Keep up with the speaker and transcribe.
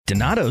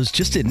Donato's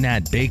just didn't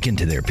add bacon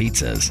to their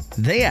pizzas.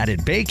 They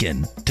added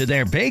bacon to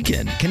their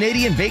bacon.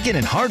 Canadian bacon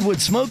and hardwood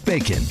smoked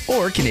bacon.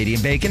 Or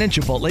Canadian bacon and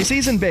Chipotle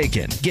seasoned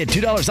bacon. Get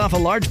 $2 off a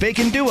large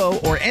bacon duo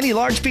or any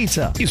large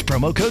pizza. Use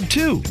promo code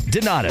 2.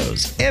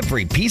 Donato's.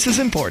 Every piece is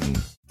important.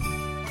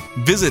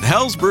 Visit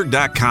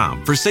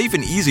Hellsberg.com for safe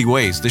and easy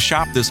ways to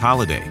shop this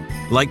holiday.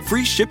 Like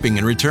free shipping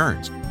and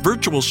returns,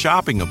 virtual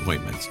shopping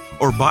appointments,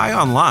 or buy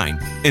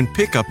online and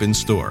pick up in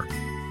store.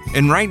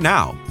 And right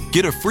now,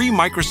 get a free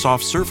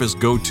Microsoft Surface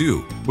Go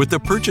 2 with the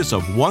purchase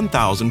of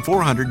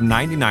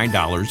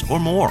 $1,499 or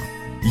more.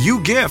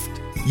 You gift,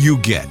 you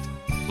get.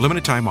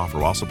 Limited time offer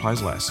while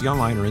supplies last. See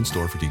online or in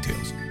store for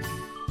details.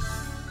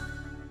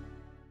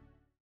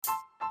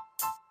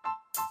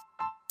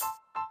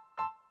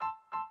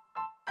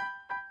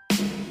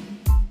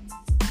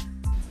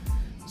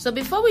 So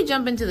before we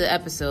jump into the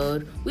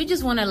episode, we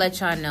just want to let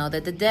y'all know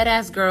that the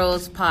Deadass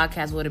Girls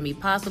podcast wouldn't be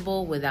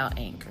possible without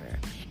Anchor.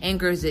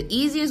 Anchor is the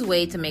easiest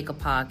way to make a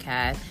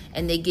podcast,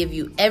 and they give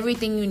you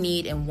everything you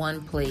need in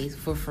one place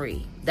for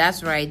free.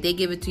 That's right, they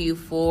give it to you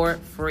for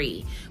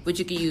free, which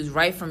you can use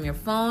right from your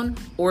phone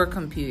or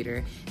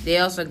computer. They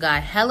also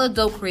got hella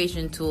dope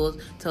creation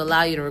tools to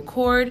allow you to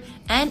record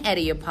and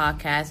edit your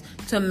podcast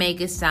to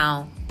make it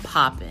sound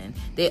poppin'.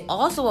 They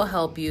also will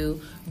help you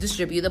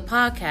distribute the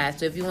podcast.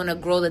 So if you want to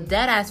grow the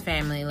Deadass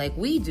family like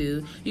we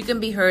do, you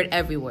can be heard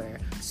everywhere.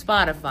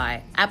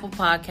 Spotify, Apple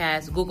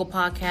Podcasts, Google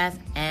Podcasts,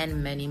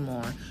 and many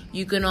more.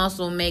 You can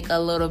also make a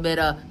little bit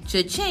of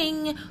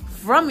cha-ching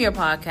from your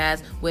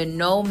podcast with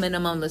no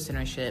minimum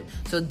listenership.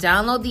 So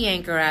download the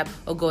Anchor app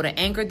or go to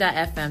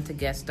anchor.fm to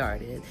get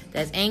started.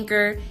 That's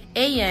Anchor,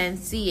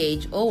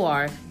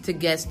 ANCHOR, to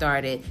get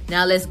started.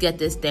 Now let's get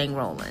this thing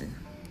rolling.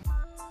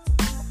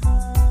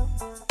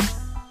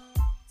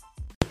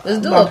 Let's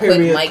do a quick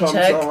mic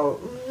check.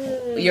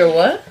 Your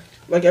what?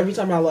 Like every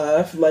time I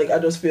laugh, like I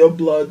just feel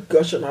blood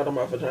gushing out of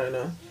my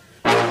vagina.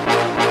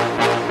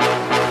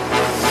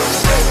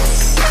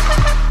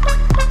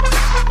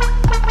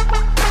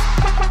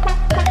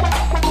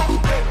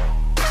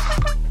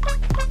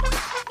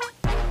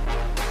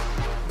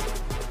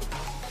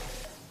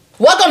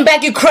 Welcome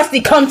back, you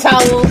crusty cum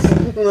towels.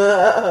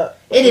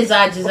 It is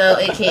I, Giselle,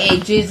 aka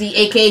Jizzy,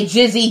 aka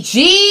Jizzy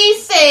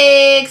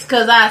G6,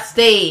 cause I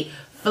stay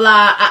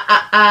fly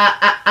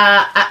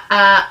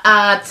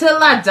till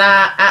I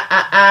die.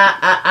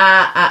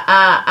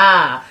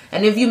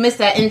 And if you missed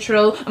that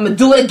intro, I'm gonna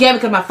do it again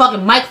because my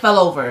fucking mic fell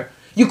over.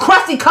 You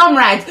crusty cum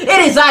rags. It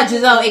is I,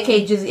 Giselle,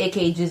 aka Jizzy,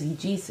 aka Jizzy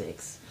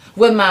G6,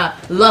 with my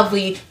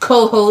lovely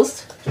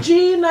co-host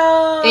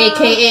Gina,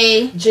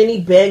 aka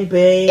Jenny Bang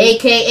Bang,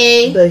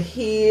 aka The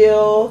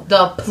Heel,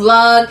 The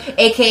Plug,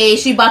 aka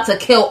she about to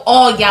kill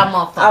all y'all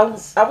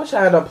motherfuckers. I wish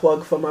I had a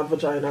plug for my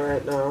vagina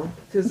right now,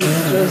 because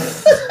it's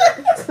just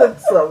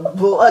it's a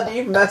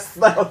bloody mess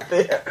out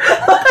there.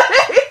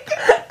 Like,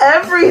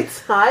 every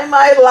time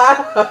I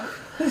laugh,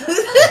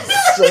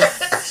 it's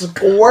just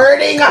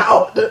squirting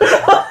out.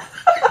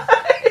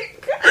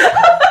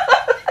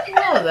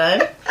 Well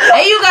then.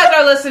 And you guys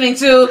are listening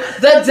to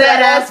the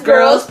Deadass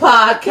Girls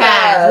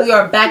podcast. We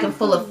are back in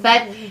full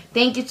effect.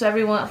 Thank you to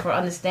everyone for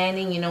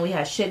understanding. You know, we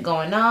had shit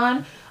going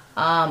on.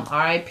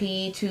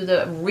 RIP to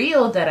the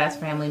real Deadass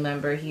family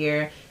member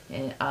here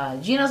in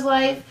Gina's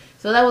life.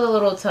 So that was a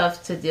little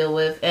tough to deal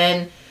with.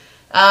 And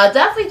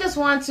definitely just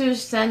want to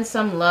send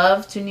some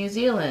love to New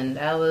Zealand.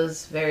 That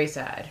was very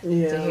sad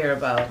to hear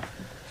about.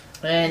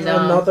 And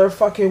another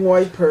fucking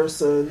white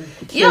person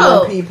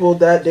killing people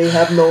that they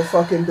have no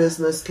fucking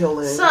business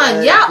killing.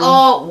 Son, y'all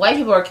all white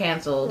people are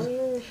canceled.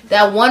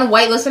 That one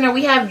white listener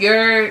we have,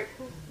 you're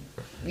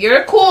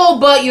cool,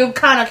 but you're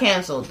kind of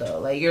canceled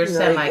though. Like you're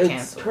semi-canceled.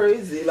 It's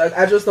crazy. Like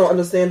I just don't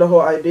understand the whole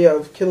idea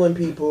of killing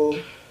people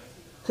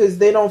because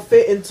they don't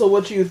fit into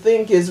what you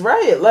think is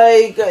right.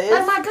 Like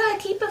my God,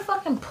 keep it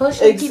fucking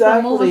pushing, keep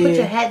it moving, put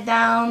your head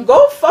down.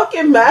 Go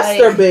fucking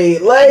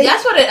masturbate. Like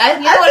that's what it.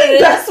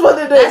 That's what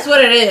it is. That's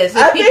what it is.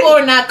 If people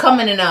are not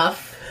coming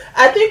enough.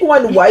 I think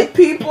when white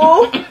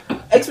people,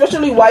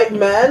 especially white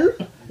men,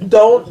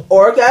 don't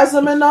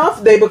orgasm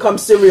enough, they become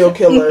serial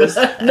killers.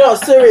 No,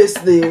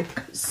 seriously,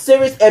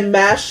 serious and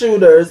mass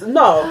shooters.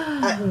 No.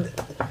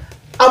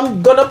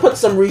 I'm gonna put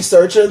some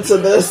research into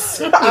this.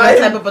 You're gonna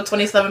type up a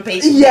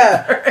 27-page paper.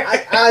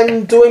 Yeah,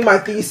 I'm doing my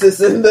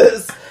thesis in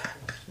this.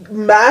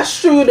 Mass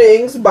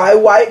shootings by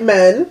white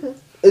men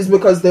is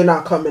because they're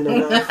not coming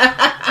enough.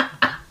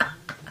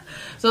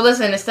 So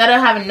listen, instead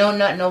of having No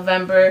Nut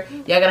November,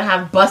 y'all gonna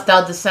have Bust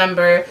Out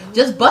December.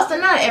 Just bust a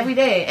nut every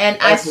day, and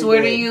I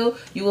swear to you,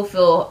 you will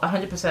feel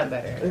 100%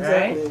 better.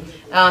 Exactly.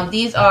 Right?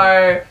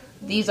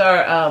 These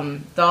are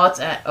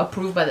thoughts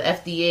approved by the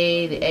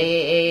FDA, the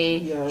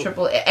AAA,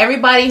 Triple,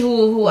 everybody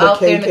who out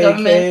there in the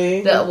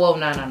government.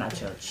 Not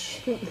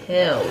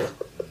chill.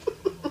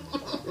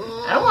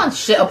 I don't want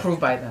shit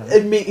approved by them.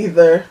 And me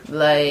either.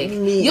 Like,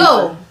 me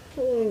yo.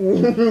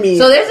 Me.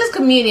 So there's this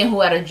comedian who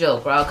had a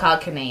joke, Raul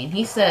Kalkanane.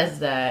 He says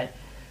that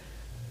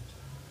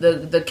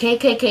the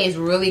KKK is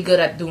really good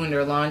at doing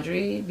their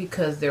laundry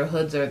because their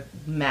hoods are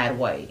mad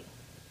white.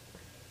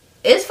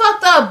 it's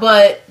fucked up,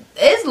 but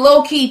it's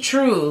low key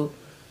true.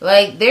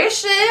 Like their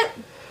shit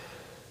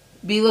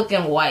be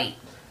looking white.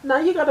 Now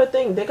you gotta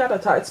think they got a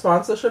Tide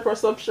sponsorship or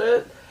some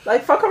shit.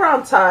 Like fuck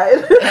around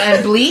Tide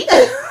and bleach.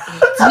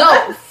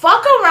 No,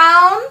 fuck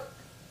around.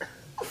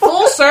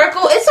 Full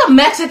circle. It's a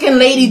Mexican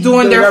lady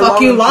doing their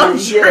fucking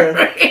laundry.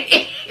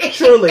 Yeah.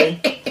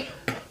 Truly.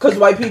 Because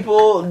white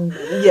people,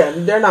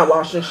 they're not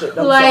washing shit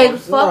themselves. Like,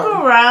 fuck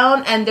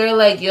around, and they're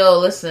like, yo,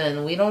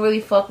 listen, we don't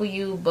really fuck with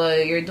you,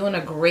 but you're doing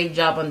a great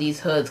job on these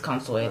hoods,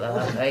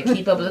 Consuela. Like,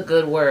 keep up the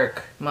good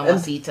work,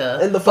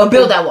 mamacita. But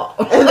build that wall.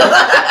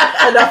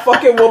 And that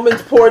fucking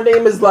woman's poor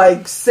name is,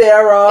 like,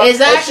 Sarah.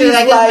 Exactly,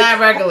 like, it's not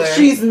regular.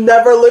 She's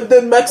never lived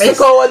in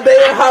Mexico a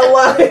day in her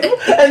life.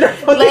 And they're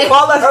fucking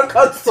calling her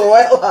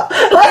Consuela.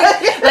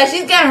 Like,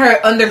 she's getting her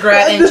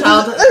undergrad in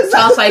child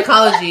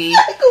psychology.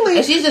 Exactly.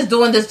 And she's just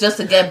doing this just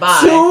to get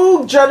by.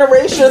 2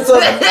 generations of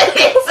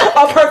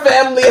her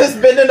family has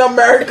been in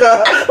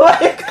America.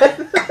 Like,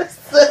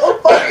 still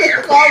fucking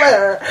calling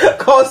her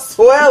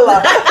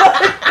Consuela.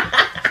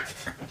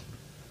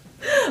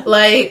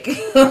 Like,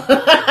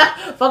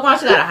 fuck why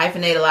she got a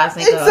hyphenated last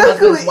name. Exactly. Her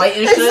husband's white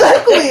and shit.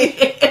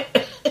 Exactly.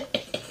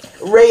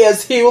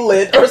 Reyes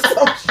Hewlett or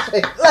some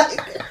shit.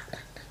 Like,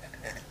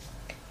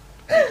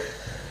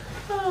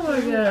 oh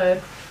my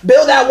god.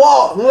 Build that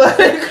wall.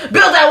 Like,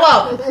 build that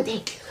wall.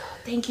 Thank you.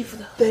 Thank you for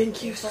the.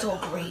 Thank you. So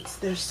great.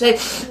 They're like,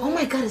 oh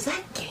my god, is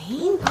that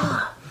game?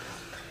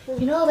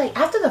 You know, like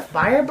after the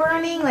fire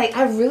burning, like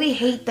I really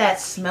hate that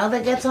smell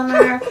that gets on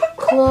our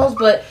clothes.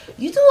 But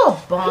you do a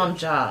bomb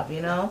job,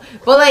 you know.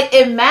 But like,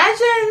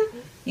 imagine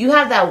you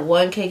have that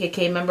one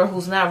KKK member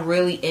who's not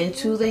really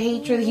into the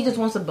hatred. He just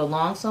wants to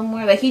belong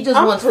somewhere. Like he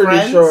just wants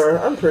friends.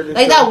 I'm pretty sure.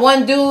 Like that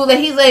one dude that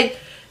he's like.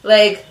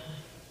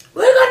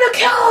 We're gonna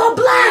kill all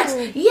blacks.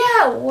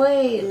 Yeah,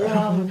 wait. We're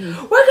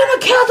gonna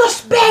kill the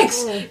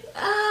Spicks. We're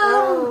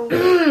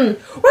gonna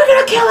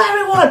kill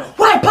everyone.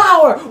 White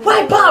power.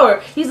 White power.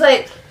 He's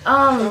like,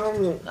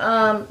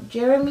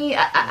 Jeremy,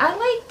 I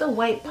like the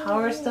white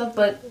power stuff,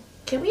 but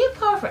can we have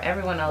power for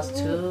everyone else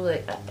too?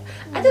 Like,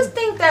 I just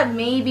think that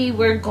maybe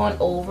we're going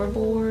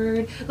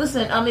overboard.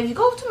 Listen, if you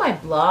go to my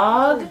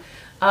blog,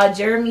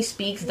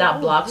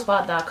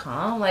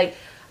 jeremyspeaks.blogspot.com, like.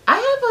 I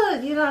have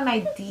an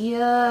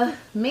idea.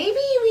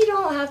 Maybe we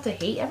don't have to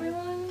hate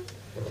everyone.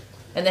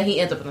 And then he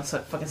ends up in a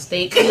fucking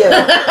steak.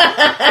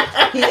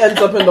 Yeah. He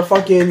ends up in the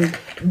fucking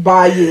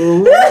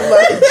bayou.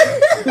 Like,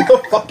 the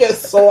fucking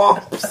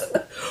swamps. What the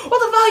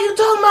fuck are you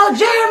talking about?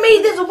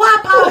 Jeremy, this is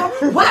white power.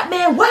 White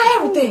man, white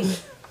everything.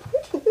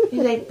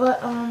 He's like,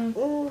 but, I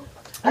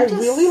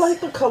really like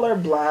the color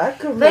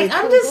black. Like,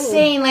 I'm just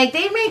saying, like,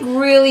 they make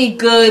really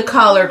good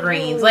collard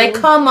greens. Like,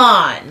 come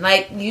on.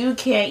 Like, you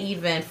can't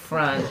even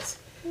front.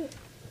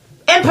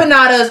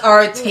 Empanadas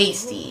are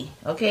tasty,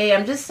 okay?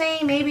 I'm just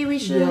saying maybe we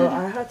should... Yo,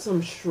 I had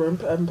some shrimp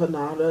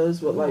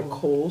empanadas with, like,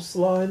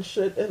 coleslaw and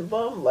shit in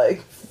them.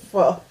 Like,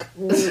 fuck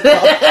me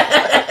up.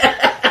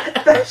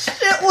 That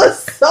shit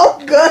was so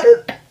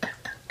good.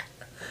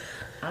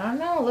 I don't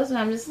know. Listen,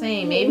 I'm just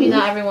saying. Maybe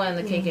not everyone in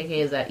the KKK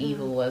is that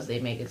evil as they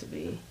make it to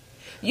be.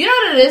 You know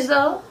what it is,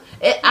 though?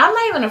 I'm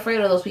not even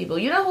afraid of those people.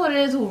 You know who it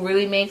is who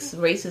really makes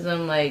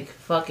racism, like,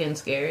 fucking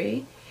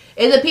scary?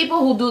 It's the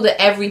people who do the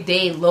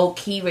everyday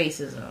low-key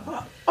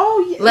racism.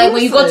 Oh, yeah. Like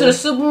when you go to the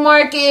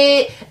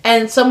supermarket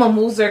and someone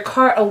moves their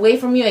cart away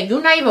from you and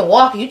you're not even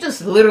walking, you're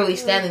just literally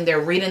standing there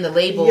reading the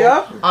label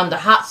on the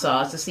hot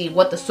sauce to see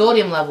what the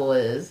sodium level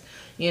is.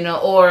 You know,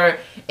 or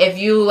if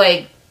you,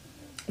 like,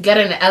 get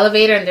in an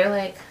elevator and they're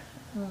like...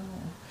 Oh.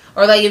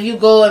 Or, like, if you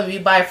go and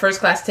you buy a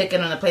first-class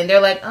ticket on a plane, they're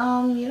like,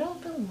 you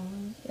don't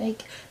belong.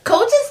 Like,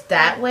 Coach is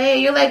that way.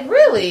 You're like,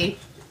 really?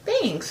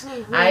 Thanks.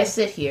 Mm-hmm. I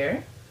sit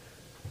here.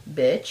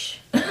 Bitch.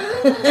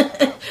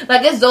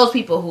 Like, it's those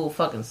people who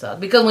fucking suck.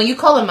 Because when you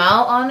call them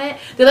out on it,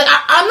 they're like,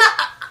 I'm not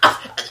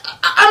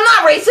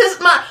racist.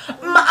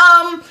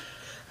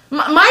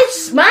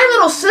 My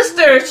little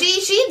sister,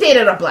 she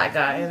dated a black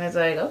guy. And it's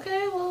like,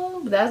 okay,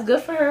 well, that's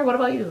good for her. What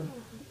about you?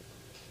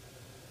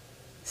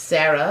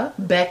 Sarah,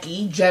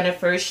 Becky,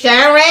 Jennifer,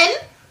 Sharon.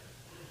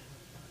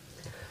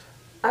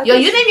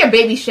 You name your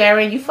baby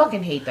Sharon, you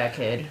fucking hate that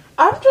kid.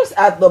 I'm just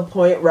at the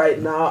point right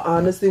now,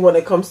 honestly, when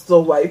it comes to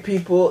white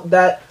people,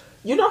 that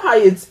you know how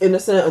it's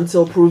innocent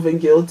until proven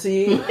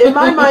guilty? In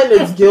my mind,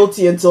 it's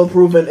guilty until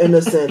proven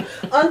innocent.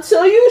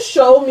 Until you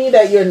show me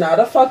that you're not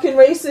a fucking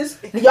racist,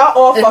 y'all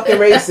all fucking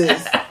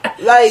racist.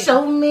 Like,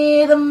 show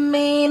me the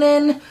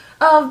meaning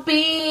of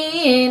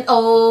being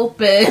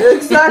open.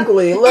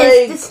 Exactly. Like,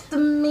 is this the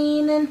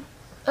meaning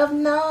of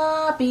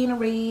not being a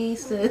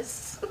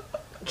racist?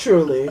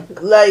 Truly.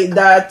 Like,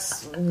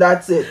 that's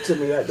it to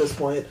me at this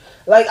point.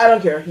 Like, I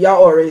don't care.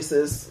 Y'all are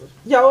racist.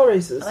 Y'all are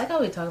racist. I like how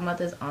we're talking about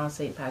this on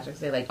St. Patrick's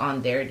Day, like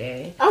on their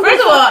day.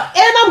 First of all,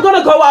 and I'm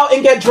gonna go out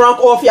and get drunk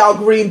off y'all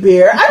green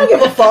beer. I don't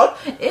give a fuck.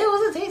 What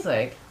does it taste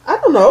like? I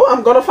don't know.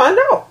 I'm gonna find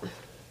out.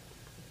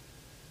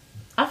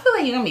 I feel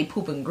like you're gonna be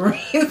pooping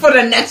green for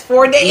the next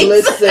 4 days.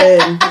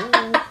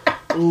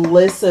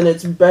 Listen,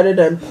 it's better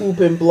than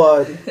pooping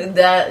blood.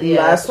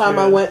 Last time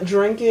I went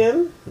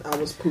drinking, I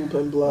was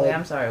pooping blood. Wait,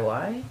 I'm sorry,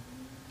 why?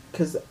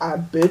 because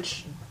I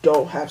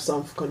don't have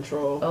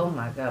self-control. Oh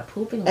my god,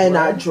 pooping and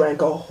blood? I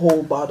drank a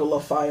whole bottle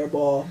of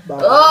Fireball by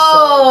myself.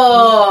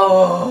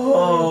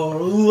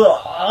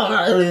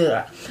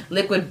 Oh,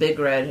 liquid Big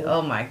Red.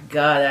 Oh my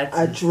god,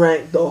 I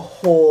drank the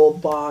whole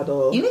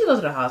bottle. You need to go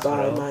to the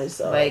hospital by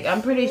myself. Like,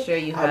 I'm pretty sure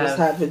you have. I was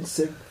having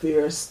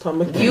severe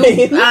stomach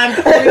pain. I'm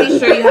pretty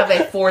sure you have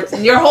like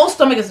your whole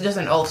stomach is just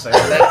an ulcer.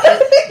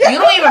 Like, you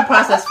don't even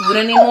process food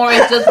anymore.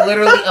 It's just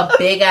literally a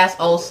big ass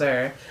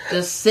ulcer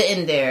just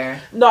sitting there.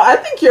 No, I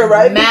think you're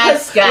right. Mad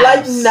because, scabs.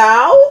 like,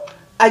 now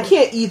I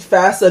can't eat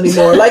fast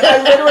anymore. Like,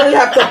 I literally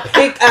have to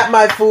pick at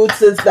my food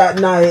since that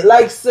night.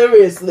 Like,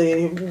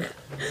 seriously.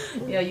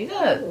 Yeah, you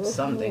got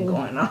something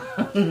going on.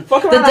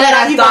 Fuck The around, dead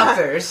ass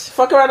doctors.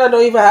 Fuck around, I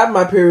don't even have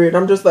my period.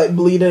 I'm just like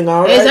bleeding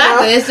out. Exactly, right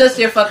now. it's just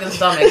your fucking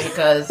stomach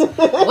because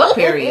what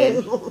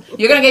period?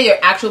 You're gonna get your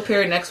actual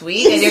period next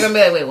week, and you're gonna be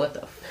like, wait, what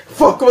the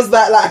fuck was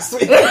that last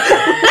week?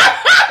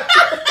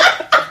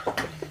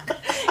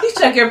 You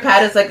check your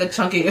pad, it's like a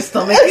chunk of your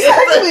stomach.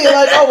 Exactly,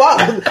 like, oh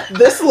wow,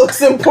 this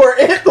looks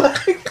important.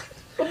 Like,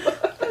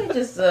 let me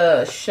just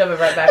shove it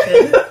right back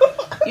in.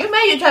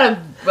 You try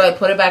to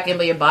put it back in,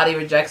 but your body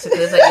rejects it. Cause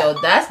it's like, yo,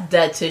 that's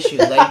dead tissue.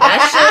 Like,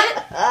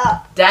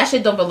 that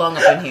shit don't belong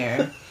up in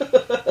here.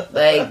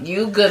 Like,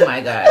 you good, my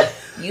guy.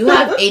 You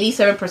have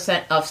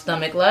 87% of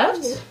stomach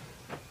left.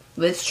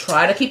 Let's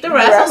try to keep the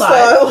rest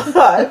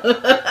alive.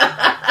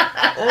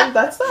 And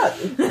that's that.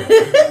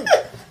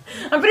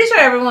 I'm pretty sure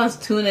everyone's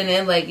tuning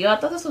in like, yo, I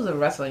thought this was a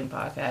wrestling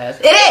podcast.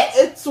 It is!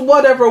 It's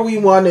whatever we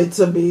want it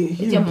to be.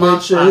 It's your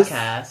mom's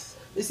podcast.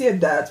 It's your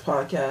dad's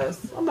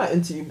podcast. I'm not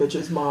into you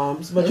bitches'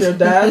 moms, but your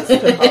dads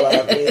can holler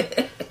at me.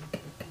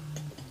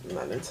 I'm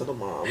not into the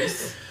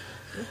moms.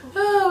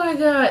 Oh my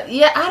god.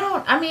 Yeah,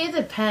 I mean, it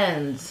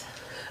depends.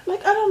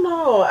 Like, I don't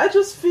know. I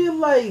just feel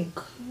like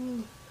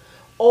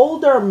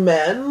older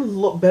men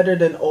look better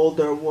than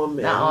older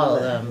women. Not all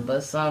of them,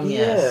 but some,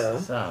 yes. Yeah.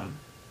 Some.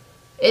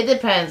 It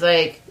depends.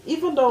 Like,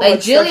 even though, like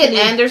Gillian Stephanie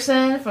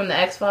Anderson from the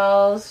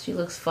X-Files, she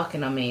looks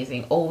fucking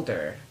amazing.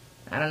 Older.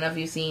 I don't know if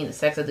you've seen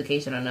Sex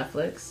Education on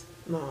Netflix.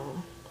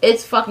 No.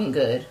 It's fucking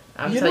good.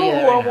 I'm telling you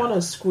that who right I want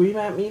to scream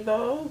at me,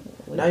 though?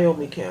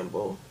 Naomi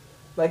Campbell.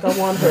 Like, I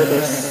want her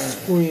to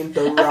scream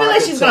the I feel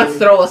like she's gonna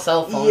throw a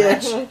cell phone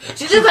at you.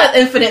 She just has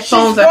infinite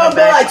phones at her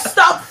back. Like,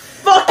 stop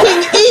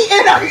fucking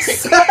eating, I'm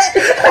set.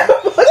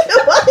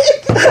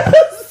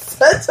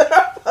 Set to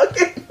her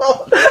fucking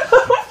phone.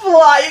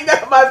 Flying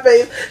at my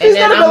face. And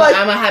then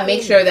I'm gonna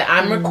make sure that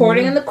I'm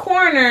recording in the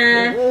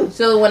corner.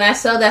 So when I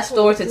sell that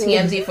store to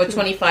TMZ for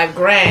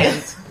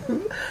 $25,000.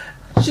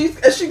 She's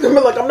gonna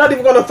be like, I'm not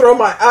even gonna throw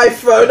my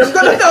iPhone. I'm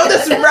gonna throw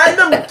this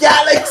random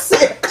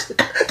Galaxy.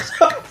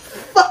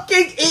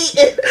 Fucking eat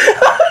it.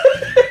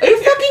 Are you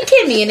fucking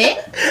kidding me, innit?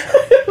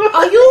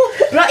 Are you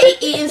bloody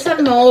eating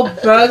some more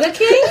Burger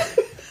King?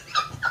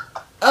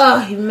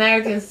 Ugh,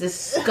 Americans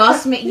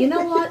disgust me. You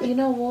know what?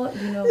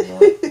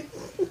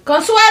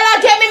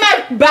 Consuela, get me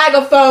my bag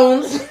of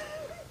phones.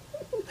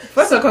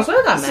 First of all,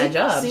 Consuela got mad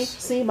jobs.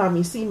 Sí,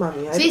 mami. Sí.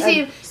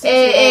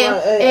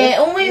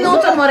 Un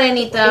minuto,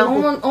 morenita.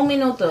 Un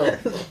minuto.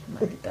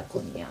 Maldita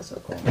coñazo.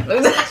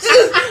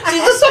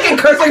 She's just fucking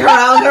cursing her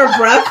out in her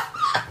breath.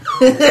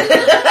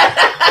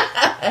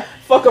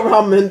 Fuck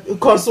around and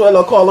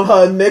Consuelo calling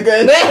her a nigga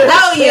and shit.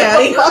 Hell yeah.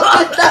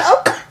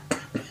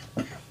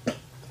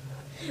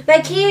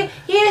 Like, here,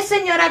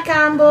 Senora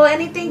Cambo.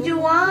 Anything you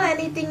want?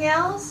 Anything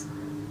else?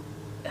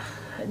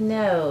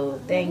 No,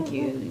 thank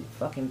you, you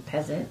fucking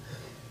peasant.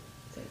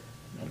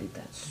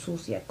 Maldita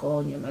sucia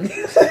coño,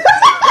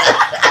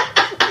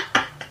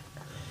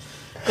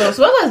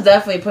 Consuela's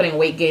definitely putting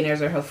weight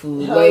gainers in her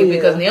food,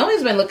 because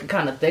Naomi's been looking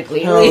kind of thick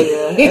lately. Hell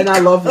yeah, and I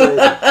love it.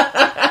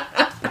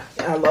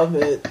 I love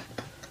it.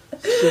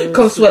 Seriously.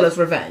 Consuela's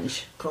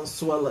Revenge.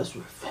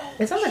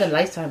 It sounds like a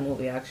Lifetime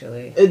movie,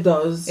 actually. It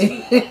does.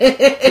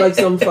 Like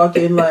some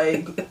fucking,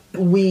 like,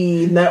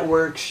 Wii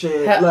network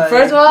shit. Like,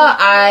 first of all,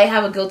 I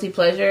have a guilty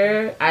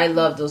pleasure. I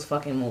love those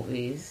fucking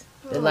movies.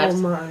 My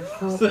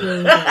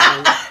fucking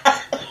God.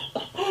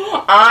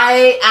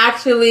 I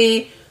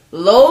actually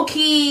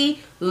low-key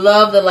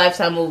love the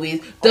Lifetime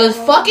movies. The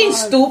fucking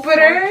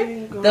stupider,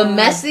 fucking the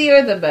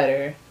messier, the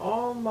better.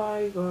 Oh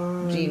my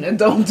God. Gina,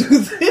 don't do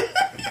this.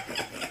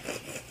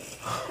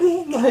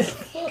 Oh my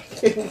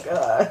fucking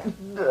God.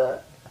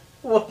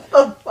 What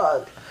the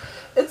fuck?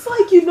 It's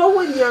like, you know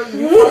when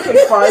you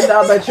fucking find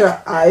out that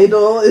your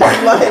idol is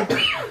like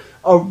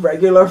a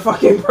regular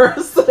fucking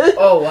person?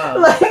 Oh wow.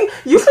 Like,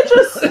 you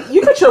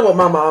could chill with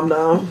my mom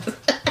now.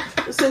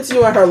 Since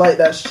you and her like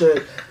that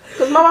shit.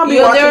 Because my mom be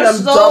watching they're them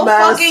so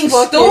dumbass fucking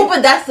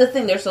stupid. That's the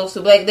thing, they're so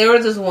stupid. Like, there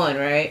was this one,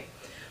 right?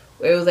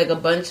 Where it was like a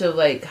bunch of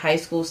like high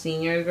school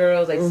senior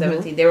girls, like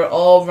 17. They were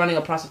all running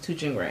a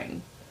prostitution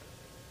ring.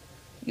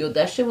 Yo,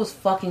 that shit was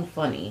fucking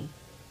funny.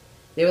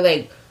 They were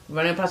like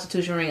running a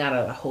prostitution ring out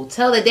of a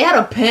hotel. Like, they had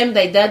a pimp.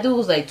 Like, that dude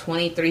was like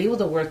 23. He was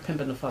the worst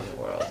pimp in the fucking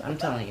world. I'm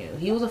telling you.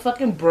 He was a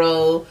fucking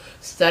bro,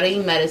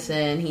 studying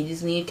medicine. He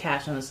just needed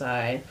cash on the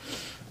side.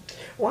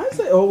 Why is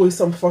it always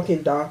some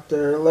fucking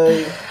doctor?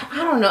 Like, I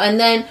don't know. And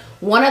then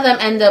one of them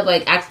end up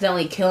like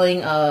accidentally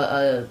killing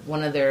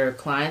one of their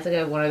clients,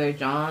 like one of their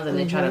Johns, and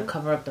they try to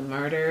cover up the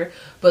murder.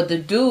 But the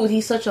dude,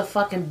 he's such a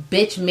fucking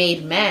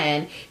bitch-made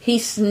man. He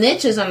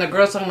snitches on the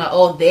girls talking about,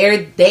 oh,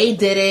 they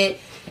did it,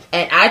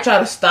 and I try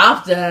to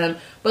stop them.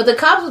 But the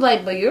cops was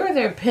like, but you're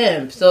their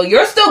pimp, so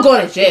you're still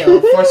going to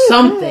jail for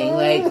something.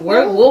 Like,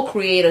 we'll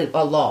create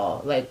a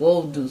law. Like,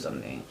 we'll do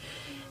something.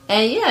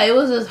 And yeah, it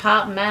was just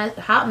hot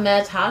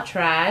mess, hot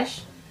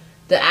trash.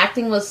 The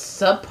acting was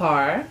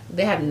subpar.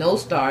 They had no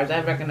stars.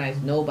 I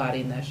recognized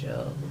nobody in that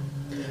show.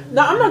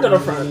 No, I'm not gonna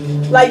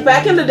front. Like,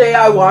 back in the day,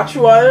 I watched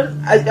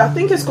one. I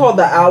think it's called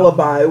The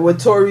Alibi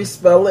with Tori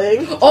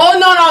Spelling. Oh,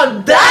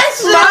 no. That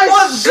shit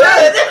was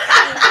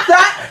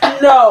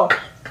good. No.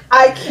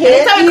 I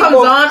can't. Anytime it comes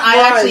on, I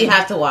actually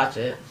have to watch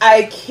it.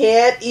 I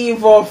can't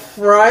even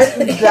front.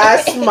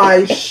 That's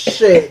my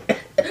shit.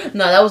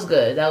 No, that was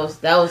good. That was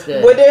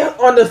good. Were they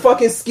on the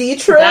fucking ski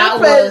trip?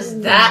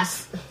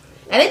 That.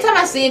 Anytime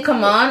I see it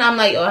come on, I'm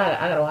like, oh,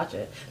 I gotta watch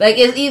it. Like,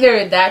 it's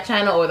either that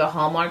channel or the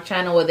Hallmark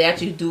channel where they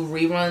actually do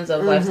reruns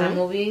of Lifetime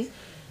movies.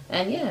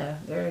 And yeah,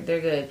 they're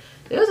good.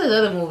 There was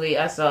another movie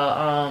I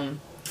saw.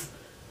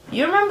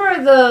 You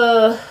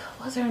remember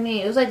what's her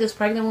name? It was like this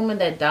pregnant woman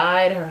that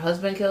died. Her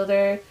husband killed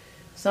her.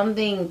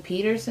 Something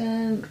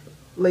Peterson.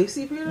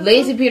 Lacey Peterson?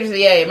 Lacey Peterson,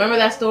 yeah. Remember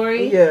that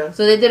story? Yeah.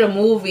 So they did a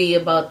movie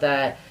about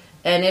that.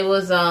 And it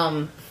was,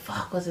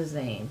 what's his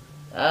name?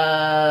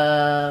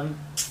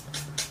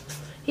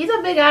 He's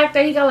a big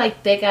actor. He got,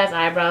 like, thick-ass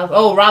eyebrows.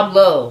 Oh, Rob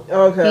Lowe.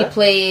 Okay. He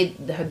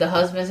played the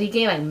husband. So he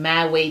gained, like,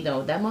 mad weight,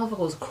 though. That motherfucker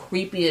was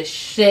creepy as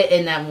shit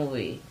in that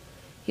movie.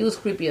 He was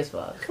creepy as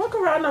fuck. Fuck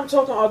around, I'm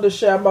talking all this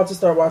shit. I'm about to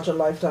start watching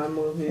Lifetime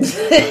movies.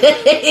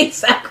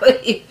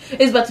 Exactly.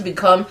 It's about to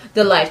become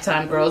the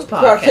Lifetime Girls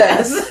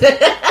podcast.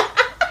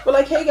 We're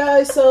like, hey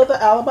guys, so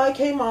The Alibi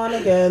came on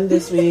again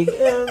this week,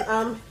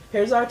 and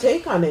here's our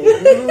take on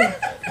it.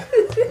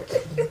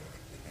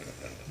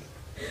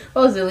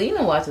 Oh,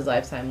 Zelina watches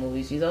Lifetime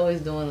movies. She's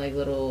always doing like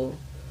little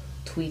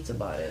tweets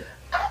about it.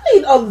 I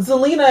need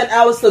Zelina and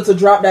Alistair to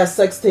drop that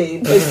sex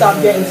tape and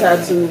stop getting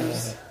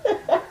tattoos.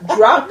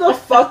 Drop the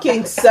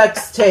fucking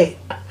sex tape.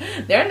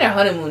 They're in their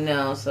honeymoon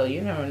now, so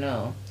you never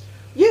know.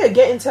 Yeah,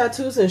 getting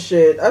tattoos and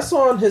shit. I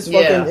saw on his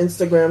fucking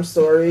Instagram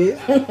stories.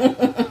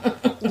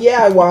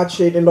 Yeah, I watch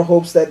it in the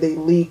hopes that they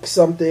leak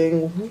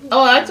something.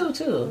 Oh, I do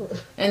too.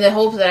 In the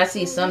hopes that I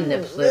see some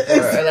nip slip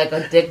or like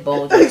a dick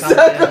bulge or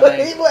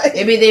something. Like,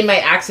 maybe they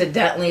might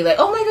accidentally like,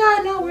 oh my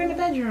god, no, we're in the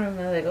bedroom. And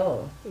they're like,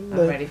 oh,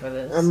 I'm ready for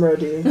this. I'm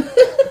ready.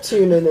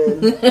 Tuning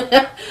in.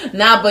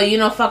 Nah, but you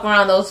know, fuck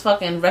around those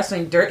fucking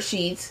wrestling dirt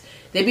sheets.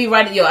 They be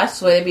writing, I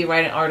swear they be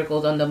writing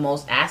articles on the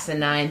most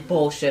asinine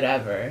bullshit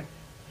ever.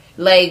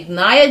 Like,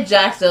 Nia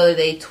Jax the other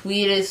day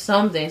tweeted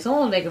something.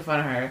 Someone was making fun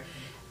of her.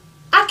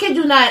 I kid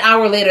you not, an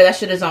hour later, that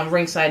shit is on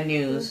Ringside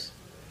News.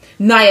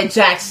 Nia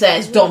Jax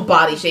says, don't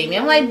body shame me.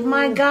 I'm like,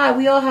 my God,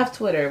 we all have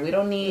Twitter. We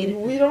don't need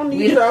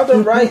y'all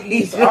to write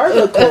these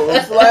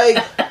articles.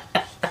 Like,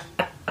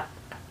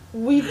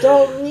 we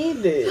don't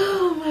need it.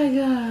 Oh my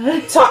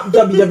God. Top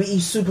WWE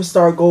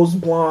superstar goes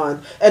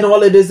blonde. And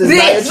all it is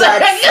Nia Jax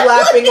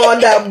slapping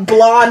on that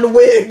blonde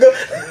wig.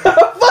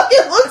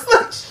 Fucking looks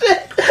like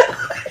shit.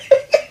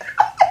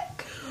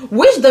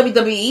 Which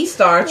WWE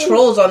star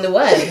trolls on the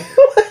web?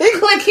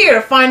 Click here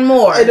to find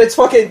more. And it's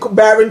fucking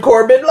Baron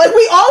Corbin. Like,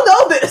 we all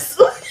know this.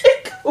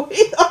 Like,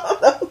 we all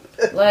know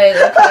this. Like,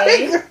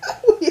 okay. Like,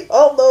 we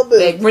all know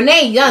this. Like,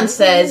 Renee Young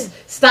says,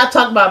 stop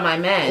talking about my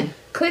man.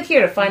 Click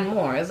here to find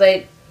more. It's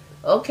like,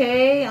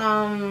 okay,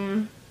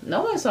 no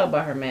one's talking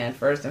about her man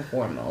first and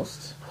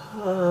foremost.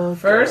 Oh,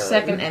 first, God.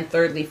 second, and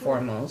thirdly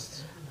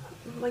foremost.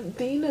 Like,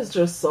 Dean is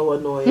just so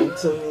annoying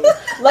to me.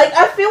 Like,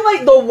 I feel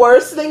like the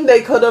worst thing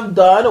they could have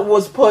done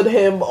was put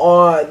him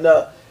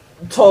on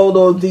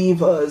Total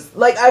Divas.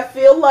 Like, I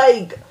feel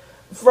like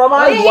from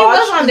I he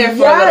was on there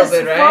for a little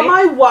bit, right? From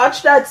I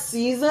watched that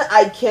season,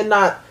 I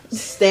cannot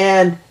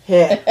stand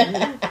him.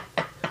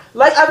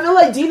 Like, I feel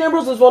like Dean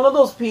Ambrose is one of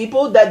those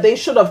people that they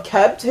should have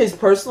kept his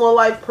personal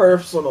life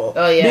personal.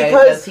 Oh yeah,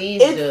 because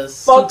he's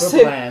just super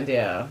bland.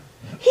 Yeah,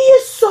 he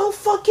is so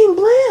fucking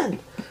bland.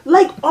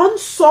 Like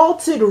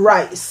unsalted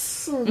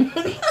rice,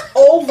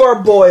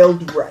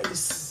 overboiled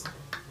rice.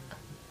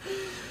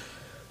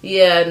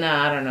 Yeah,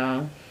 nah, I don't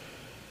know.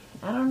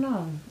 I don't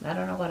know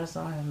what I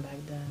saw him back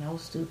then. I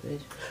was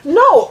stupid.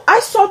 No, I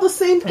saw the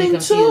same thing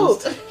too.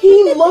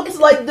 He looks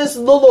like this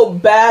little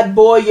bad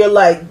boy. You're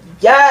like,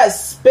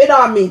 yes, spit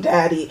on me,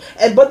 daddy.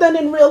 But then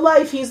in real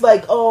life, he's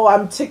like, oh,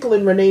 I'm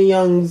tickling Renee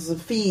Young's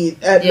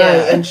feet at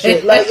night and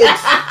shit. Like,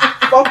 it's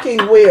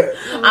fucking weird.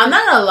 I'm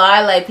not gonna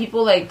lie, like,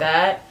 people like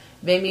that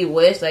made me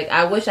wish, like,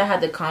 I wish I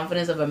had the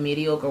confidence of a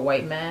mediocre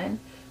white man.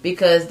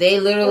 Because they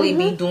literally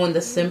be doing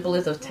the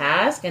simplest of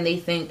tasks and they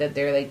think that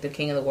they're like the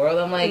king of the world.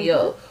 I'm like,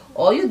 yo,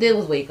 all you did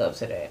was wake up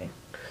today.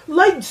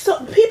 Like,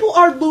 so people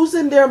are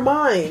losing their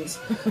minds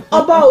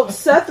about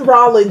Seth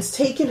Rollins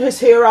taking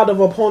his hair out of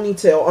a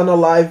ponytail on a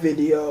live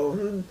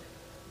video.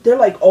 They're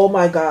like, oh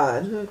my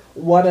God,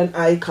 what an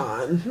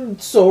icon.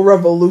 So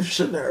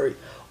revolutionary.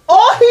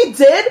 all he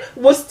did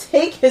was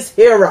take his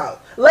hair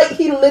out. Like,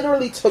 he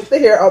literally took the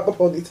hair out the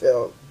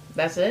ponytail.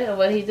 That's it?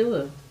 What did he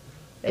do?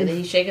 Did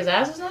he shake his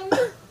ass or something?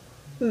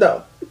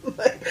 No.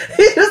 Like,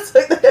 he just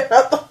took the hair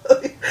out the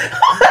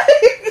ponytail. Like,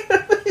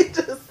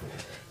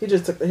 he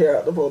just took the hair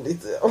out the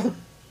ponytail.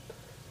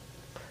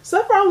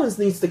 Seth Rollins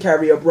needs to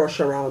carry a brush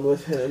around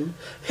with him.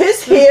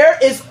 His hair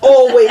is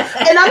always...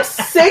 And I'm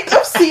sick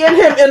of seeing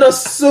him in a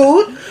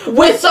suit.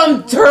 With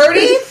some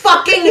dirty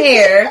fucking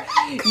hair.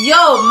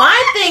 Yo,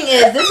 my thing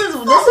is, this is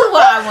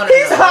what I want to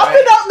know. He's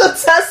hopping out the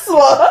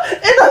Tesla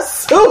in a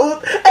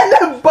suit and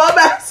then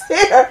bum-ass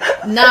hair.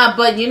 Nah,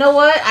 but you know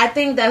what? I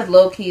think that's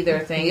low-key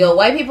their thing. Yo,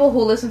 white people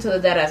who listen to the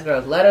Deadass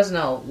Girls, let us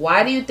know.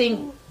 Why do you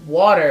think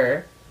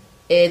water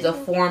is a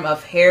form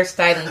of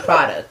hairstyling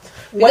product?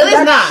 When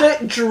that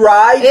shit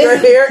dry, your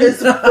hair is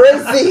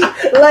frizzy.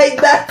 Like,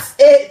 that's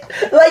it.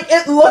 Like,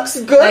 it looks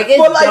good like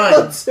for like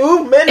the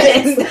 2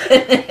 minutes.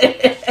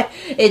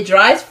 It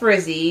dries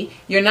frizzy.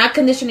 You're not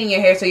conditioning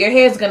your hair, so your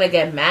hair is gonna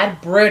get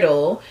mad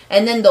brittle.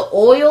 And then the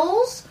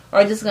oils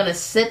are just gonna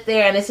sit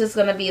there, and it's just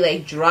gonna be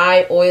like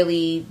dry,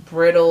 oily,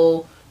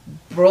 brittle,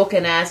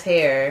 broken ass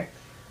hair.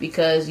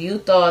 Because you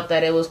thought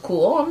that it was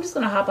cool. Oh, I'm just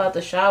gonna hop out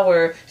the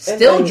shower,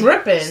 still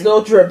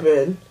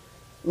dripping.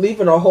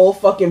 Leaving a whole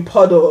fucking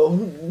puddle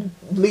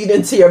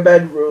leading to your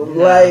bedroom.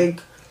 Yeah.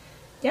 Like,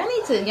 y'all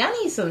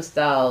need some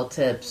style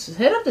tips.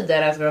 Hit up the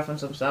Deadass Girl for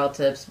some style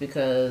tips,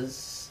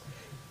 because,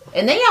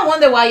 and then y'all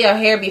wonder why your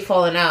hair be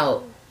falling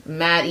out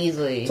mad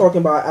easily.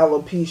 Talking about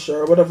alopecia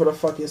or whatever the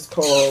fuck it's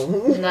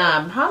called.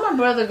 Nah, how my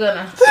brother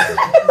gonna?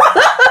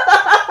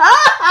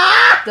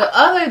 The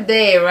other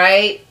day,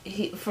 right?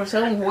 For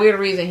some weird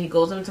reason, he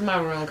goes into my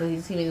room because he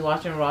sees me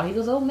watching Raw. He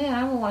goes, "Oh man, I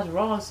haven't watched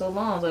Raw in so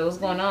long." I was like, "What's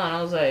going on?"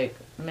 I was like,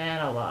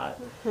 "Man, a lot."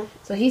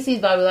 So he sees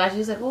Bobby Lashley.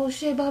 He's like, "Oh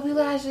shit, Bobby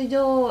Lashley,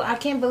 yo, I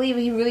can't believe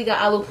it. He really got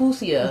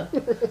alopecia."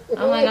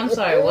 I'm like, "I'm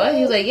sorry, what?"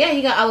 He was like, "Yeah,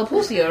 he got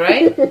alopecia,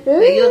 right? Like,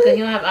 yo, because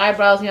you don't have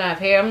eyebrows, you don't have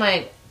hair." I'm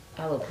like,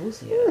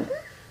 "Alopecia."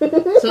 So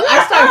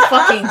I start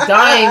fucking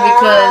dying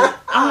because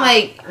I'm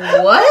like,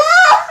 "What?"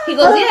 He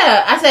goes,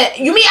 "Yeah." I said,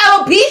 "You mean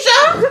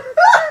alopecia?"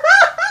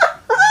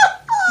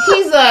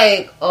 He's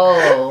like,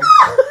 "Oh."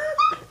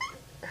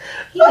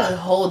 He's a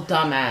whole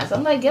dumbass.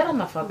 I'm like, get out of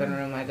my fucking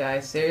room, my guy.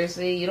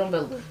 Seriously, you don't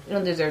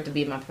deserve to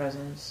be in my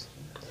presence.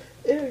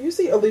 Ew, you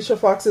see Alicia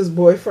Fox's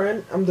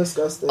boyfriend? I'm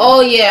disgusted.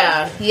 Oh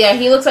yeah,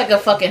 he looks like a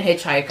fucking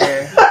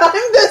hitchhiker.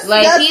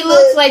 Like he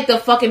looks like the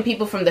fucking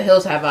people from The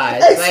Hills Have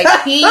Eyes.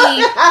 Exactly. Like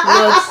he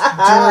looks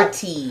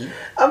dirty.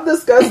 I'm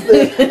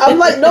disgusted. I'm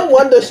like, no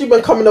wonder she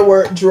been coming to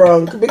work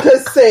drunk,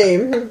 because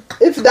same.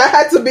 If that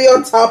had to be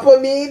on top of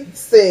me,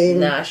 same.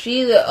 Nah,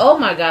 oh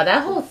my god,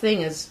 that whole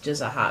thing is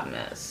just a hot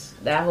mess.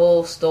 That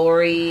whole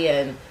story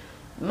and.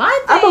 My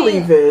thing, I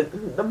believe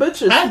it. The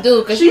bitch is... I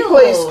do, because she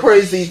plays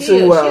crazy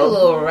too well. She's a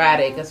little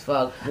erratic as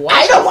fuck. Why?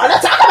 I don't want to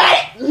talk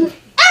about it!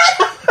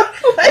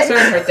 That's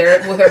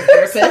her with her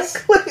therapist.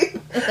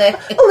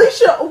 Exactly.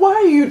 Alicia, why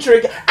are you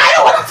drinking? I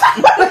don't want to talk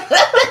about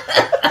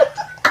it!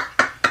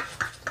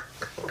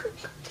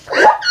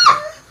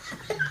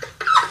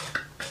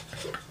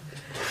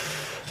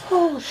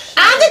 Oh, shit.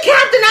 I'm the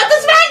captain of the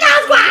SmackDown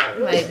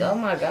squad! Like, oh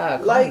my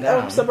god, calm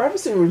down. Survivor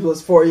Series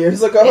was 4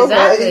 years ago.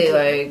 Exactly,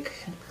 like...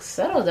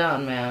 Settle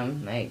down,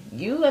 ma'am. Like,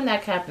 you and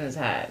that captain's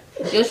hat.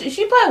 Yo,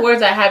 she probably wears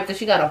that hat because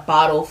she got a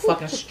bottle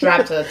fucking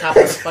strapped to the top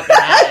of her fucking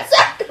hat.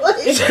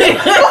 Exactly. Take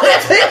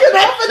it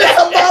off and it's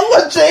a bottle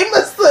of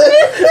Jameson.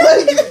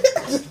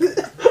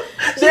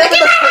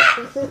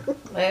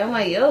 Like, I'm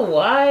like, yo,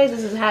 why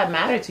does this hat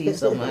matter to you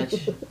so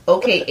much?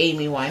 Okay,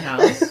 Amy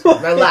Winehouse.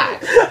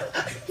 Relax.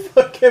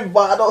 Fucking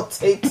bottle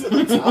taped to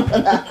the top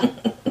of that.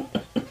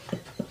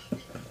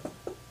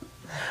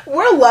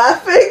 We're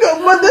laughing,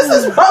 but this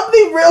is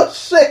probably real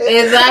shit.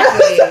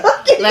 Exactly.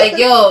 Like,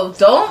 yo,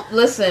 don't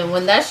listen.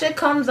 When that shit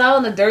comes out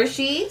in the dirt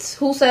sheets,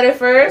 who said it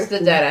first? The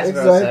Deadass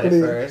Girl said it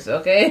first,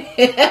 okay?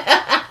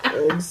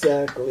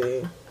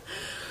 Exactly.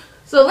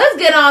 So let's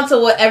get on to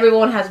what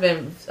everyone has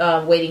been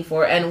waiting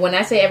for. And when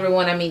I say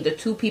everyone, I mean the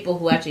 2 people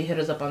who actually hit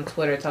us up on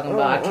Twitter talking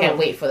about, I can't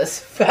wait for this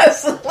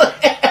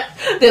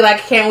Fastlane. They're like,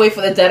 can't wait for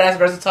the Deadass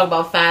Girls to talk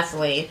about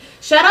Fastlane.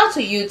 Shout out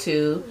to you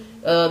 2,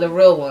 the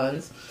real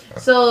ones.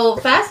 So,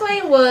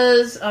 Fastlane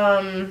was...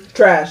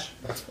 trash.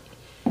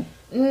 I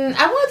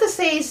wanted to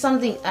say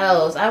something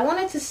else. I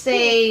wanted to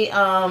say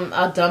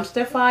a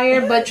dumpster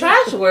fire, but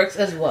trash works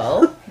as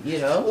well, you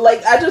know?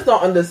 Like, I just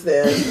don't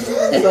understand.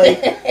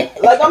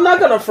 like, I'm not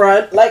gonna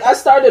front. Like, I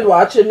started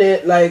watching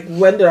it, like,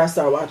 when did I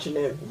start watching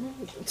it?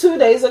 2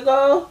 days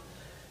ago.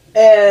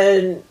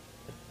 And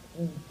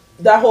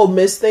that whole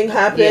Miss thing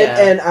happened,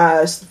 and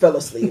I fell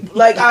asleep.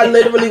 Like, I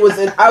literally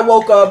I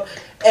woke up...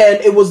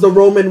 And it was the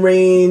Roman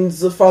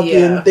Reigns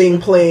fucking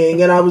thing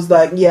playing. And I was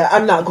like, yeah,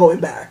 I'm not going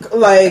back.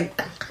 Like...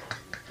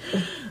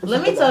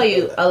 Let me tell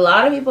you, a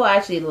lot of people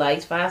actually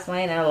liked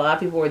Fastlane. And a lot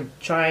of people were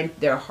trying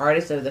their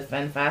hardest to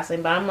defend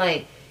Fastlane. But I'm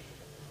like,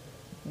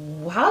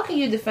 how can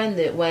you defend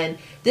it when...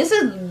 This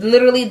is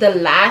literally the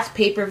last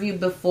pay-per-view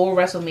before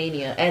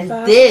WrestleMania. And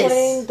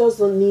Fastlane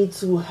doesn't need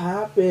to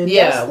happen.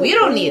 Yeah, we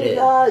don't need it.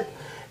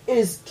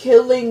 is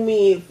killing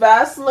me.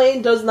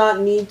 Fastlane does not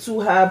need to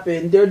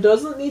happen. There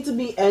doesn't need to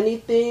be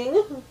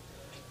anything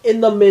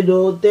in the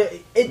middle.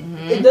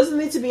 It doesn't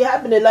need to be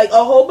happening. Like,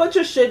 a whole bunch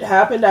of shit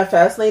happened at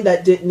Fastlane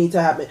that didn't need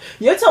to happen.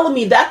 You're telling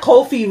me that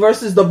Kofi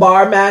versus the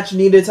Bar match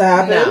needed to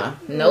happen?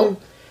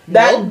 Nope.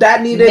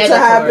 That needed to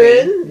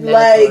happen.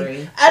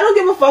 Like, I don't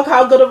give a fuck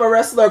how good of a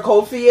wrestler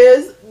Kofi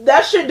is.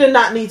 That shit did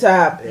not need to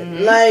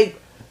happen. Like,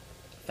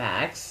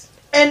 facts.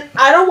 And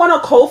I don't want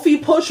a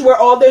Kofi push where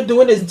all they're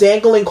doing is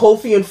dangling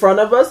Kofi in front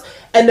of us,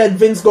 and then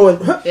Vince going,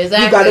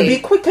 exactly. You gotta be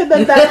quicker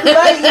than that.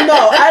 Like,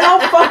 no, I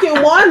don't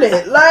fucking want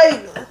it.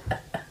 Like,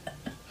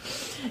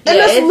 and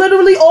that's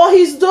literally all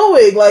he's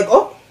doing. Like,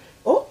 oh.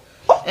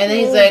 And then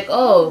he's like,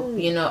 oh,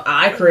 you know,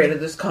 I created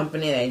this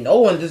company and no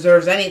one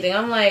deserves anything.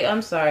 I'm like,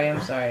 I'm sorry.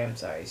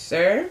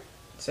 Sir,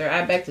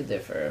 I beg to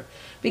differ.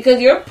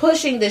 Because you're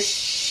pushing the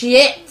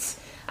shit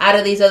out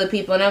of these other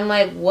people, and I'm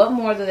like, what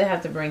more do they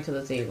have to bring to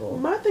the table?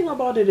 My thing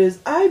about it is,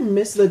 I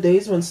miss the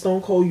days when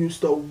Stone Cold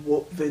used to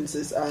whoop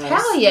Vince's ass.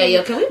 Hell yeah,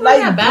 yo! Can we bring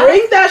that back?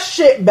 Bring that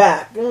shit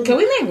back. Can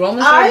we make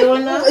Roman start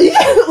doing that? Yeah,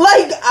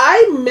 like,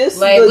 I miss.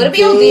 Like, would it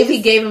be okay if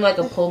he gave him like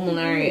a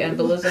pulmonary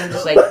embolism,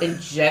 just like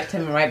inject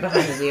him right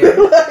behind his ear?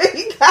 Okay,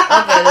 let's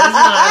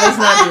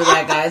not do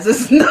that, guys.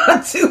 Let's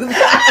not do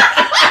that.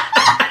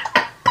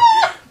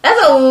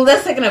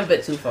 That's taking a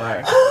bit too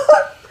far.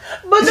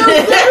 But no,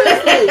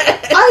 seriously,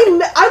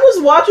 I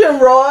was watching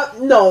Raw.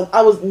 No,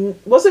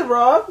 was it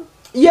Raw?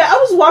 Yeah, I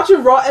was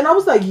watching Raw, and I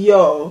was like,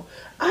 yo,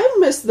 I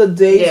miss the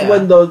days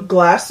when the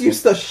glass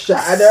used to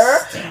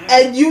shatter,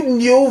 and you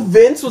knew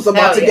Vince was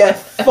about to get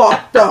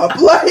fucked up.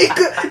 Like,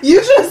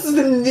 you just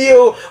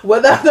knew,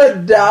 without a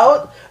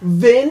doubt,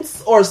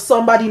 Vince or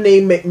somebody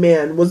named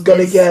McMahon was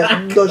gonna get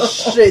the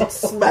shit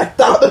smacked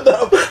out of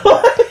them.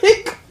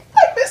 Like,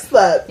 I miss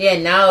that. Yeah,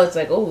 now it's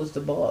like, oh, who's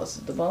the boss?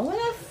 The boss?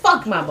 Well,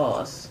 fuck my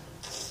boss.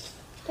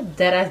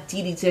 Dead ass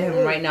DD to him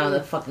right now in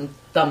the fucking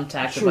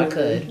thumbtack if I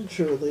could.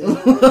 Truly.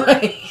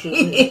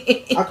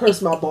 I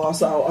curse my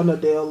boss out on a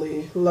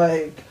daily.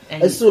 Like,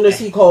 and as soon as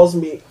he calls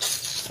me,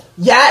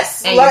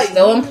 yes! And like, you're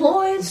still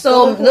employed.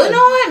 So, you know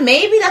what?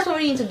 Maybe that's what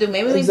we need to do.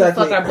 Maybe we need to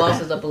fuck our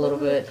bosses up a little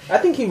bit. I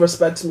think he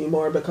respects me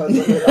more because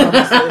of it,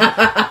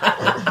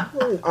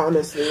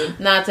 honestly.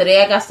 Nah,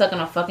 today I got stuck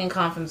on a fucking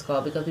conference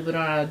call because people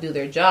don't know how to do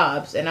their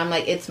jobs. And I'm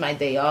like, it's my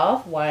day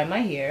off. Why am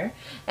I here?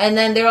 And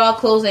then they're all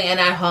closing and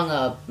I hung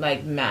up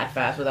like mad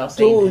fast without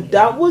saying anything. Dude,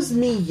 that was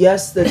me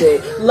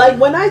yesterday. Like,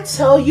 when I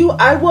tell you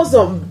I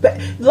wasn't...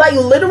 like,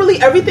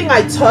 literally everything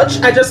I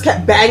touched, I just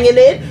kept banging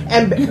it.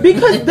 And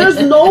because there's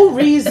no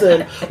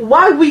reason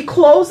why we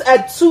close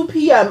at 2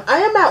 p.m. I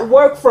am at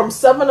work from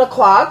 7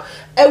 o'clock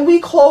and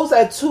we close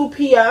at 2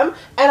 p.m.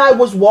 and I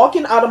was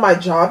walking out of my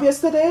job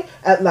yesterday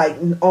at like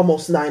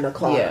almost 9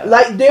 o'clock. Yeah.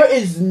 Like, there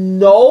is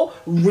no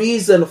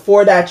reason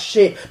for that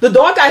shit. The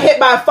dog got hit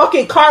by a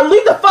fucking car.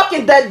 Leave the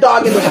fucking dead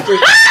dog in the street.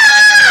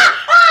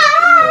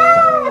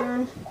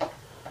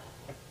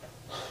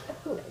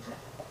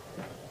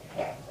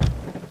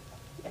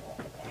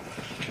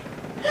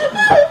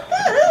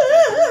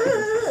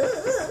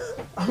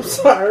 I'm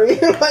sorry.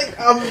 Like,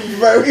 I'm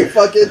very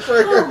fucking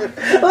triggered.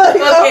 Like,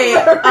 okay,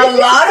 a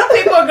lot of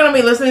people are gonna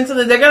be listening to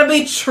this. They're gonna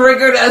be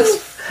triggered as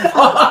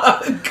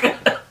fuck.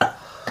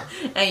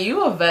 And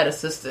you a vet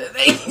assistant.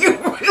 And you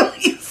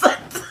really said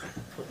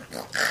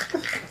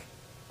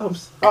I'm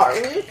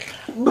sorry,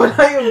 but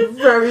I am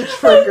very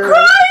triggered.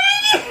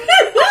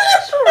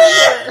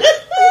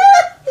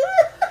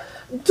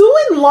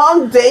 Doing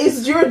long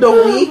days during the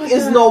week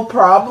is no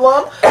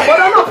problem, but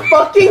on a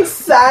fucking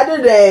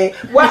Saturday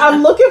where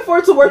I'm looking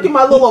forward to working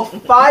my little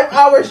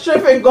 5-hour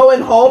shift and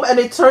going home and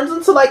it turns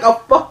into like a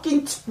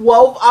fucking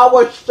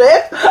 12-hour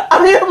shift,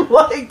 I am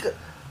like,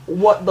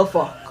 what the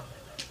fuck?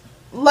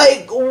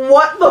 Like,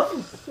 what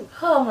the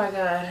oh my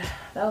god,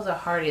 that was a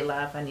hearty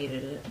laugh. I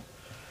needed it.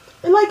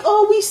 And like,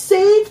 oh, we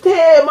saved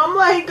him. I'm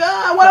like,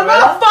 what am I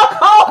the fuck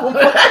home?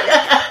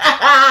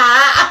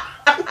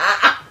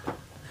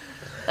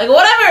 Like,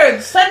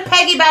 whatever, send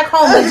Peggy back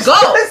home, let's go.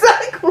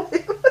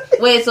 Exactly.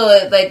 Wait, so,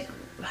 like,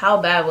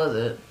 how bad was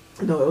it?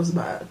 No, it was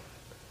bad.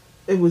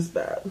 It was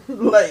bad.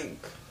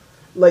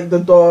 Like the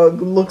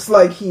dog looks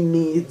like he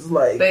needs,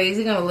 like... But is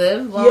he gonna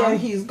live long? Yeah,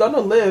 he's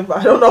gonna live.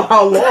 I don't know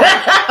how long.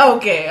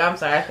 Okay, I'm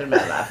sorry, I shouldn't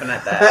have been laughing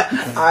at that.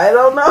 I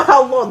don't know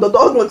how long. The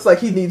dog looks like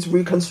he needs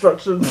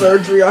reconstruction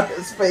surgery on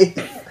his face.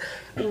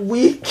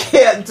 We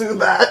can't do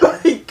that.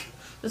 Like,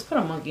 just put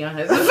a monkey on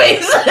his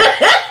face.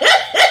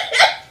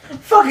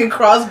 Fucking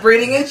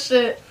crossbreeding and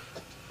shit.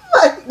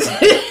 Like,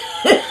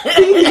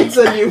 he needs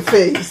a new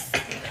face.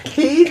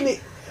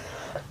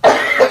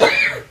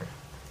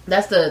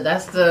 That's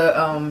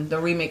the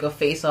remake of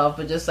Face Off,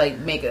 but just like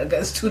make it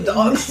against two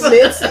dogs.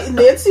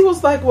 Nancy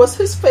was like, was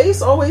his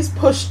face always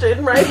pushed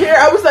in right here?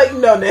 I was like,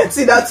 no,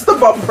 Nancy, that's the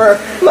bumper.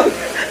 Like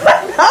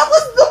that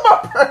was the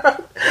bumper.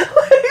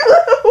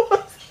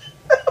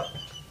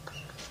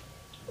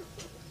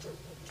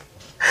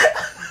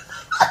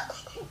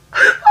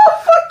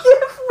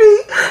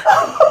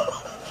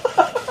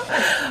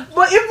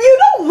 But if you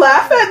don't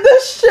laugh at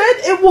this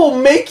shit, it will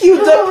make you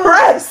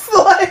depressed.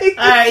 Like,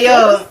 alright,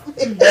 yo,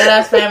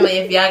 Deadass family,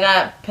 if y'all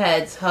got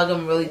pets, hug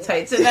them really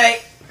tight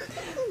tonight.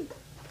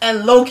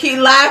 And low-key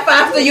laugh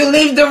after you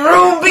leave the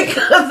room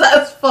because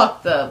that's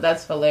fucked up.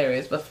 That's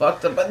hilarious, but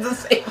fucked up at the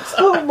same time.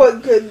 Oh my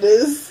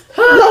goodness.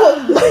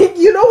 No, like,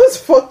 you know what's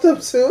fucked up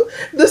too?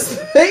 This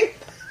thing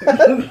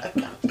that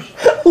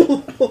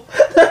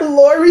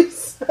Lori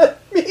sent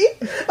me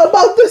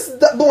about this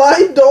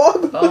blind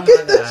dog. Oh Look my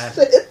at this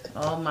shit.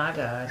 Oh my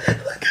god.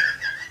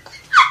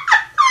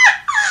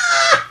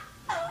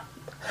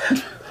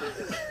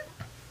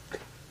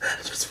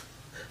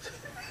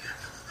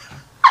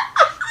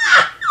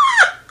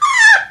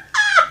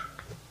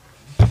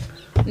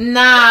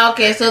 Nah,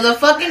 okay, so the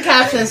fucking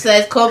caption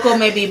says Coco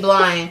may be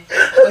blind,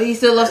 but he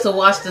still loves to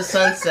watch the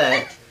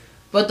sunset.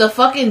 But the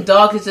fucking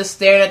dog is just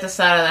staring at the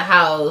side of the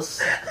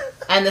house,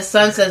 and the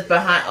sunset's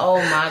behind. Oh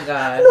my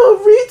god. No,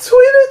 retweet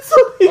it so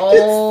you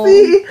can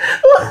see.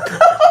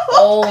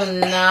 Oh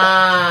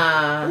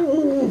nah.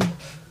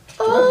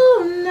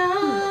 Oh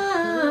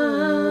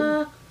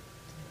nah.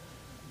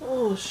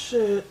 Oh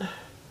shit.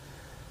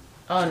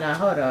 Oh nah,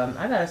 hold on.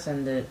 I gotta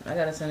send it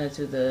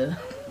to the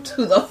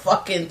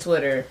fucking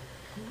Twitter.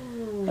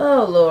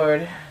 Oh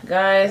Lord,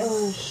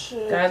 guys,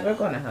 guys, we're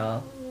going to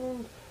hell.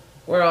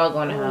 We're all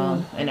going to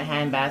hell in a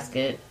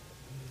handbasket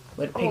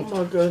with pink.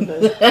 Oh my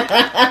goodness!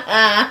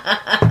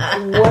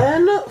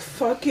 When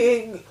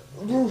fucking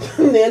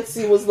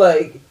Nancy was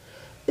like,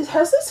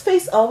 "Has his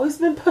face always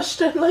been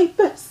pushed in like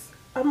this?"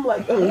 I'm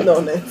like, "Oh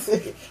no,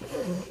 Nancy,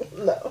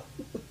 no."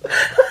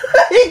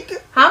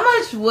 Like, how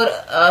much would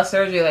a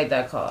surgery like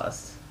that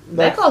cost?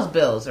 That costs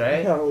bills,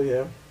 right? Hell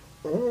yeah.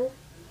 Mm-hmm.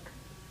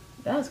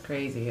 That's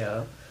crazy,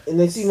 yo. And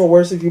it's even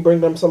worse if you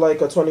bring them to like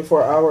a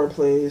 24-hour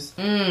place.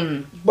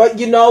 But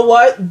you know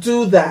what?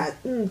 Do that.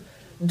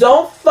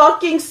 Don't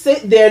fucking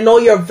sit there, know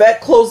your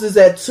vet closes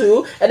at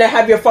 2, and then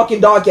have your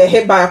fucking dog get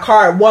hit by a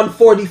car at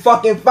 1:40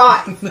 fucking 5.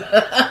 I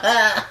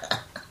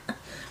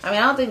mean, I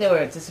don't think they were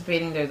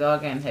anticipating their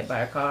dog getting hit by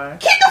a car.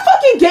 Keep the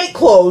fucking gate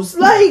closed.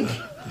 Like,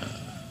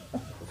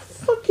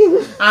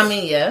 fucking... I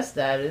mean, yes,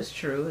 that is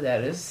true.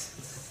 That is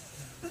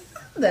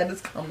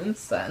common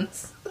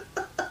sense.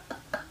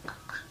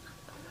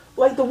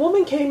 Like, the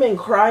woman came in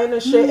crying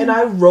and shit, and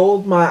I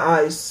rolled my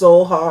eyes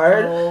so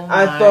hard.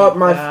 I thought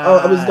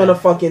I was gonna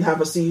fucking have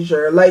a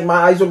seizure. Like, my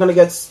eyes were gonna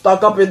get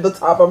stuck up in the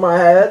top of my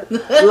head.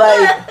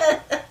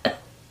 Like...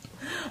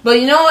 But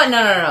you know what?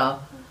 No.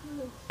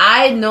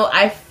 I know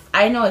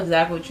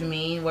exactly what you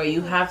mean, where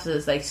you have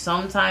to, like,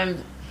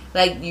 sometimes...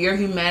 Like, your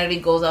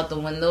humanity goes out the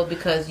window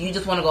because you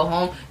just want to go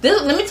home.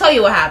 Let me tell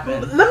you what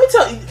happened. Let me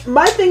tell you.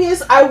 My thing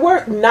is, I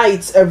work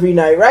nights every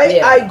night, right?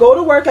 Yeah. I go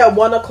to work at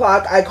 1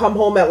 o'clock. I come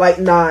home at like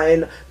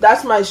 9.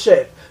 That's my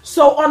shift.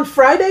 So on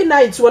Friday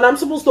nights, when I'm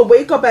supposed to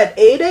wake up at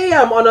 8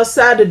 a.m. on a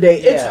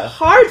Saturday, it's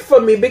hard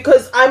for me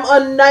because I'm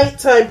a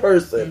nighttime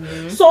person.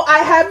 Mm-hmm. So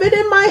I have it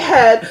in my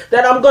head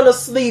that I'm going to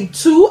sleep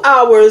 2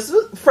 hours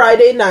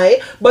Friday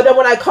night. But then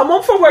when I come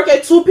home from work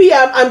at 2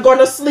 p.m., I'm going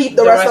to sleep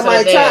the rest of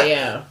my time.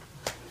 Yeah.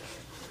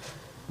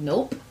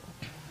 Nope.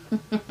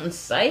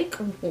 Psych.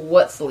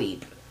 What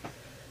sleep?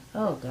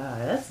 Oh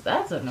god,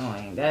 that's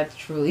annoying. That's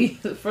truly.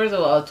 First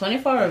of all,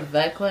 24-hour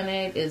vet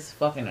clinic is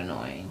fucking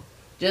annoying.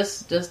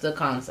 Just the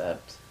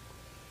concept.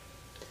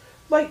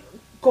 Like,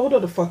 go to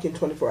the fucking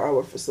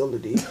 24-hour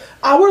facility.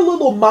 Our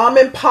little mom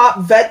and pop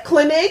vet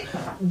clinic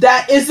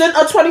that isn't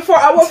a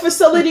 24-hour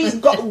facility.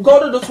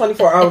 Go to the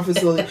 24-hour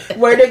facility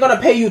where they're gonna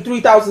pay you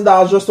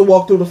 $3,000 just to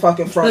walk through the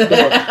fucking front door.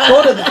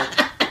 Go to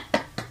that.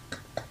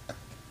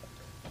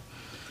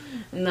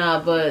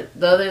 Nah, but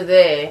the other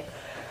day,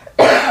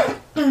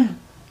 I'm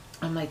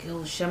like,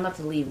 oh shit, I'm about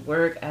to leave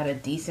work at a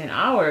decent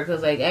hour.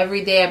 Because, like,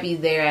 every day I be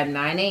there at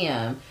 9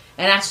 a.m.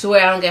 And I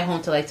swear I don't get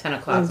home till, like, 10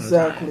 o'clock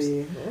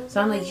exactly. sometimes.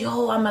 So I'm like,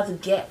 yo, I'm about to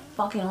get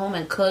fucking home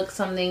and cook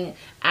something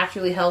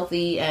actually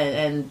healthy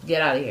and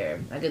get out of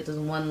here. I get this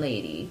one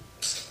lady,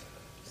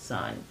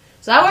 son.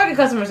 So I work in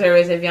customer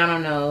service, if y'all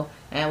don't know.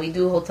 And we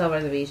do hotel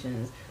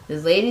reservations.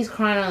 This lady's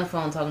crying on the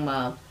phone talking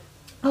about,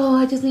 oh,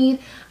 I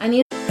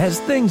need... As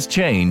things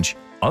change,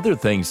 other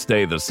things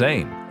stay the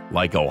same,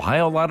 like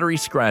Ohio Lottery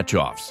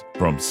scratch-offs.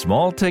 From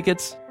small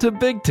tickets to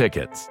big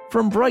tickets,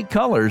 from bright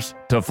colors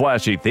to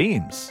flashy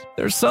themes.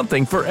 There's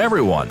something for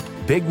everyone.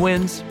 Big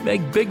wins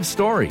make big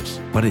stories,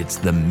 but it's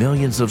the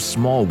millions of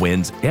small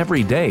wins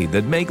every day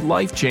that make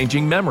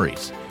life-changing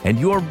memories. And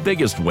your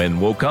biggest win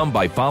will come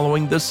by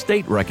following the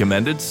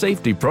state-recommended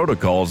safety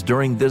protocols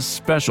during this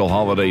special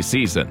holiday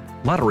season.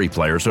 Lottery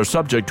players are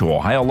subject to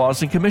Ohio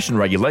laws and commission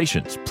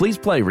regulations. Please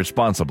play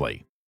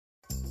responsibly.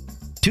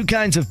 2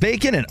 kinds of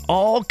bacon and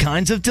all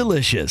kinds of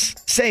delicious.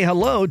 Say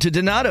hello to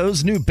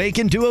Donato's new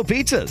Bacon Duo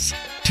pizzas.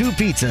 2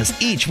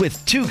 pizzas, each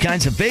with 2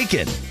 kinds of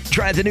bacon.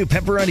 Try the new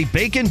Pepperoni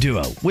Bacon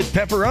Duo with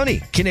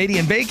pepperoni,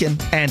 Canadian bacon,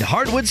 and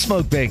hardwood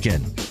smoked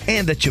bacon.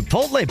 And the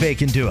Chipotle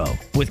Bacon Duo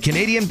with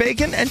Canadian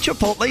bacon and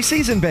Chipotle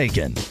seasoned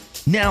bacon.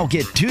 Now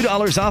get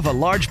 $2 off a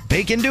large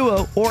Bacon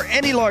Duo or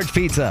any large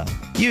pizza.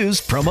 Use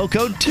promo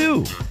code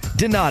 2.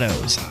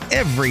 Donato's.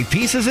 Every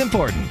piece is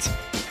important.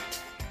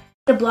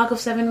 a block of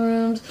 7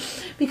 rooms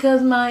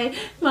because my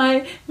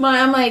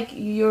I'm like,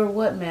 you're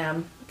what,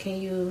 ma'am?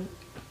 Can you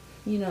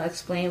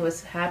explain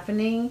what's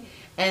happening?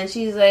 And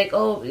she's like,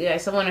 oh yeah,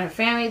 someone in her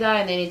family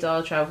died and they need to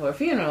all travel for a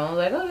funeral. I'm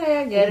like, okay,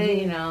 I get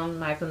it,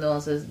 my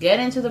condolences. Get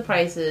into the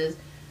prices.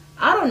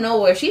 I don't know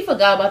where she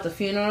forgot about the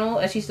funeral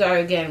and she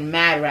started getting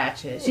mad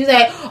ratchet. She's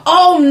like,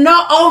 oh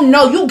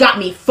no, you got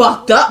me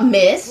fucked up,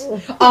 miss.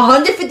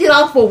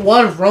 $150 for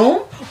one room,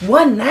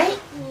 one night?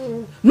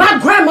 My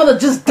grandmother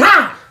just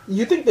died.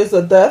 You think there's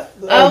a death?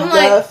 I'm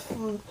like,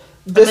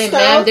 discount?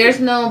 Ma'am, there's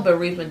no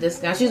bereavement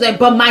discount. She's like,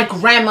 but my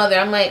grandmother.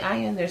 I'm like,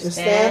 I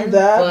understand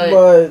that,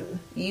 but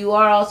you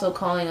are also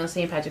calling on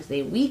St. Patrick's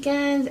Day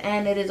weekend,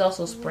 and it is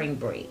also spring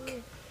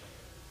break.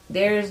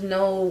 There's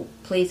no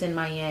place in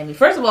Miami.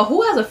 First of all,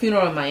 who has a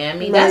funeral in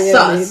Miami? That's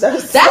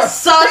sus. That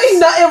sus. Ain't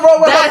nothing wrong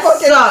with her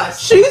fucking.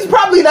 Sus. She's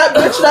probably that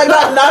bitch that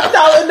got knocked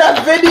out in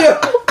that video.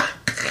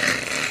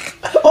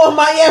 On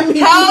Miami.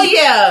 Hell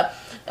yeah.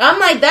 I'm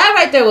like, that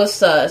right there was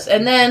sus.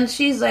 And then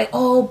she's like,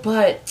 oh,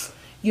 but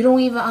you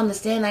don't even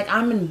understand. Like,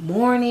 I'm in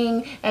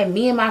mourning, and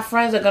me and my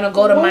friends are going to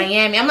go to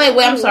Miami. I'm like,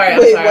 wait, I'm sorry.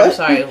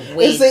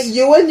 Wait. Is it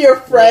you and your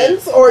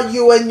friends or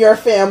you and your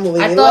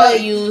family? I thought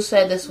you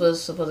said this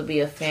was supposed to be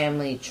a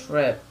family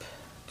trip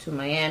to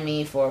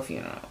Miami for a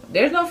funeral.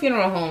 There's no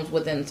funeral homes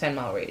within a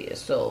 10-mile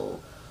radius, so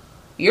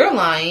you're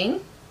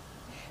lying.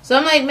 So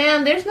I'm like,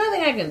 man, there's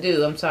nothing I can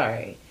do. I'm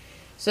sorry.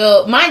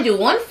 So, mind you,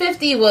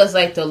 $150 was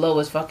like the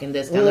lowest fucking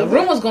discount. The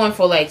room was going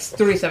for like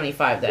 $375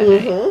 that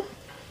night.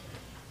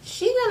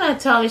 She gonna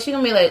tell me, she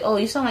gonna be like, oh,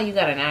 you sound like you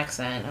got an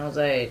accent. I was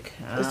like,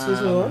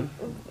 excuse me,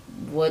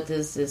 what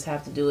does this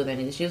have to do with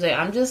anything? She was like,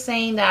 I'm just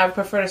saying that I would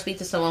prefer to speak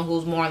to someone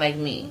who's more like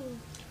me.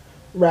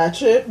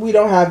 Ratchet? We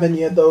don't have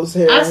any of those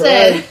here. I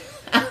said,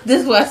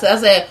 this is what I said. I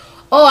said,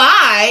 oh,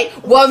 alright.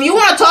 Well, if you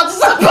want to talk to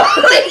somebody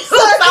who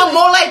sound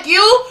more like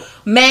you,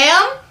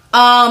 ma'am,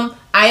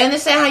 I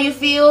understand how you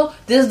feel.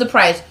 This is the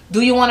price.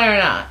 Do you want it or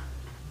not?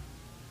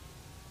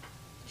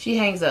 She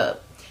hangs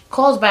up.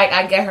 Calls back.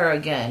 I get her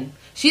again.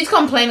 She's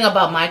complaining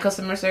about my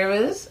customer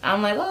service.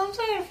 I'm like, oh, I'm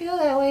sorry to feel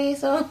that way.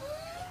 So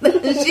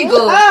she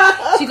goes,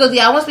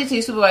 yeah, I want to speak to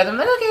your supervisor. I'm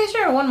like, okay,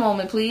 sure. One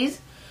moment, please.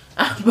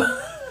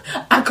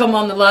 I come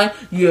on the line.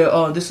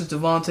 Yeah, this is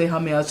Devontae. How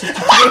may I assist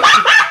you?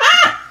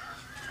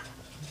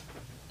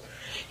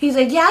 He's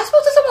like, yeah, I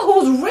spoke to someone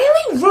who's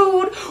really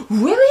rude,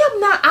 really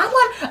obnoxious. I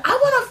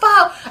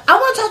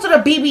want to talk to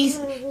the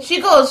BBC.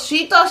 She goes,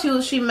 she thought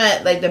she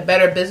meant like the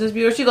Better Business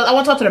Bureau. She goes, I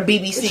want to talk to the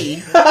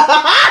BBC.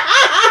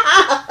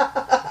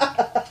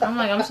 I'm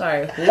like, I'm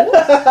sorry, who?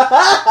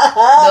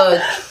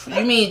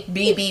 You mean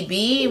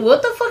BBB?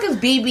 What the fuck is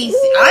BBC?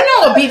 I know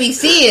what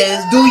BBC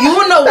is. Do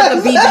you know what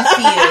the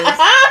BBC is?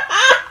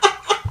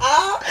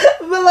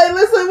 But like,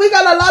 listen, we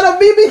got a lot of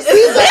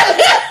BBCs.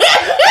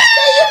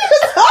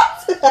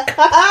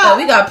 No,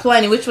 we got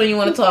plenty. Which one you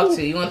want to talk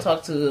to? You want to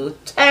talk to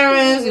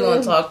Terrence? You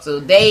want to talk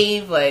to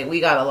Dave? Like, we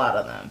got a lot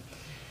of them.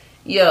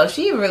 Yo,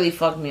 she really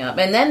fucked me up.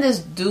 And then this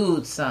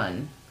dude,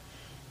 son.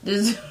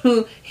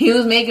 He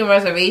was making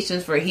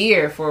reservations for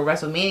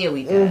WrestleMania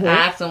weekend. I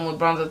asked him what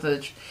brought him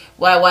to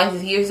why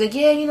he's here. He's like,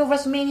 yeah,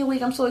 WrestleMania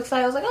week, I'm so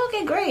excited. I was like,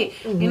 okay, great.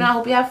 I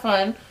hope you have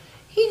fun.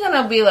 He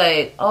gonna be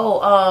like,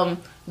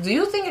 do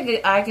you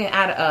think I can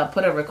add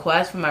put a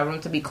request for my room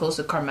to be close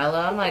to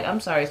Carmella? I'm like, I'm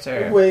sorry,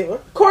 sir. Wait,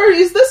 Corey,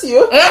 is this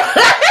you?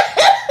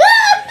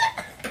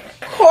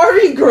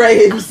 Corey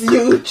Graves,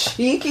 you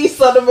cheeky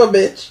son of a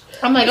bitch.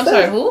 I'm like, I'm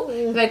sorry, who?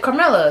 He's like,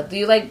 Carmella, do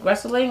you like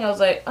wrestling? I was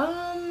like,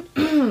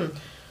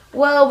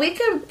 well, we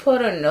can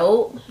put a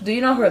note. Do you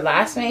know her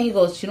last name? He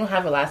goes, she don't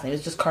have a last name.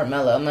 It's just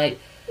Carmella. I'm like,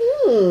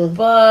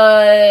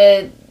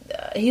 but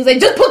he's like,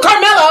 just put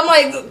Carmella. I'm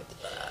like,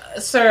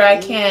 sir, I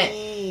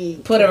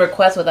can't put a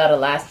request without a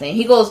last name.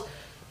 He goes,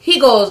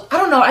 I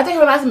don't know. I think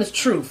her last name is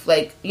Truth.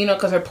 Like,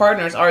 because her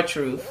partners are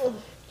Truth.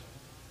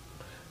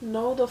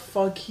 No, the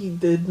fuck he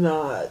did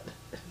not.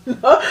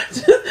 No,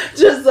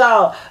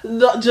 Giselle.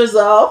 No,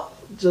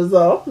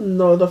 Giselle.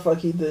 No, the fuck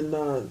he did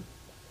not.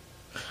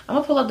 I'm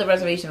gonna pull up the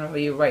reservation for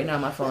you right now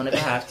on my phone if I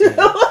have to.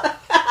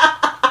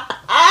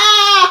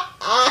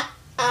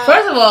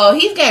 First of all,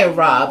 he's getting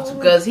robbed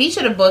because he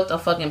should have booked a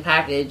fucking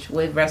package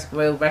with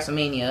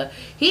WrestleMania.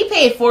 He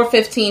paid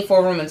 $415 for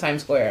a room in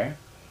Times Square.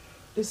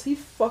 Is he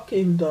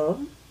fucking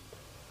dumb?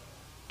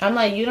 I'm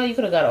like, you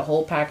could have got a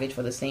whole package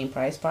for the same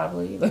price,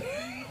 probably.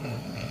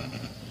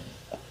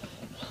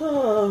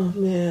 Oh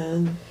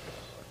man.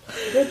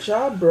 Good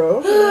job,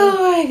 bro.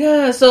 Oh my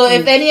god. So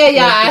if any of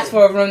y'all ask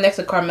for a room next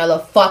to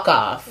Carmella, fuck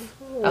off.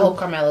 I hope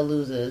Carmella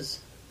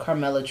loses.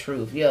 Carmella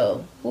Truth.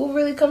 Yo, who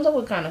really comes up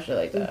with kind of shit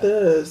like that?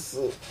 This.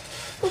 What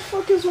the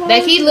fuck is wrong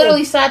Like, with he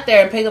literally sat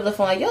there and picked up the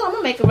phone like, yo, I'm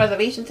gonna make a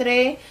reservation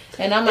today,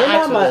 and I'm gonna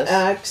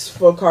ask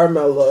for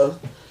Carmella.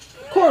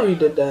 Corey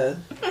did that.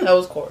 That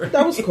was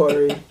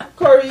Corey.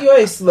 Corey, you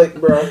ain't slick,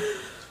 bro.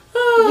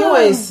 You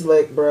ain't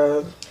slick,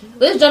 bro.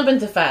 Let's jump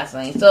into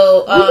Fastlane.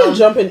 So we've been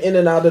jumping in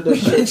and out of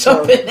this shit.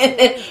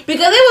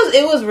 Because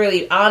it was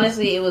really,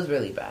 honestly, it was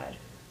really bad.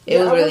 It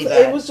was really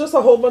bad. It was just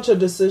a whole bunch of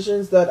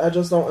decisions that I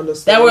just don't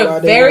understand. That were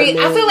very.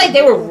 I feel like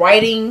they were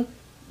writing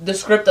the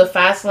script of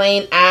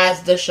Fastlane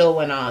as the show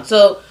went on.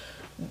 So,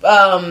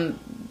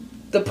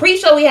 the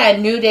pre-show we had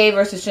New Day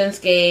versus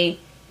Shinsuke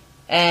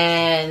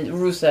and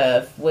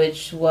Rusev,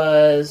 which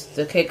was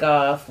the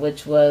kickoff,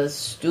 which was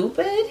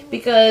stupid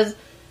because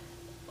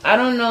I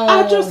don't know.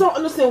 I just don't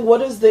understand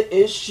what is the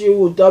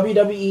issue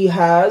WWE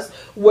has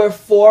where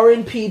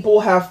foreign people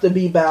have to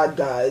be bad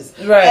guys.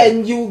 Right.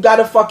 And you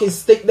gotta fucking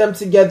stick them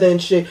together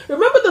and shit.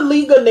 Remember the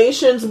League of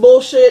Nations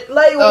bullshit?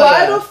 Like,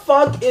 why the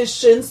fuck is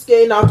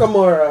Shinsuke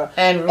Nakamura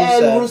and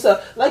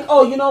Rusev? Like,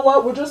 oh, you know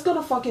what? We're just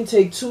gonna fucking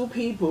take two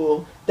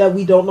people that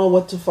we don't know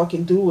what to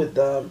fucking do with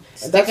them.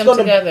 And that's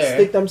gonna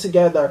stick them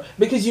together.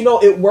 Because, you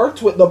know, it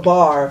worked with the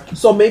Bar,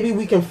 so maybe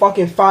we can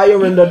fucking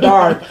fire in the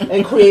dark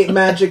and create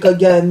magic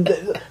again.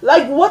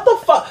 Like, what the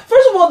fuck?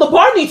 First of all, the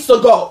Bar needs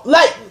to go.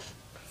 Like,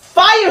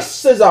 fire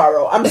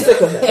Cesaro. I'm sick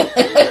of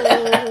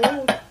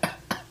it.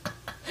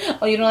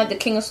 Oh, you don't like the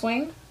King of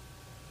Swing?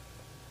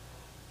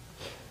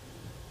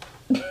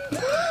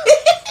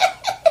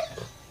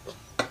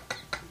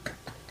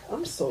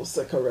 I'm so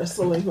sick of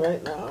wrestling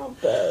right now.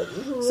 But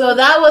so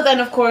that was,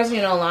 and of course,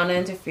 you know, Lana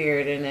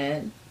interfered in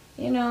it.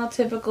 You know,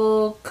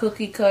 typical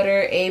cookie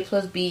cutter, A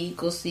plus B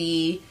equals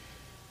C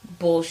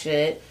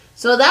bullshit.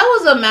 So that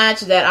was a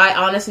match that I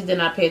honestly did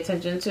not pay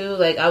attention to.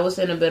 Like, I was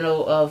in the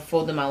middle of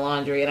folding my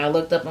laundry, and I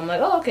looked up, I'm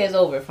like, oh, okay, it's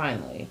over,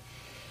 finally.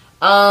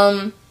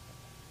 Then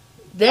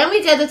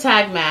we get the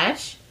tag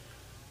match.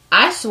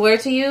 I swear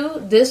to you,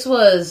 this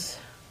was,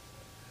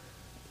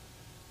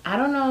 I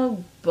don't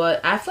know,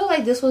 but I feel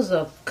like this was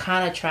a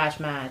kind of trash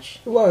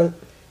match. What?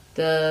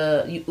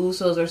 The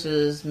Usos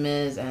versus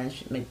Miz and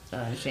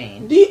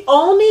Shane. The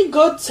only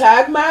good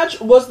tag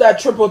match was that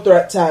triple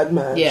threat tag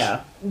match.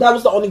 Yeah. That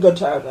was the only good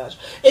tag match.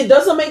 It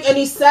doesn't make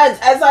any sense.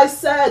 As I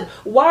said,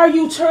 why are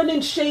you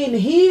turning Shane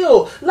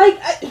heel? Like,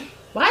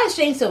 why is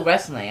Shane still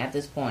wrestling at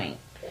this point?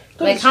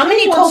 Like, how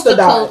many coast to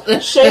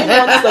coast? Shane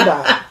wants to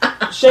die.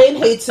 Shane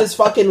hates his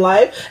fucking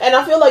life. And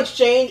I feel like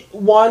Shane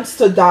wants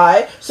to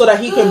die so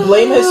that he can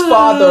blame his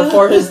father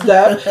for his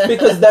death,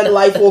 because then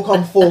life will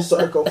come full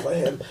circle for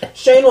him.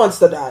 Shane wants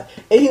to die.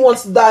 And he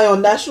wants to die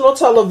on national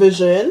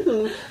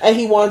television. And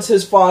he wants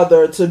his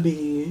father to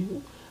be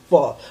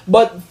fault.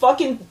 But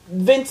fucking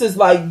Vince is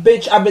like,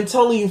 bitch, I've been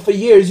telling you for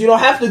years, you don't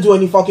have to do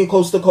any fucking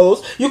coast to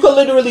coast. You could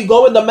literally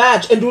go in the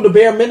match and do the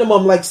bare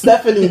minimum like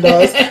Stephanie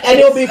does, and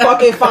it'll be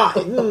fucking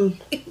fine.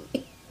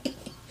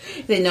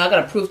 Then no, I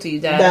gotta prove to you,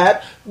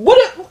 Dad.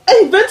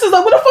 Hey, Vince is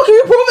like, what the fuck are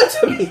you proving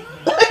to me?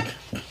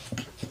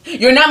 Like,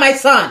 you're not my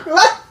son.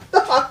 What the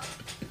fuck?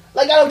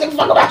 Like, I don't give a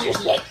fuck about your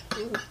shit.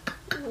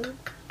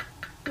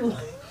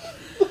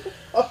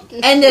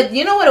 And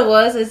you know what it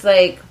was? It's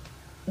like,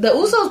 the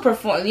Usos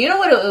performed. You know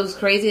what it was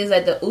crazy is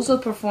that the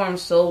Usos performed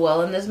so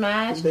well in this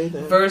match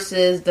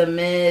versus the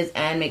Miz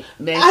and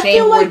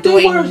Shane were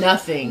doing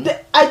nothing.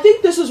 I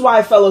think this is why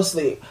I fell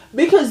asleep,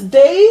 because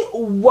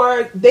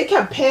they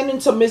kept panning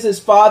to Miz's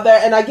father,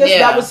 and I guess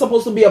that was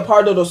supposed to be a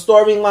part of the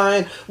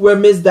storyline where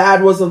Miz's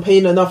dad wasn't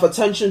paying enough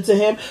attention to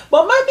him.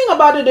 But my thing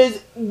about it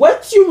is,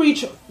 once you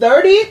reach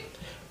 30.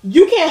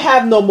 You can't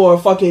have no more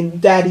fucking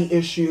daddy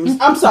issues.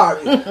 I'm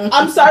sorry.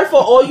 I'm sorry for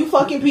all you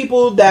fucking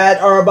people that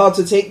are about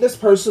to take this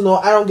personal.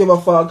 I don't give a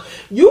fuck.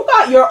 You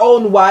got your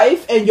own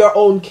wife and your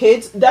own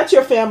kids. That's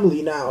your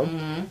family now.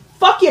 Mm-hmm.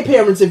 Fuck your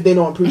parents if they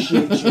don't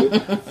appreciate you.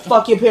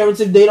 Fuck your parents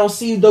if they don't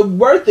see the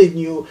worth in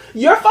you.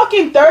 You're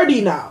fucking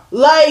 30 now.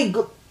 Like,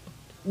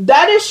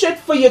 that is shit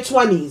for your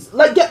 20s.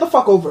 Like, get the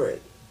fuck over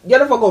it. Get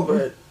the fuck over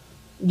it.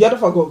 Get the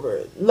fuck over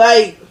it.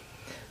 Like,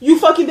 you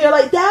fucking there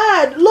like,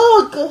 Dad,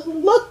 look,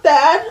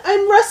 Dad,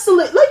 I'm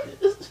wrestling. Like,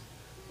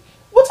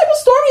 what type of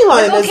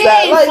storyline is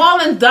that? Like,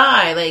 fall and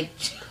die. Like,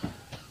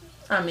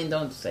 I mean,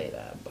 don't say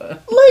that,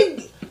 but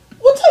like,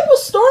 what type of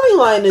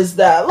storyline is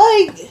that?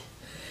 Like,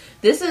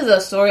 this is a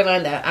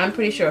storyline that I'm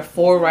pretty sure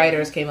 4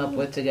 writers came up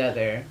with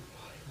together.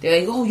 They're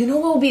like, oh, you know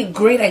what would be a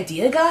great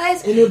idea,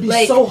 guys? And it would be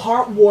like, so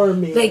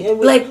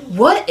heartwarming. Like,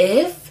 what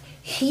if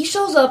he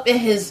shows up in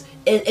his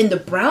in the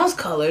Browns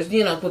colors,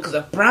 you know, because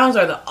the Browns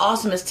are the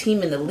awesomest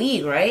team in the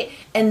league, right?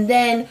 And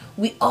then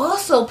we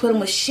also put him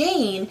with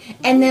Shane,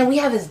 and then we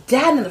have his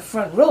dad in the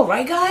front row,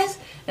 right, guys?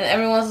 And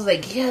everyone's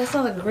like, yeah, that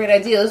sounds like a great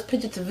idea. Let's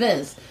pitch it to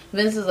Vince.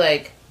 Vince is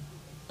like,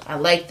 I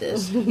like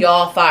this.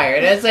 Y'all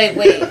fired. And it's like,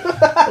 wait,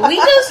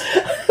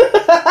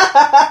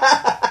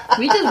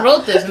 we just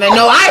wrote this. And they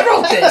know I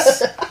wrote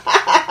this.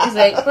 He's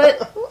like,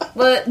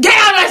 but get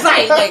out of my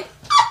sight! Like,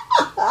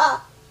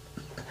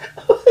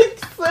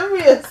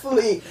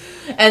 seriously.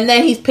 And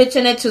then he's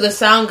pitching it to the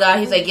sound guy.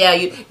 He's like, yeah,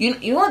 you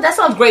know what? That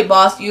sounds great,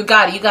 boss. You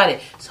got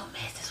it. So,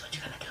 man, this is what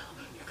you're gonna do.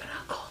 You're gonna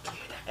call to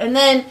your dad. And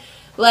then,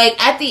 like,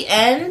 at the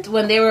end,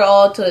 when they were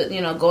all to,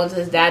 you know, going to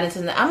his dad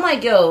and I'm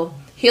like, yo,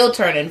 heel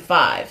turn in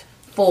 5,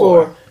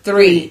 4,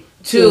 3,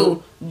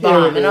 2,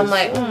 bomb. And I'm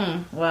like,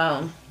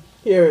 wow.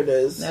 Here it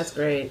is. That's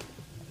great.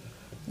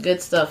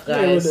 Good stuff,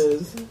 guys. Here it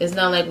is. It's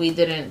not like we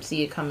didn't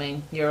see it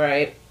coming. You're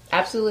right.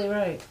 Absolutely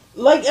right.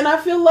 Like, and I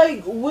feel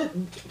like with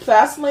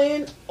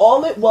Fastlane,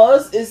 all it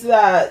was is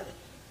that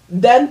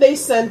then they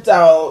sent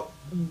out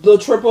the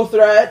triple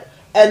threat,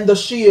 and the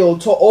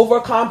Shield to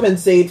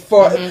overcompensate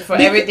for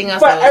everything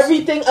else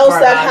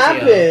that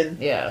happened.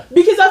 Yeah,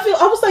 because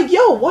I was like,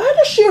 yo, why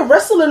the Shield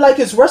wrestling like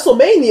it's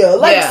WrestleMania?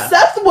 Like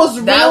Seth was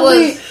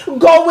really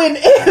going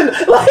in.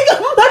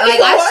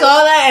 I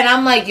saw that and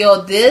I'm like,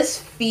 yo, this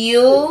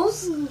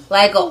feels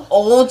like an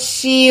old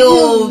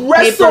Shield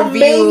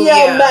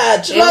WrestleMania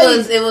match.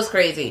 It was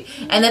crazy.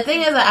 And the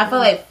thing is that I feel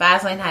like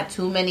Fastlane had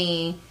too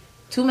many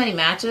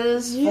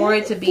matches for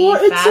it to be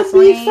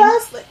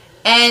Fastlane.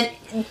 And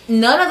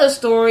none of the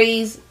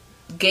stories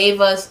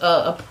gave us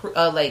a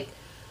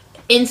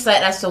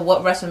insight as to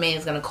what WrestleMania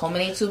is going to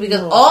culminate to,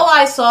 because all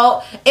I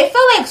saw, it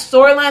felt like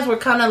storylines were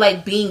kind of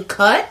like being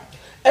cut.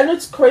 And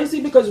it's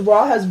crazy because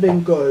Raw has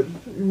been good.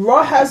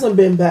 Raw hasn't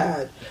been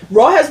bad.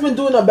 Raw has been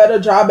doing a better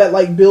job at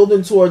like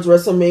building towards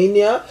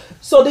WrestleMania,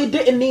 so they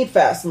didn't need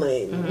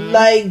Fastlane. Mm-hmm.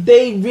 Like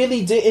they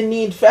really didn't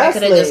need Fastlane. They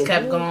could have just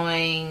kept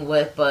going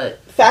with,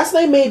 but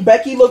Fastlane made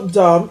Becky look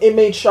dumb. It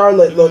made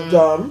Charlotte look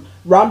dumb.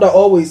 Ronda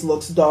always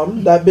looks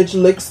dumb. That bitch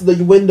licks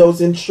the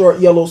windows in short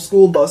yellow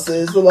school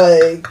buses. And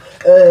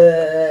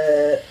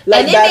it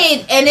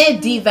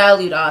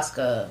devalued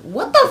Asuka.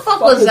 What the fuck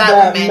was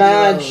that with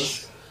Mandy Rose?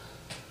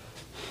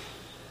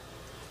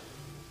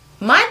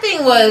 My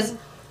thing was,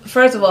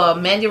 first of all,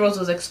 Mandy Rose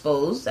was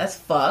exposed as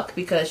fuck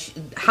because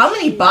how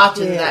many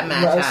botches did that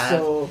match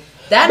have?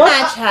 That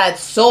match had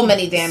so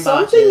many damn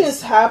botches. Something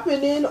is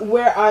happening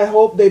where I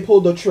hope they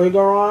pull the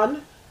trigger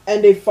on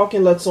and they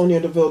fucking let Sonya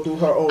Deville do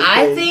her own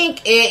thing.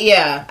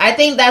 I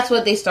think that's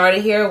what they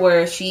started here,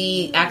 where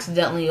she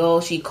accidentally,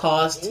 she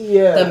caused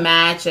the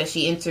match that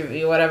she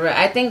interviewed or whatever.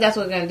 I think that's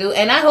what we're going to do.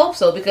 And I hope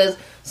so, because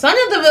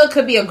Sonya Deville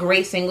could be a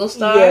great single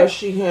star. Yeah,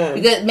 she can.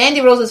 Because Mandy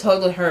Rose is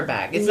holding her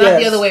back. It's not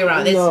the other way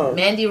around. It's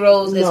Mandy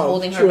Rose is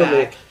holding her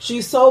back.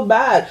 She's so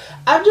bad.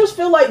 I just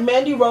feel like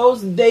Mandy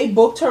Rose, they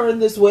booked her in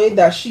this way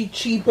that she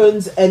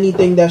cheapens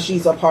anything that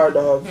she's a part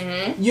of.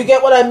 Mm-hmm. You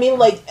get what I mean?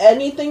 Like,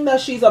 anything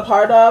that she's a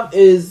part of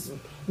is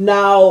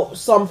now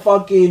some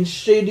fucking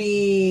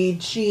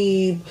shitty,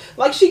 cheap.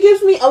 Like, she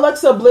gives me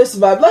Alexa Bliss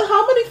vibe. Like,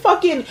 how many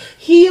fucking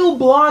heel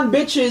blonde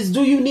bitches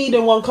do you need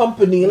in one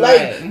company?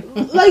 Like,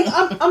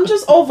 I'm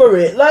just over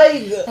it.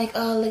 Like,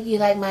 oh, look, you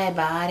like my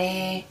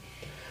body.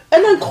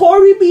 And then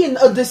Corey being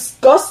a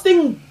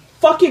disgusting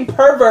fucking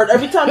pervert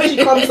every time she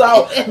comes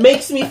out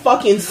makes me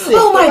fucking sick.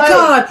 Oh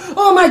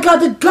my god,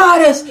 the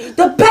goddess,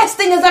 the best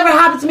thing that's ever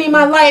happened to me in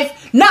my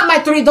life, not my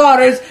 3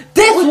 daughters,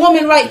 this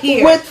woman right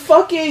here. With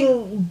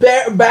fucking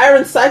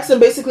Baron Saxon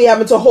basically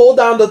having to hold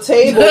down the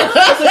table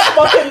because his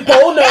fucking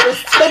boner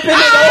is tipping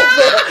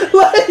it over.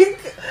 Like,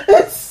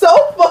 it's so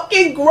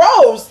fucking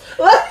gross.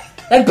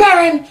 Like,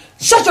 Baron,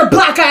 shut your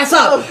black ass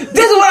up.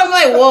 This is what I'm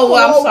like, whoa,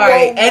 I'm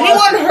sorry.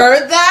 Anyone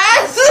heard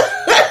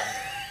that?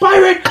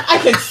 Byron, I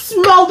can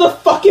smell the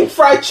fucking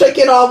fried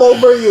chicken all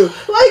over you.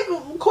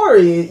 Like,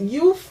 Corey,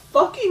 you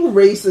fucking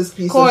racist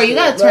piece of shit. Corey, you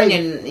gotta turn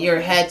your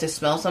head to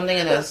smell something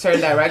in a certain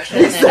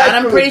direction. Exactly. And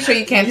I'm pretty sure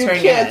you can't turn your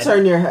head. You can't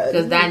turn your head.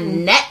 Because that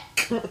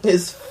neck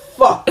is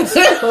fucked.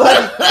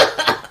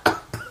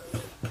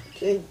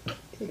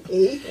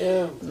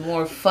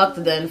 More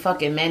fucked than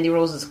fucking Mandy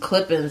Rose's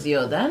clippings,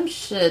 yo. Them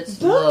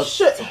shits look.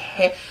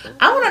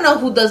 I want to know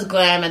who does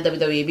glam at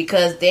WWE,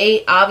 because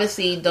they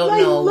obviously don't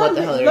know what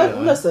the hell they're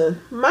doing. Listen,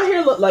 my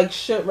hair look like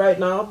shit right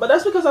now, but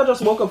that's because I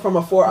just woke up from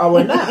a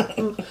 4-hour nap.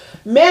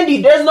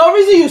 Mandy, there's no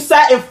reason you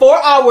sat in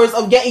 4 hours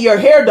of getting your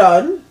hair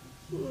done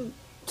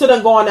to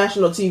then go on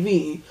national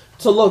TV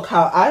to look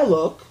how I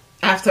look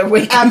after a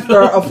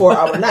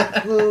 4-hour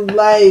nap.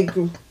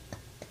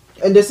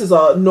 And this is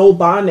a no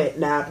bonnet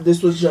nap.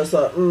 This was just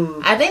a.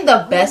 I think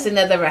the best thing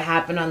that ever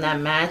happened on that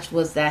match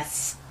was that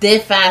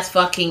stiff ass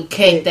fucking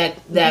kick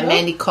that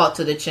Mandy caught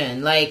to the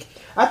chin. Like,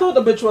 I thought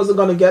the bitch wasn't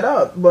gonna get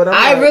up, but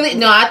I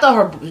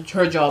thought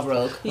her jaw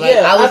broke. Like,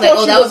 I was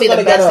like, that would be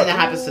the best thing that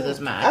happens to this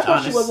match. I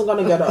thought she wasn't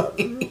gonna get up.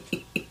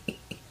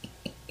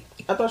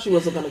 I thought she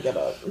wasn't gonna get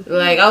up.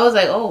 Like, I was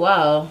like, oh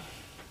wow,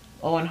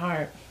 Owen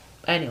Hart.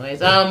 Anyways,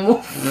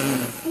 what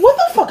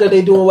the fuck are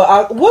they doing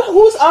with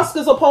who's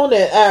Asuka's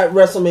opponent at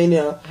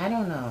WrestleMania? I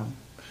don't know.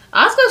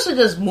 Asuka should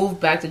just move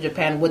back to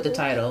Japan with the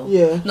title.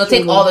 Yeah. No,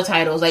 take all the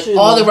titles, like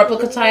all the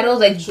replica titles,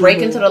 like break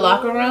into the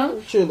locker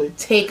room. Truly.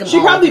 Take them. She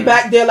probably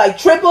back there like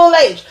Triple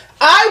H.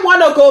 I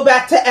want to go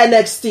back to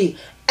NXT.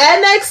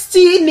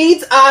 NXT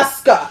needs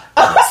Asuka.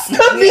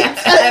 Asuka needs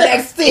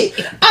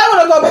NXT. I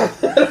want to go back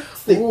to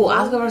NXT. Ooh,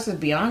 Asuka versus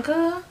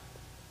Bianca?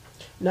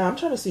 Nah, I'm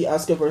trying to see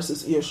Asuka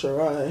versus Io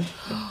Shirai.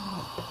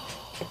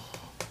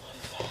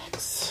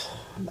 Facts.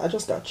 I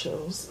just got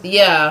chills.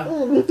 Yeah.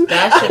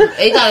 That shit,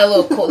 it got a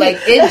little cold. Like,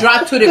 it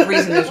dropped 2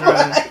 degrees in this room.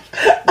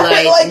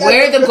 Like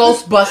where are the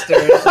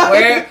Ghostbusters?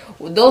 Where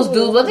those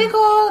dudes, what they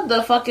call?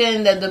 The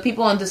fucking, the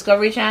people on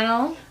Discovery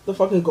Channel? The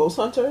fucking Ghost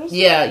Hunters?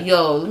 Yeah,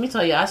 yo, let me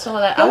tell you, I saw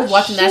that. I was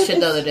watching that shit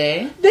the other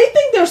day. They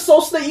think they're so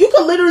slick. You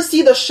can literally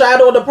see the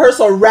shadow of the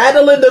person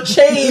rattling the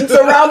chains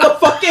around the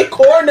fucking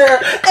corner.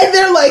 And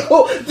they're like,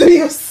 oh, do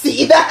you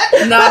see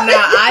that? Nah,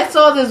 I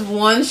saw this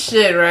one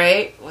shit,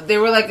 right? They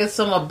were like in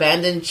some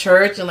abandoned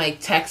church in like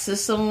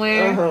Texas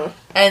somewhere. Uh-huh.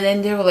 And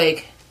then they were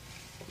like,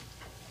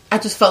 I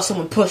just felt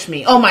someone push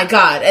me. Oh my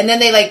God. And then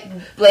they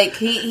like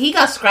he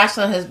got scratched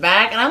on his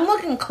back, and I'm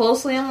looking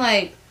closely, I'm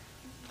like,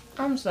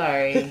 I'm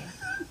sorry.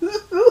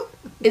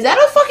 Is that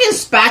a fucking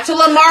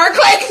spatula mark?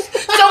 Like,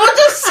 someone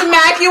just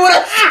smack you with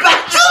a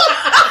spatula?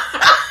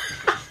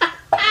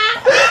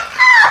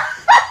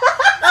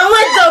 I'm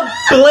like, the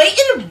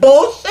blatant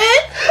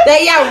bullshit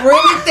that y'all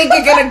really think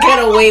you're gonna get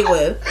away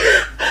with.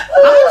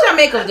 I'm gonna try to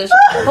make up this.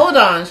 Hold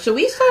on, should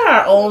we start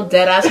our own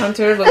deadass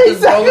hunters with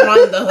just rolling around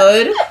in the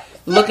hood,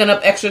 looking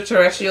up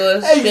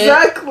extraterrestrial shit?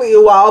 Exactly,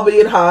 while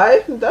being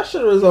high. That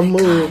shit was a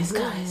move.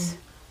 Guys,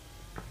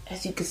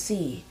 as you can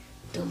see,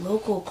 the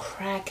local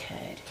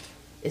crackhead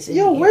is in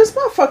Yo, here. where's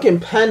my fucking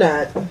pen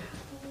at?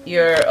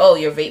 Your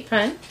vape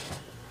pen?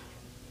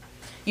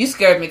 You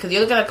scared me because you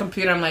look at a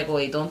computer. I'm like,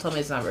 wait, don't tell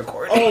me it's not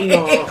recording. Oh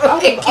no,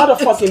 I'd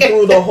have fucking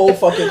threw the whole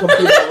fucking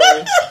computer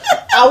away.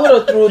 I would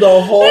have threw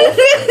the whole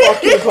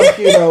fucking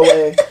computer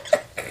away.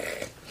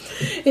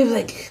 It was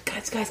like,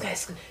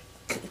 guys,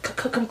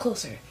 come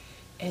closer.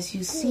 As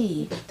you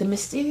see, the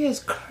mysterious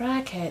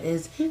crackhead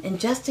is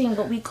ingesting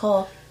what we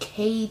call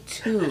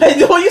K2. And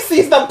don't you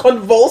see them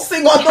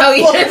convulsing on the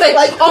floor? Yeah, it's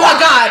like, oh my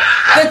God,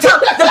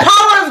 the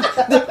power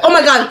of, oh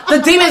my God, the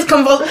demon's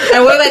convulsing.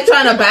 And we're like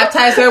trying to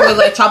baptize her with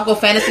like tropical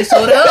fantasy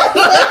soda.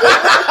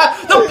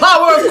 The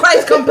power of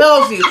Christ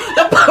compels you.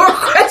 The power of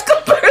Christ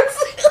compels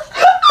you.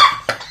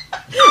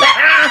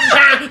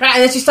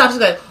 And then she stops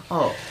and goes,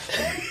 oh,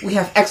 we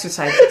have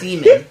exorcised the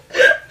demon.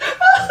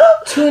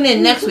 Tune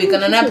in next week on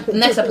the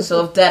next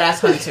episode of Deadass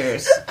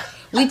Hunters.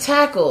 We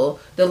tackle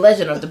the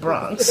legend of the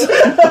Bronx.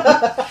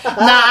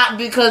 Nah,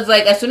 because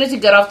like as soon as you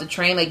get off the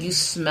train, like you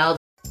smell.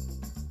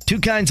 2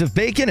 kinds of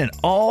bacon and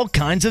all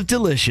kinds of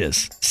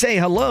delicious. Say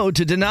hello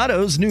to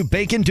Donato's new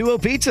Bacon Duo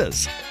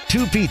pizzas.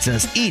 2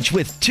 pizzas, each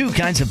with 2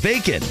 kinds of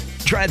bacon.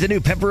 Try the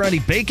new Pepperoni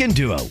Bacon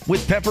Duo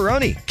with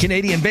pepperoni,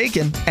 Canadian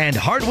bacon, and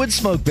hardwood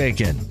smoked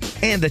bacon.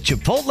 And the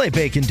Chipotle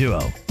Bacon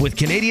Duo with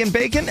Canadian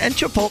bacon and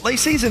Chipotle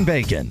seasoned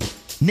bacon.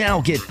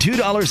 Now get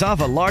 $2 off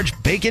a large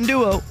Bacon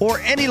Duo or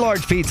any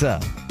large pizza.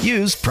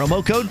 Use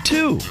promo code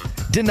 2.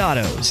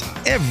 Donato's.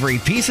 Every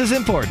piece is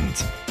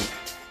important.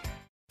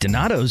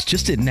 Donato's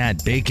just didn't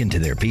add bacon to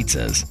their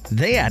pizzas.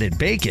 They added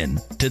bacon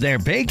to their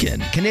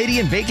bacon.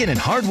 Canadian bacon and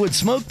hardwood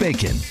smoked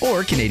bacon.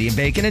 Or Canadian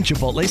bacon and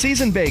Chipotle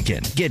seasoned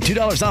bacon. Get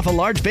 $2 off a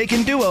large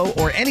Bacon Duo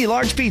or any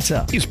large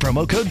pizza. Use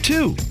promo code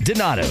 2.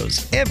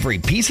 Donato's. Every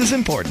piece is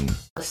important.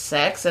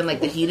 Sex and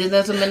like the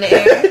hedonism in the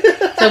air.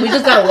 So we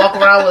just gotta walk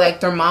around with like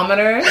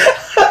thermometers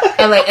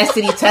and like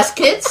STD test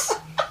kits.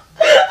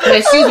 Like,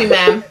 excuse me,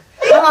 ma'am.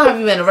 How long have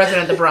you been a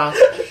resident of the Bronx?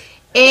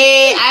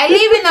 I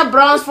live in the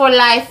Bronx for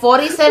like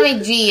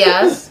 47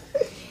 years.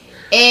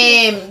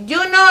 And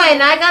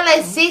I got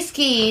like 6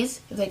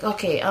 keys. It's like,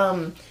 okay,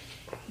 have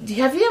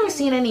you ever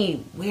seen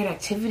any weird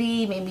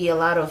activity? Maybe a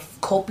lot of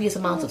copious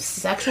amounts of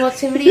sexual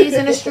activities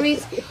in the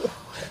streets?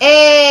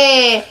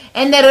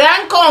 And the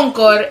Grand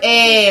Concord,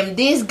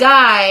 this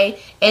guy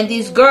and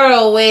this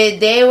girl,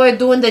 they were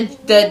doing the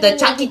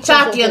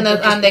chaki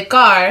on the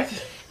car.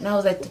 And I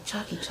was like, the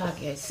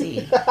chaki, I see.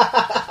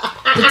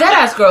 The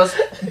Deadass girls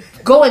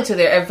go into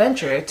their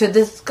adventure to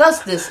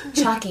discuss this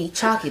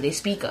chaki they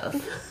speak of.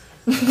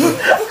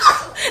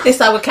 They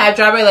start with cab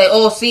driver like,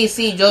 oh, sí,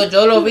 yo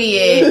lo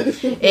vi.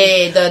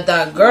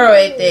 The girl,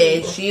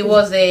 she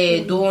was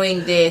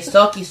doing the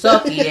sucky.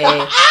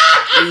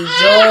 Y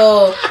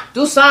yo,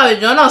 tú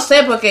sabes, yo no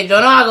sé porque yo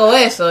no hago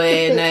eso.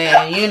 And,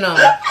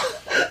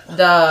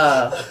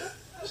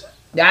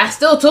 I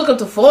still took him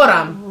to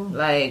Forum.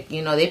 Like,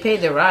 they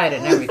paid the ride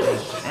and everything.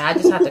 And I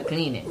just had to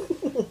clean it.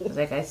 I was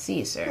like, I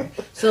see, sir.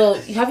 So,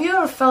 have you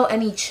ever felt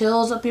any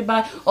chills up your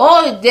body?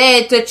 Oh,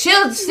 the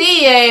chills,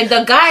 see,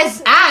 the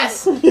guy's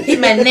ass hit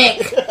my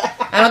neck.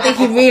 I don't think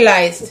he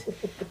realized.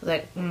 I was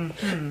like,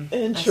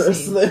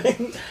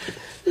 Interesting.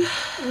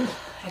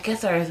 I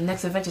guess our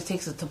next adventure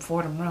takes us to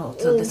Fordham Road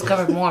to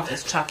discover more of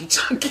this chalky.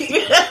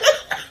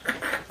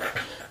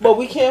 But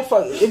we can't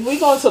fuck. If we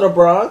go to the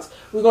Bronx,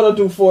 we're gonna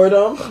do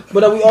Fordham, but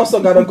then we also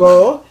gotta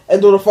go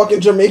and do the fucking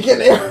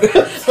Jamaican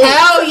area.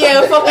 Hell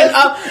yeah, fucking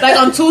up like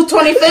on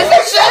 225th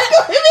and shit.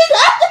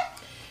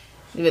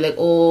 You be like,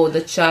 oh,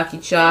 the chalky.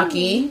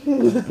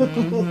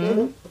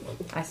 Mm-hmm.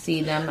 I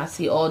see them. I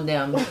see all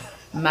them.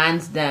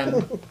 Man's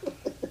them.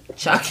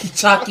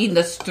 Chalky in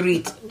the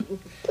street.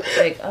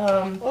 Like,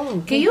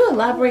 can you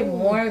elaborate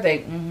more?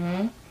 Like,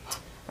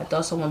 I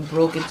thought someone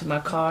broke into my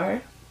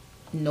car.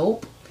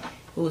 Nope.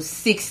 It was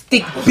 6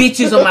 thick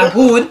bitches on my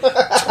hood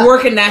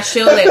twerking that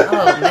shit. Like,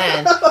 oh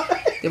man.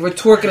 They were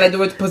twerking like they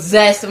were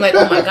possessed. I'm like,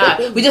 oh my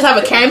God. We just have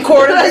a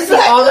camcorder that see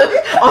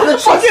all the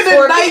chicks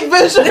twerking. Night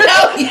vision.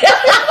 Yeah.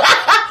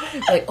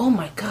 Like, oh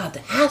my God,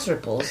 the ass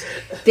ripples.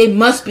 They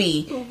must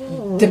be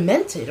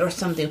demented or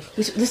something.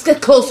 Let's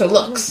get closer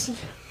looks.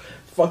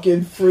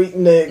 Fucking freak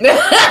Nick.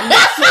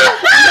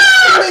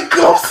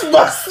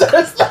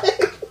 Ghostbusters.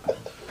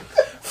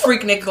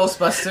 Freak Nick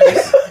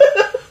Ghostbusters.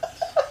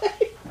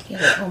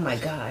 Like, oh my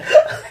God.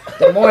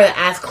 The more the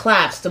ass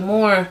claps, the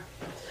more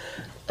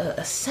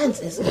a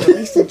sense is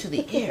released into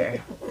the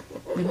air.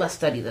 We must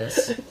study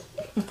this.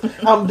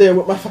 I'm there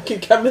with my fucking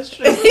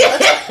chemistry.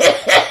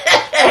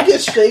 I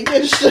get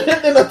shaking shit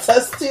in a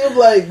test tube,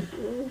 like...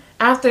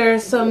 After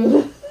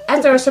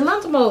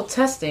surmountable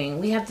testing,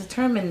 we have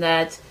determined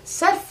that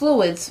said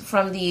fluids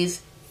from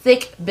these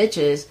thick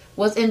bitches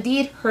was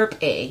indeed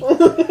Herp A.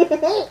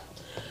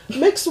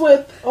 Mixed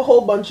with a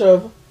whole bunch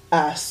of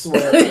ass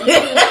sweat.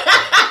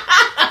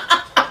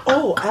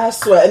 Oh,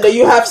 ass sweat. And then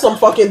you have some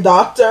fucking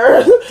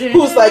doctor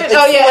who's like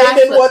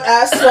explaining what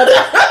ass sweat is.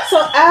 So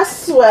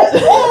ass sweat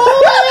is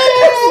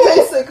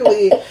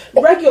basically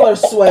regular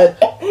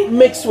sweat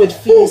mixed with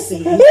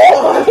feces.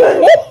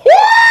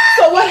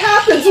 So what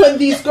happens when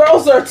these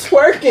girls are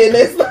twerking?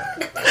 It's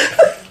like...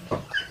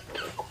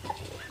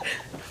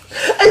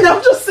 and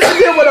I'm just sitting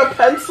here with a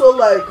pencil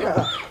like...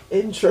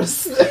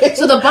 interesting.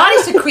 So the body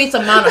secretes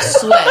amount of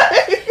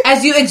sweat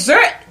as you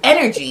exert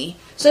energy.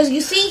 So as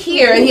you see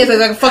here, and he has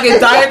like a fucking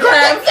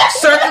diagram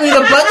circling the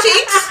butt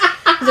cheeks.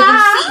 So you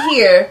can see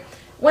here,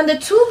 when the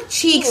two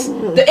cheeks,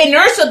 the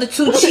inertia of the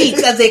two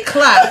cheeks as they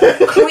clap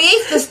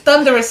creates this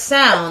thunderous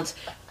sound.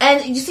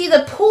 And you see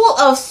the pool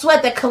of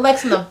sweat that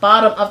collects in the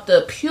bottom of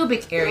the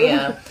pubic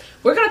area.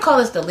 We're going to call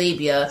this the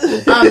labia.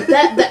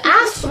 That the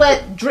ass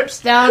sweat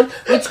drips down,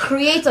 which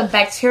creates a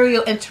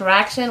bacterial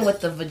interaction with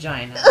the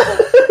vagina.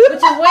 Which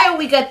is where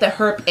we get the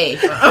Herp A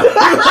from.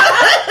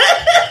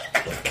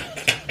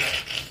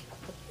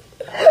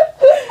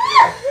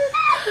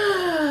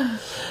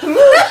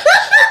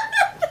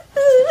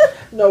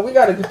 No, we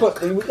gotta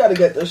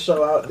get this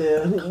show out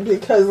there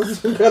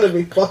because it's gonna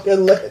be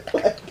fucking lit.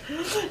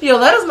 Yo,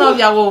 let us know if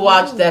y'all will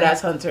watch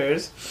Deadass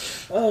Hunters.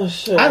 Oh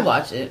shit! I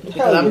watch it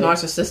because I'm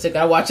narcissistic.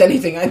 I watch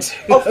anything I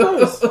do. Of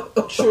course,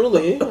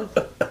 truly.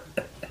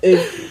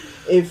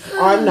 If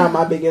I'm not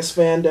my biggest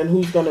fan, then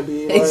who's gonna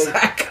be? Like,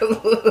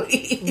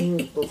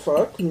 exactly. The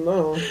fuck?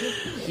 No.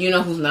 You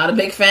know who's not a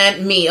big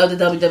fan? Me of the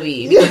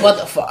WWE. Because what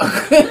the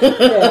fuck?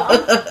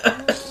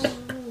 Yeah.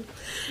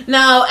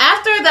 Now,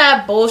 after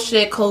that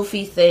bullshit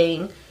Kofi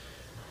thing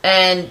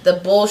and the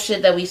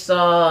bullshit that we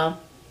saw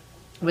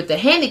with the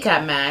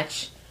handicap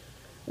match,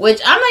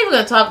 which I'm not even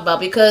going to talk about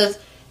because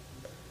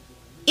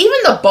even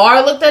the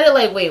bar looked at it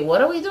like, wait,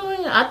 what are we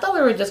doing? I thought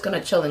we were just going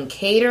to chill in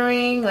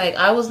catering. Like,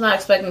 I was not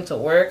expecting to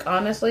work,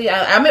 honestly.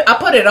 I mean, I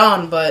put it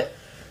on, but...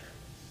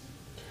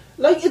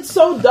 Like, it's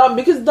so dumb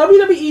because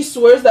WWE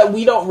swears that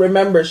we don't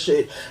remember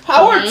shit.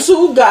 How are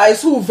two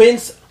guys who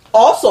Vince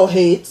also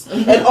hates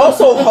and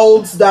also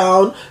holds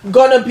down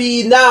gonna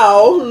be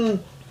now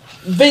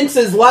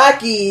Vince's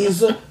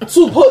lackeys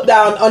to put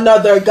down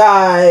another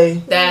guy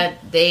that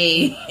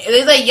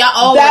it's like y'all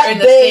all that in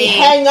the they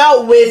same hang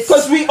out with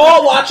because we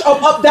all watch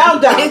up down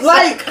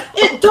like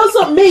it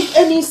doesn't make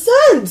any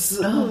sense.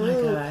 Oh my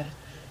god,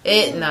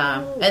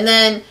 and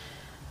then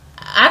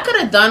I could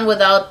have done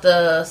without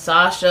the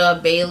Sasha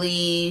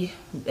Bailey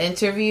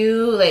interview,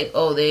 like,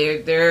 oh,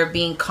 they're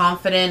being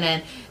confident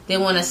and they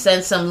want to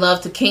send some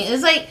love to King.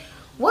 It's like,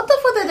 what the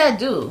fuck did that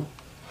do?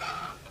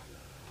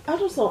 I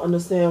just don't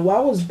understand. Why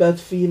was Beth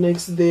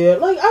Phoenix there?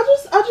 Like, I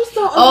just don't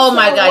understand. Oh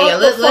my god, yeah.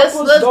 Let's get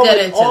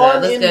into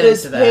that. Let's get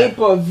into that.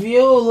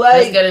 Pay-per-view, like,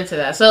 let's get into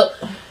that. So,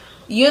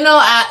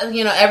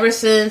 ever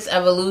since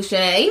Evolution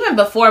and even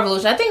before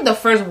Evolution, I think the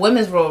first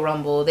Women's Royal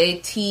Rumble, they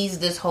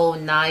teased this whole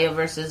Nia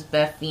versus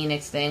Beth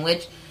Phoenix thing,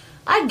 which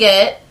I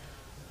get.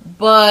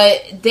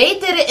 But they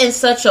did it in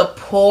such a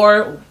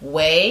poor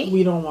way.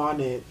 We don't want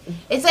it.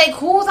 It's like,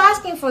 who's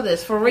asking for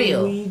this, for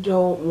real? We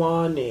don't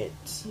want it.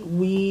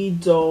 We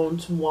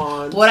don't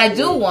want What I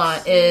do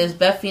want is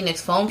Beth Phoenix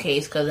phone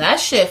case, because that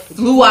shit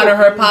flew out of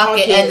her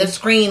pocket and the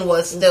screen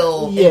was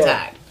still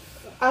intact.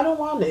 I don't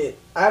want it.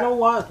 I don't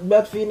want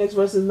Beth Phoenix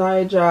versus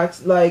Nia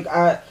Jax. Like,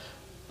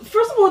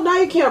 first of all,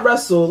 Nia can't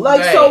wrestle. Like,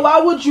 right. So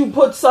why would you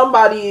put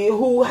somebody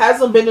who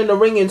hasn't been in the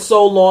ring in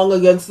so long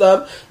against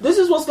them? This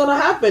is what's going to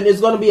happen. It's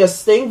going to be a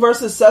Sting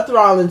versus Seth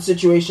Rollins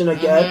situation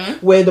again,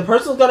 where the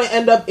person's going to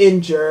end up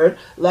injured.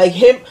 Like,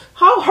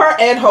 how her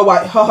and her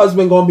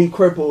husband going to be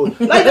crippled?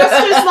 Like,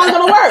 that's just not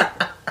going to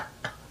work.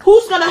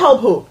 Who's going to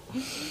help who?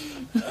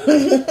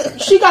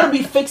 She got to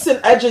be fixing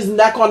Edge's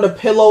neck on the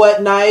pillow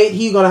at night.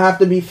 He's going to have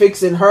to be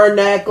fixing her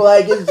neck.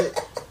 Like,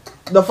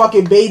 the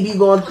fucking baby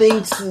gonna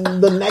think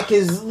the neck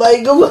is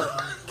like...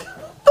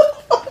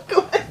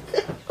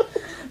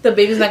 The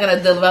baby's not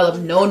gonna develop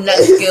no neck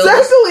skills.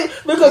 Exactly,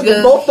 because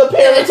both the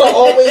parents are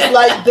always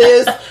like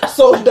this,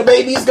 so the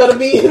baby's gonna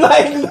be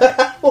like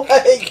that.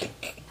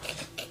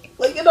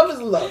 Like enough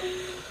is love.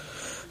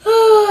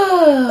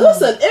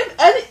 Listen,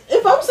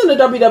 if I was in the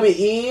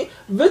WWE,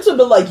 Vince would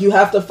be like, you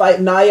have to fight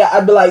Nia.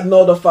 I'd be like,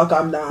 no the fuck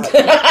I'm not.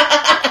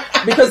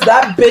 Because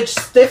that bitch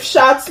stiff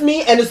shots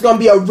me and it's gonna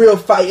be a real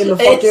fight in the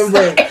fucking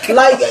ring.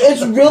 Like,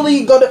 it's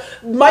really gonna...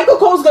 Michael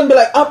Cole's gonna be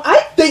like,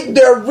 I think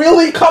they're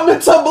really coming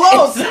to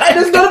blows. Exactly. And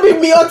it's gonna be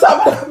me on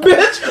top of that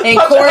bitch. And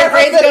Corey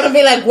Graves gonna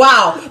be like,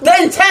 wow,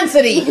 the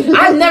intensity.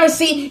 I've never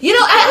seen...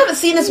 I haven't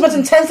seen this much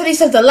intensity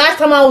since the last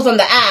time I was on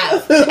the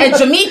app. And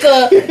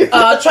Jamaica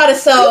tried to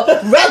sell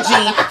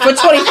Reggie for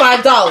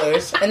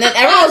 $25. And then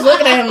everyone's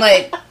looking at him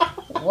like...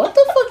 What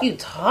the fuck you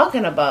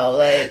talking about?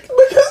 Like,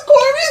 because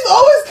Corey's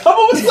always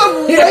coming with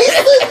some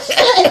racist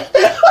shit.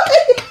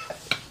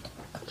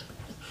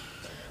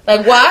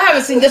 Like, well, I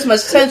haven't seen this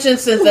much tension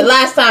since the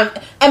last time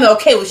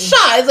MLK was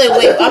shot. It's like,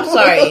 wait, I'm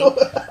sorry.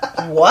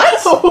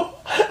 What?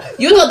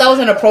 You thought that was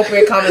an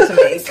appropriate comment to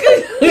make.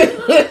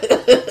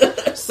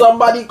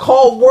 Somebody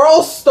call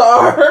World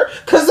Star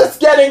because it's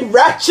getting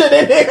ratchet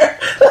in here.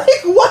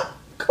 Like, what,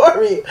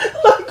 Corey?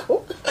 Like,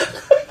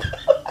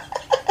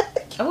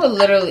 I would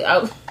literally...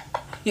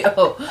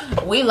 Yo,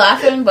 we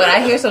laughing, but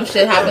I hear some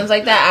shit happens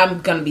like that, I'm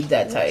gonna be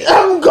dead tight.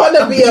 I'm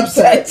gonna be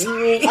upset.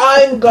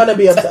 I'm gonna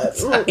be upset.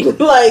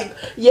 Like,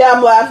 yeah,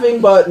 I'm laughing,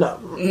 but no.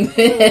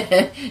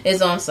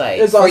 It's on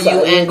site. It's on for site.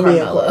 you and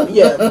Carmela.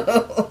 Yeah.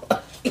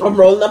 I'm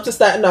rolling up to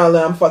Staten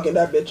Island, I'm fucking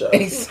that bitch up.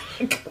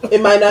 Exactly. It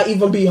might not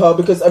even be her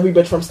because every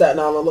bitch from Staten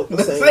Island look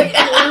the same.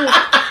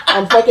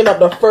 I'm fucking up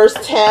the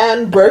first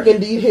tan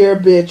burgundy hair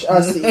bitch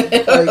I see.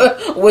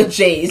 Like, with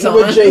J's on.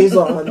 With J's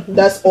on.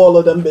 That's all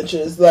of them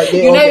bitches. Like,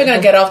 you're not even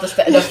gonna get off the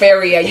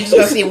ferry yet. You're just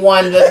gonna see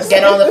one just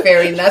get on the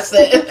ferry and that's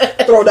it.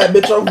 Throw that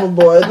bitch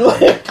overboard.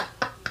 Like,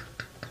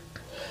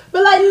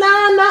 but like,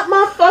 nah, not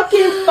my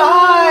fucking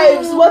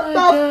vibes. What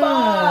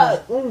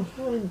the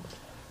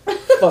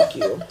fuck? Fuck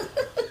you.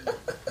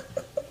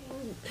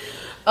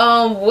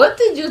 What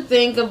did you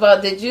think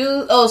about? Did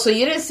you? Oh, so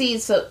you didn't see?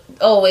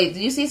 Did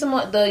you see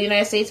the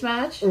United States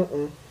match?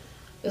 Mm-mm.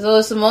 So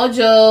it's Samoa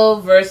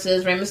Joe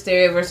versus Rey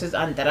Mysterio versus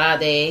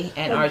Andrade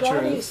and R-Truth.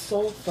 Andrade's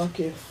so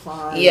fucking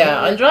fine.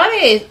 Yeah,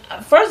 Andrade.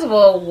 First of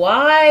all,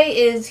 why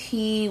is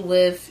he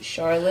with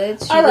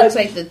Charlotte? She looks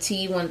like the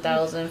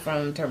T-1000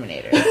 from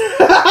Terminator. You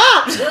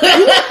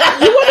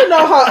want to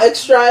know how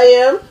extra I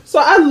am? So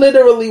I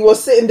literally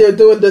was sitting there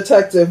doing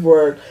detective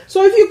work.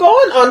 So if you go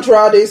on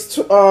Andrade's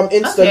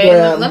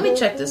Instagram, okay, let me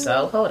check this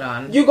out. Hold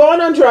on. You go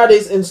on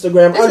Andrade's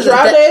Instagram.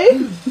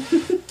 Andrade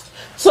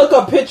took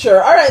a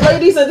picture. All right,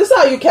 ladies, and this is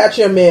how you catch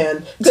your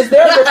man, because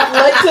there are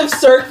reflective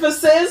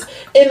surfaces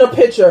in the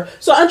picture.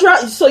 So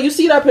Andrade, so you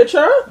see that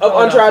picture of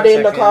Andrade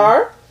in the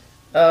car?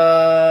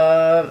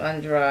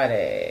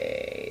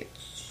 Andrade.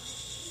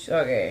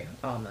 Okay,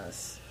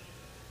 almost.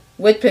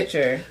 Which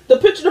picture?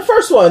 The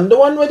first one, the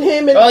one with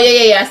him. And oh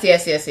yeah. I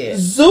see.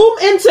 Zoom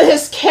into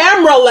his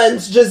camera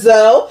lens,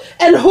 Giselle.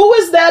 And who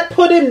is that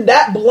putting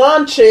that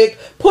blonde chick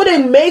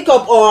putting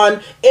makeup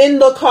on in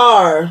the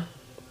car?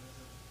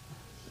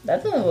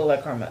 That doesn't look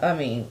like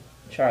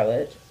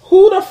Charlotte.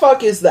 Who the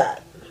fuck is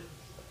that?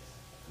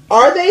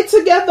 Are they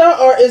together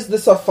or is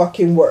this a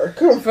fucking work?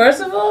 First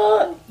of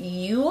all,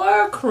 you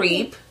are a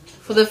creep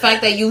for the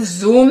fact that you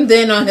zoomed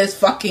in on his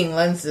fucking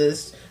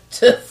lenses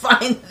to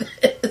find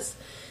this.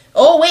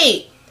 Oh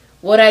wait.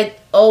 Wait.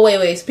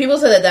 People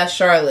said that that's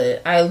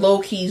Charlotte. I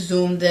low-key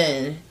zoomed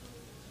in.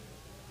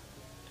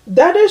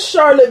 That is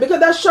Charlotte because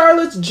that's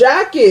Charlotte's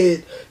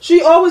jacket.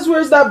 She always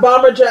wears that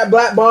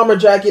black bomber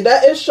jacket.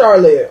 That is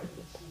Charlotte.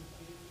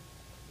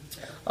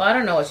 Oh, I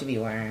don't know what she'd be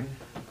wearing,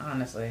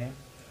 honestly.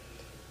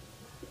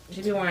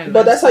 She'd be wearing...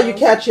 But that's how you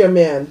catch your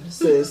man,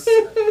 sis.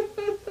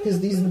 Because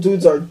these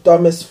dudes are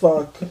dumb as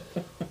fuck.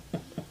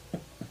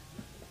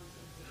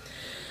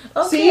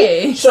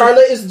 Okay. See?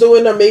 Charlotte is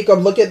doing her makeup.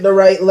 Look at the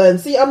right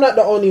lens. See, I'm not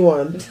the only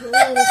one.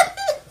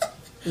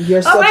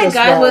 You're such Alright, a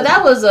guys. spy. Well,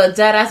 that was a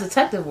dead-ass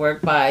detective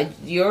work by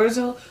yours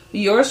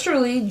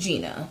truly,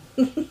 Gina.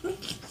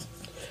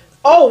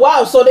 Oh,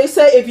 wow. So they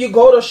say if you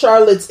go to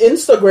Charlotte's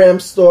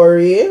Instagram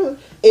story...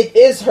 It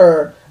is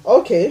her.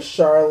 Okay,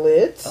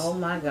 Charlotte. Oh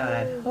my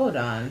god. Hold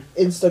on.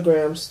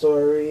 Instagram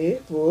story.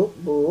 Boop,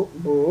 boop,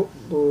 boop,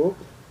 boop.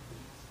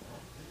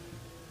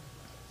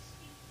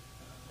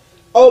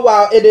 Oh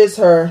wow, it is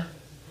her.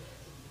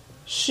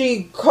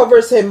 She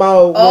covers him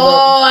out.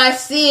 Oh, I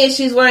see it.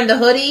 She's wearing the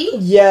hoodie?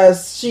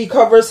 Yes, she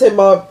covers him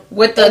up.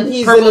 With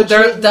the purple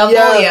devil,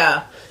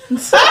 yeah.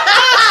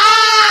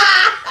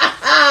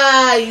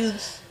 You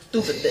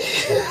stupid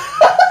bitch.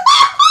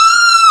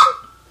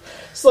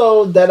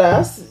 So,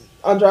 deadass,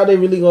 Andrade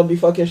really gonna be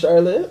fucking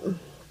Charlotte?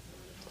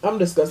 I'm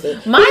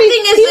disgusted. My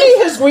thing is... He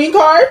need his green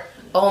card?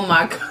 Oh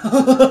my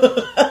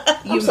god.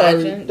 I'm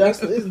sorry. That's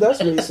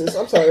racist.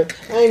 I'm sorry.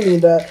 I ain't mean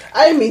that.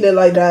 I ain't mean it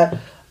like that.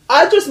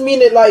 I just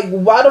mean it like,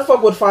 why the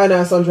fuck would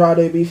finance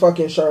Andrade be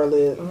fucking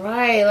Charlotte?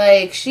 Right,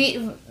 like,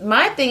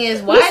 my thing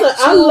is, why listen,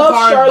 I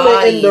love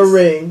Charlotte in the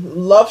ring.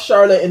 Love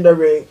Charlotte in the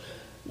ring.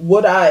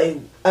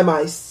 Am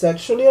I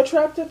sexually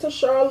attracted to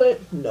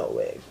Charlotte? No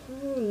way.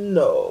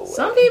 No way.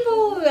 Some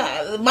people,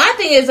 my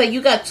thing is, like,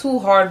 you got two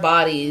hard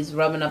bodies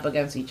rubbing up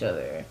against each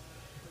other.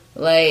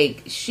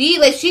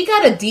 She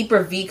got a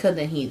deeper V cut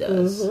than he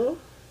does. Mm-hmm.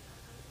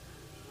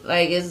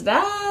 Like, is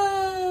that...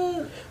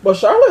 But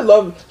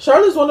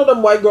Charlotte's one of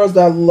them white girls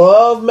that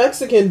love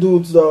Mexican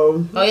dudes,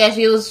 though. Oh yeah,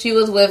 she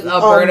was with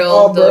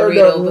Alberto Del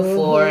Rio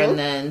before, and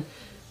then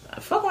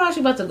fuck around. She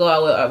about to go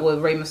out with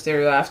Rey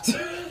Mysterio after.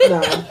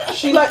 Nah,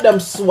 she like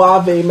them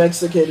suave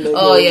Mexican niggas.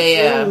 Oh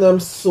yeah. Them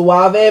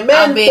suave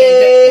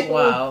mente.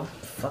 Wow,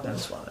 fucking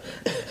suave.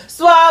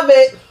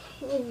 Suave.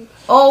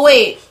 Oh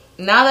wait,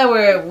 now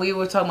that we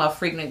were talking about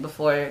Freaknik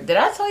before, did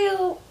I tell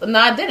you? No,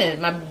 I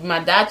didn't. My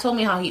dad told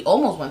me how he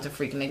almost went to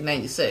Freaknik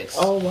 '96.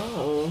 Oh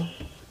wow.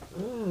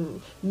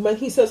 When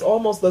he says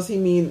almost, does he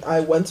mean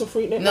I went to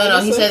Freaknik?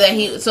 No, he said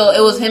that so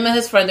it was him and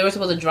his friend. They were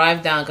supposed to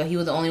drive down because he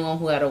was the only one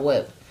who had a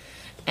whip.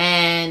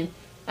 And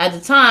at the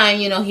time,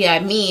 you know, he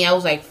had me. I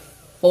was like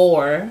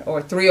 4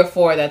 or 3 or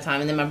 4 at that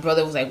time, and then my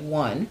brother was like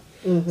 1.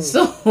 Mm-hmm.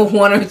 So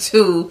 1 or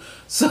 2.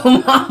 So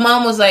my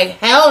mom was like,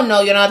 "Hell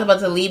no, you're not about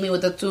to leave me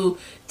with the 2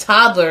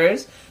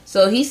 toddlers."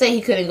 So he said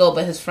he couldn't go,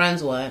 but his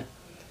friends went.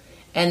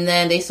 And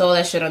then they saw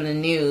that shit on the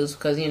news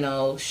because, you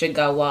know, shit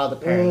got wild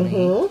apparently.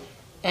 Mm-hmm.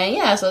 And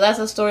yeah, so that's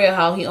the story of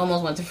how he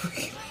almost went to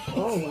Freaknik.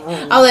 Oh,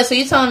 wow. I was like, so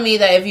you telling me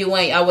that if you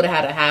went, I would have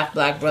had a half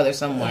black brother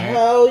somewhere?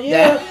 Hell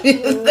yeah.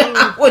 That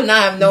I would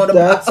not have known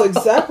about. That's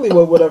exactly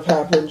what would have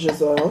happened,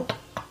 Giselle.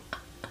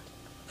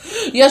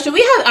 Yo, should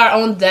we have our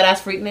own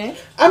dead-ass Freaknik?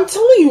 I'm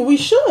telling you, we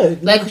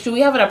should. Like, should we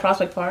have it at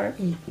Prospect Park?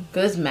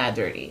 Because it's mad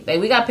dirty. Like,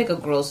 we gotta pick a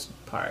gross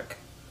park.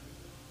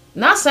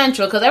 Not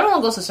Central, because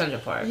everyone goes to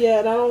Central Park. Yeah,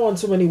 and I don't want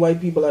too many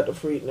white people at the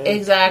Freaknik.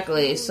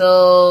 Exactly.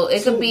 So,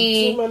 it could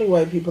be... Too many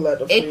white people at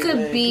the Freaknik. It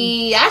could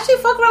be... Actually,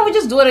 fuck around, we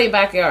just do it in your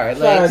backyard.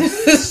 Like,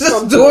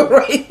 just do it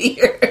right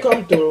here.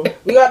 Come through.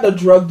 We got the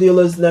drug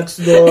dealers next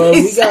door.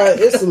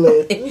 Exactly. It's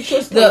lit.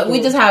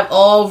 We just have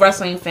all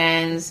wrestling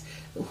fans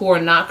who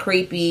are not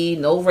creepy,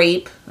 no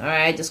rape.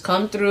 Alright, just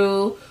come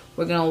through.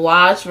 We're gonna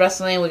watch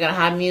wrestling. We're gonna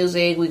have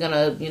music. We're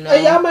gonna, you know,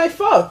 and y'all might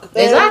fuck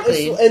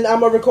exactly, and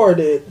I'm gonna record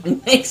it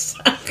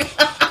exactly,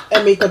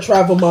 and make a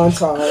travel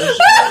montage.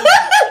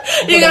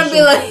 You're gonna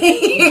be like,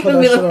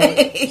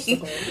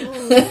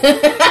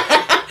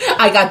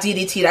 I got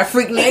DDT that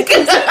Freaknik,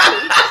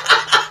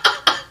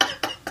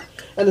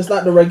 and it's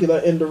not the regular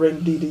in the ring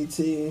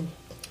DDT.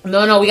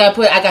 No, we gotta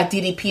put I got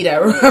DDP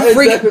that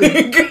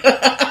Freaknik.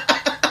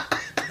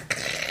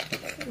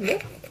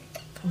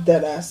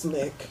 Dead ass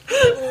Nick.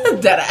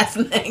 Dead ass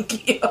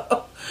Nick,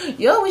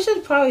 yo, we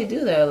should probably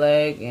do that.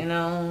 Like, you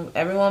know,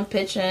 everyone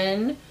pitch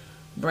in,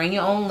 bring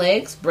your own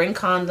licks, bring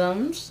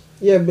condoms.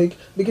 Yeah,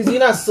 because you're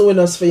not suing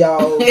us for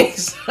y'all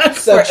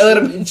for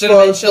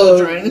illegitimate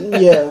children.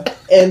 Yeah,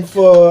 and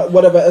for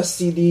whatever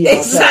STD.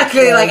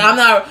 Exactly. Like, I'm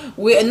not.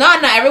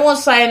 Not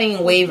everyone's signing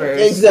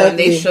waivers when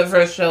they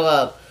first show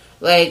up.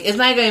 Like, it's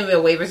not going to be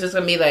a waiver. It's just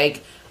going to be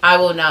like, I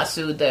will not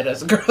sue that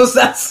as girls.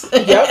 That's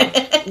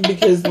yep.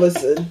 Because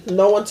listen,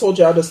 no one told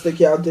y'all to stick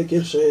y'all dick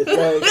in shit.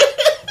 Like,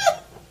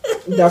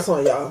 that's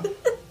on y'all.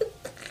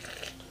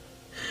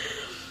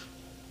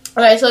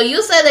 Alright, so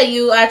you said that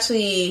you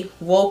actually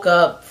woke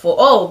up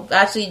for...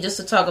 actually, just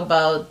to talk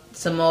about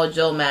Samoa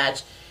Joe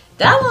match.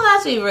 That one was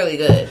actually really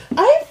good.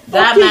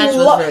 That match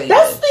was really good.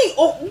 That's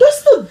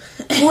the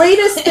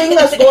greatest thing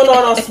that's going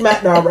on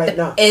SmackDown right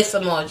now. It's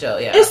Samoa Joe,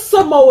 yeah. It's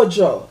Samoa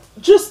Joe.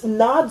 Just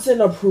nods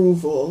in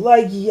approval.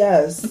 Like,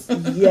 yes.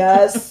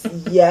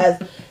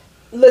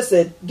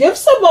 Listen, give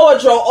Samoa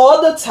Joe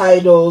all the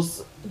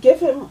titles. Give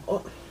him...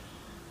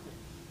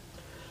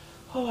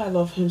 Oh, I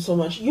love him so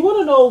much. You want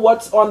to know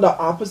what's on the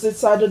opposite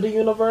side of the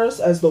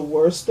universe as the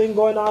worst thing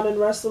going on in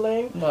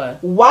wrestling?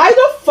 What? Why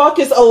the fuck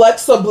is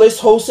Alexa Bliss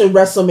hosting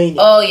WrestleMania?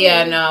 Oh,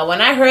 yeah, no.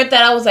 When I heard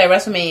that, I was like,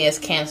 WrestleMania is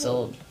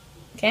canceled.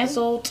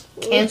 Canceled.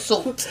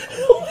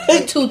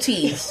 2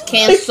 T's.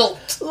 Canceled.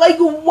 Like,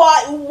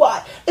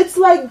 why? It's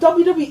like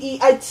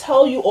WWE, I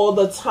tell you all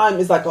the time,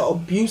 is like an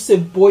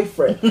abusive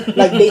boyfriend.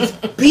 Like, they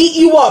beat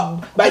you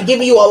up by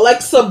giving you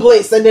Alexa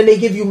Bliss, and then they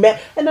give you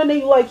and then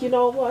they like, you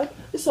know what?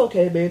 It's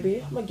okay,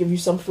 baby. I'm gonna give you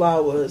some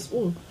flowers.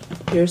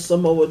 Here's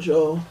Samoa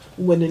Joe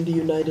winning the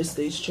United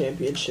States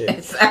Championship.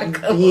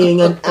 Exactly. Being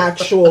an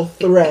actual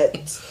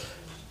threat.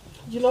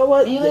 You know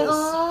what? You're like,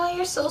 oh,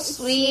 you're so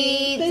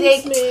sweet.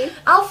 Thanks,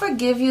 I'll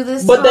forgive you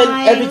this but time. But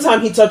then every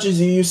time he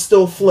touches you, you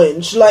still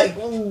flinch. Like,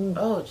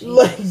 oh, geez.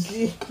 Like,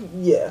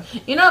 yeah.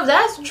 You know, if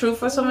that's true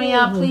for some of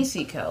y'all, please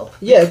seek help.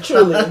 Yeah,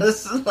 truly. Like,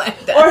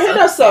 or hit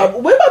us up.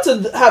 We're about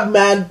to have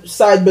mad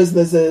side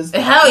businesses.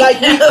 Hell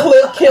like, yeah.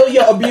 we kill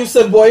your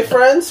abusive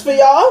boyfriends for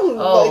y'all.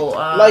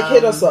 Oh, like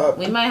hit us up.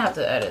 We might have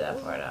to edit that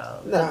part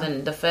out. Nah.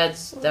 Then the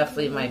feds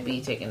definitely might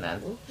be taking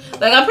that.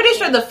 Like, I'm pretty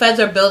sure the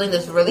feds are building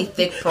this really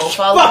thick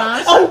profile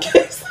on us.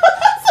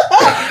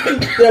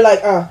 They're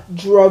like,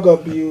 drug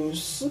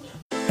abuse.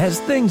 As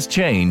things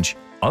change,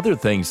 other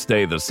things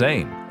stay the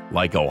same.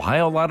 Like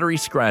Ohio Lottery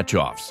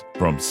scratch-offs.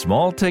 From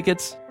small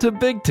tickets to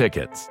big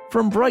tickets.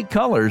 From bright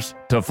colors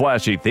to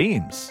flashy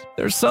themes.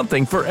 There's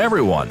something for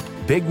everyone.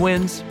 Big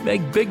wins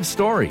make big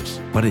stories.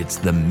 But it's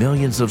the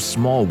millions of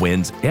small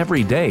wins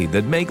every day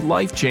that make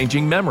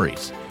life-changing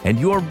memories. And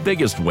your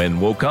biggest win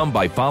will come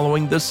by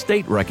following the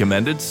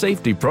state-recommended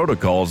safety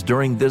protocols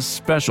during this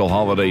special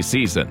holiday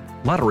season.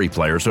 Lottery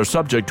players are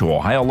subject to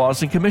Ohio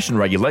laws and commission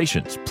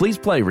regulations. Please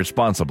play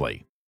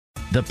responsibly.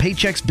 The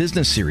Paychex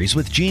Business Series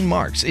with Gene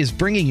Marks is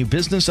bringing you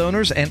business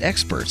owners and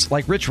experts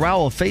like Rich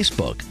Rowell of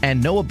Facebook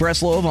and Noah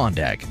Breslow of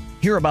OnDeck.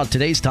 Hear about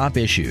today's top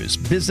issues,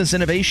 business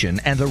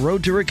innovation, and the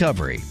road to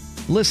recovery.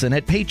 Listen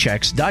at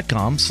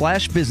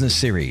paychex.com/business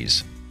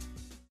series.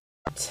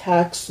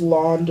 Tax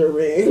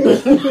laundering.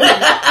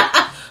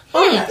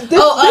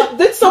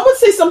 Did someone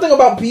say something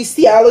about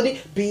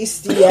bestiality?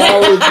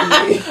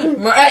 Bestiality.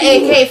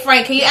 Hey,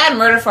 Frank, can you add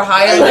murder for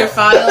hire in your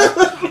file?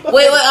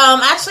 Wait,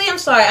 actually, I'm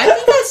sorry. I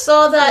think I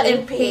saw that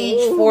in page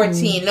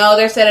 14. No,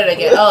 they said it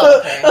again.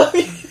 Oh,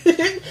 okay.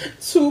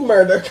 2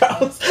 murder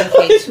counts.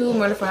 Okay, 2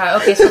 murder for hire.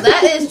 Okay, so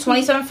that is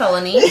 27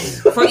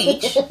 felonies for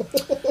each.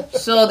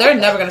 So they're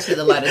never going to see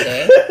the light of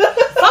day.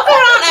 Fuck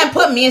around and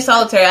put me in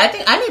solitary. I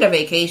think I need a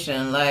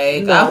vacation.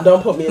 Like, no,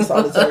 don't put me in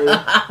solitary.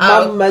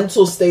 My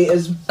mental state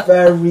is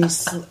very...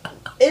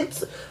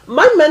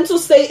 My mental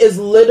state is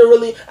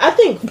literally... I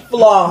think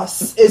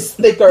floss is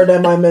thicker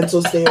than my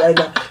mental state right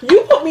now.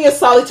 You put me in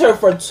solitary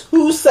for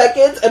 2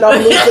 seconds and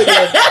I'm losing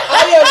it.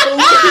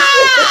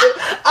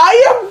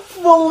 I am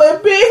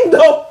flipping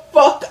the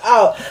fuck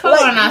out.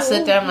 Fuck around and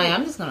sit there. I'm like,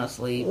 I'm just going to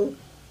sleep.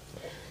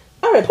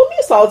 Alright, put me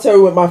in solitary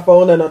with my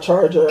phone and a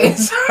charger.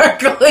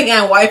 Exactly,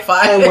 and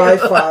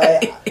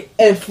Wi-Fi.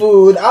 And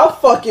food. I'll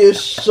fucking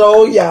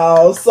show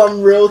y'all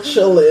some real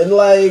chilling.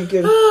 Like,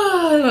 because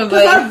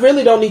I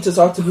really don't need to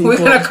talk to people. We're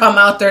going to come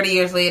out 30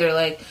 years later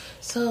like,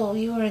 so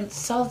you were in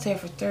solitary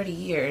for 30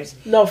 years.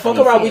 No, fuck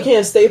around. We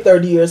can't stay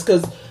 30 years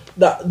because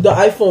the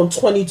iPhone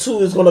 22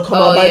 is going to come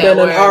out by then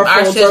and our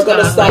phones are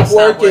going to stop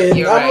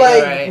working. I'm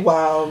like,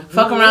 wow.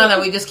 Fuck around that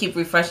we just keep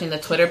refreshing the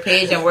Twitter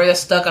page and we're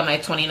just stuck on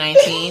like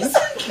 2019.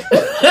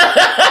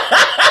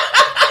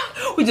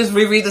 We just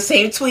reread the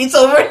same tweets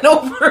over and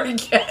over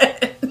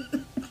again.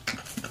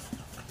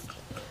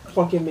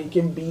 Fucking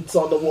making beats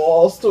on the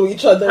walls to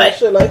each other and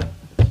shit like,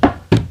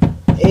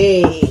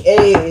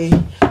 hey.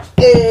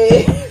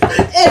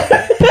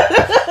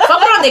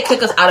 Fuck around, they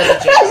kick us out of the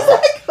jail.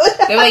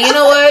 They're like, you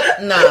know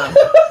what? Nah.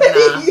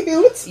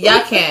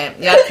 Y'all can't.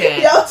 Y'all 2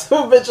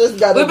 bitches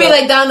gotta We'd be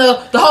like down the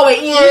hallway.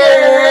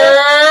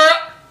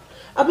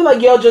 I'd be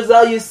like, yo,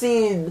 Giselle, you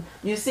seen,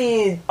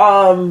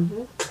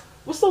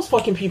 what's those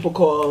fucking people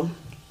called?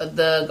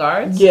 The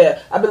guards? Yeah.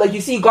 I'd be like, you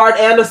see Guard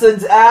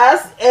Anderson's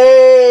ass?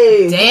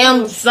 Hey.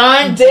 Damn,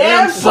 son,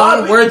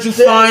 where'd you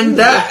find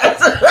that?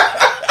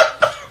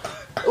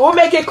 We'll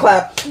make it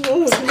clap.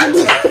 Every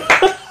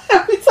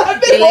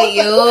time they like,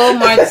 yo,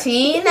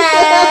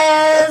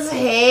 Martinez.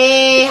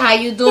 Hey, how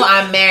you doing?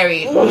 I'm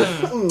married.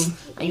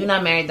 Are you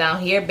not married down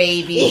here,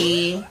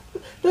 baby?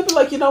 They'll be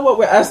like, you know what?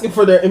 We're asking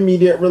for their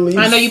immediate release.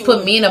 I know you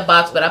put me in a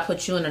box, but I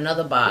put you in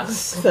another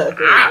box.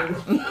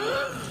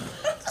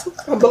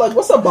 I'll be like,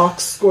 what's a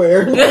box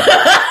square?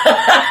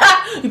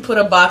 You put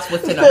a box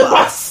within a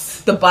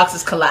box. The box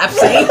is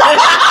collapsing.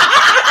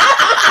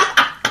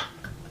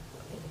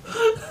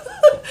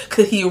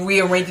 Because he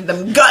rearranged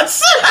them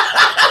guts.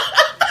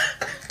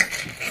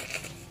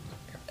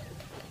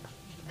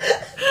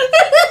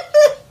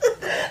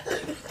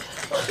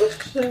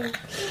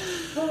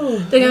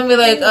 They're gonna be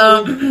like,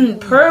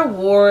 per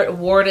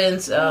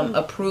warden's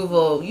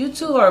approval, you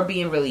 2 are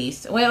being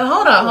released. Wait,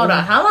 hold on.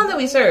 How long did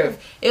we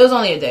serve? It was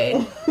only a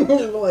day.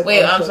 Like,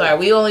 wait, I'm sorry.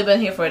 We only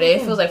been here for a day.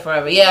 It feels like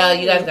forever. Yeah,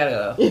 you guys gotta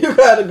go. You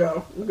gotta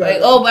go.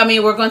 Like, oh, I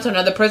mean, we're going to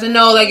another prison.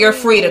 No, like, you're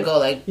free to go.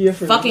 Like,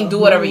 fucking do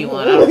whatever you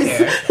want. I don't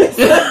care.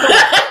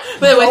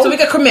 Wait, so we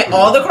could commit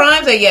all the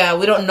crimes? Like, yeah,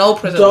 we don't know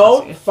prison.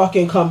 Don't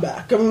fucking come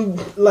back. I'm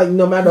like,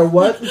 no matter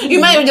what. You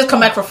might even just come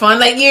back for fun.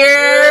 Like,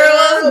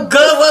 what's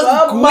good?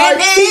 What's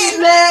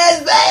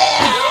Martinez?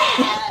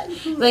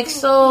 Like,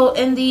 so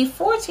in the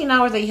 14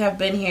 hours that you have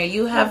been here,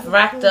 you have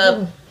racked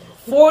up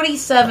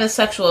 47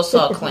 sexual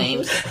assault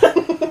claims. What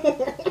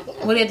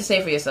do you have to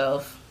say for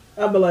yourself?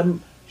 I'll be like,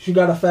 she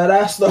got a fat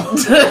ass though. Like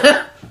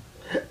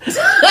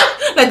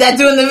that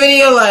dude in the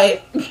video,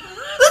 like.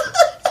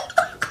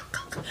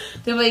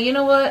 They're like, you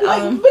know what?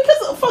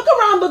 Because fuck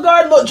around, the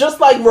guard look just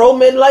like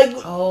Roman. Like,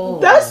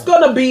 that's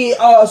gonna be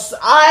us.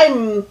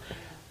 I'm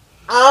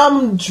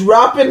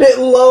dropping it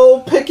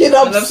low, picking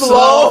up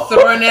slow,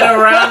 throwing it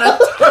around,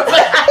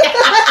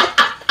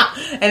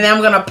 and then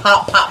I'm gonna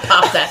pop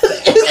that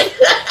thing.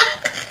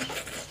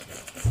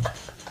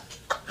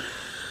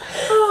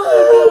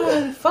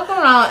 Fuck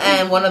around,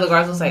 and one of the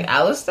guards was like,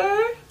 Alistair?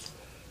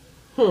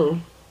 No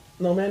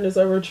man is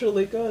ever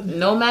truly good.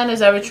 No man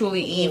is ever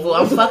truly evil.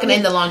 I'm fucking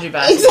in the laundry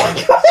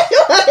basket.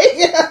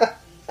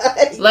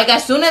 Like,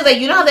 as soon as, like,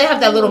 you know how they have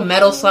that little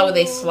metal slot where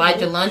they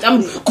slide your lunch?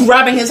 I'm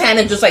grabbing his hand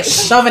and just, like,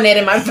 shoving it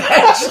in my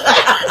vag.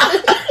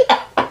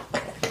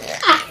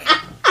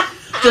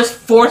 Just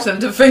force him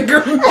to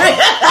finger me.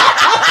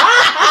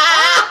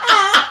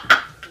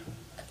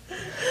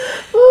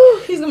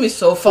 He's gonna be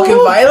so fucking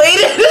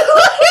violated.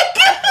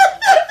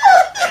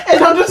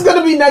 And I'm just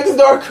gonna be next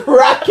door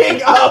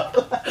cracking up.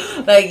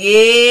 Like,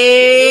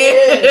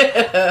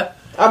 yeah.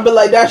 I'll be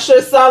like, that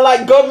shit sound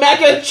like good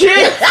mac and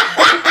cheese.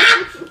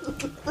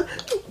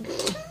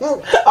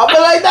 I'll be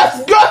like,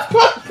 that's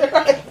good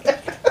right there.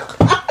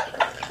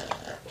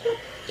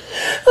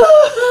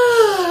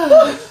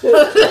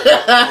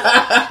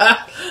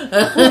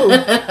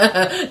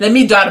 Let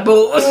me dot a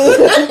booze.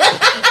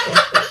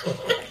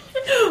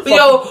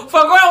 Yo,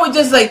 fuck around with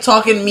just like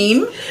talking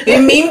meme.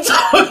 And meme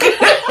talk.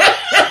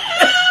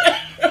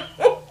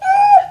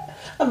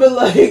 I've been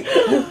like,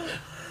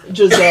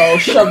 Giselle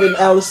shoving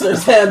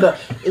Alistair's hand up.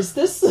 Is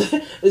this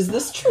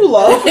true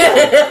love?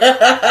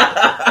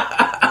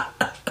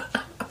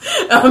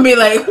 I'm gonna be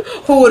like,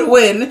 who would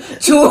win?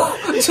 Two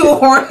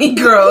horny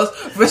girls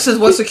versus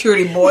one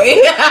security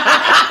boy.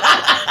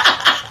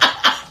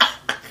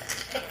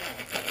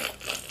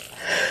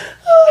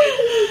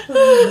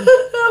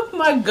 Oh,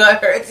 my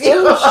gut hurts.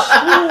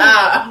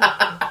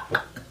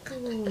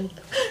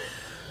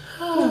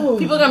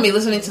 People are gonna be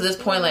listening to this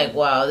point like,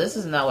 wow, this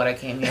is not what I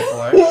came here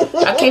for.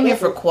 I came here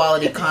for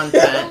quality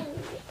content,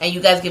 and you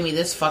guys give me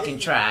this fucking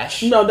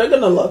trash. No, they're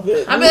gonna love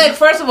it. I mean, like,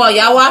 first of all,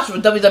 y'all watch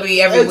WWE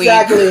every week.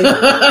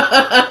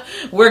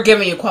 We're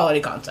giving you quality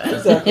content.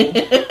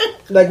 Exactly.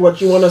 Like,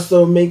 what, you want us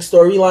to make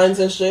storylines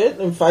and shit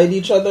and fight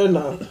each other?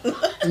 No.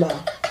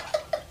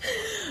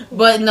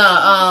 But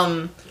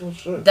no,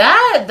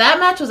 that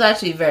match was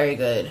actually very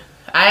good.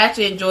 I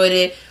actually enjoyed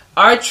it.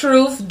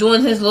 R-Truth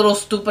doing his little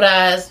stupid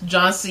ass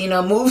John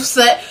Cena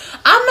moveset.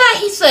 I'm mad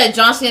he said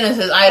John Cena is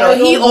his idol.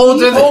 He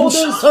older than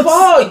John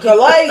Cena.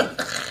 Like,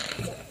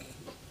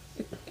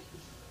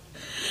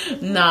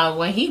 nah,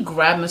 when he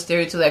grabbed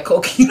Mysterio to that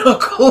coquina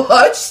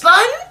clutch,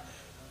 son,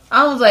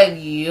 I was like,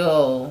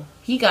 yo,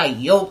 he got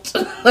yoked.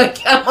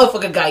 Like, that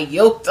motherfucker got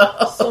yoked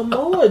up.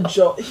 Samoa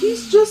Joe,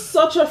 he's just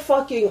such a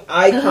fucking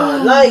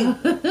icon.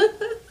 Like,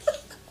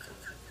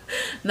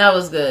 that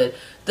was good.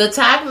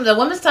 The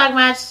women's tag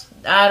match,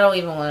 I don't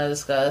even want to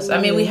discuss.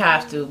 I mean, we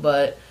have to,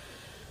 but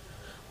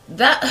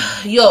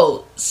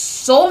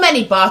so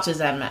many botches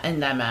in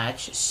that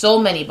match. So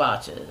many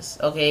botches.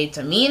 Okay,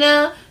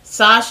 Tamina,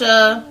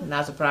 Sasha,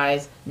 not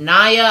surprised.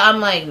 Nia, I'm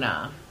like,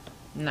 nah.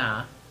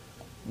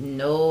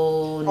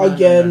 No.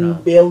 Again,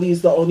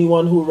 Bayley's the only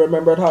one who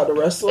remembered how to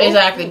wrestle.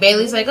 Exactly.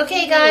 Bayley's like,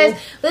 okay, guys,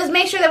 let's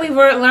make sure that we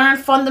learn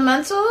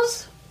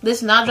fundamentals.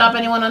 Let's not drop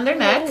anyone on their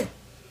neck.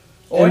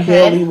 Or and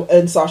head. Bayley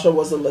and Sasha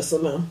wasn't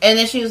listening. And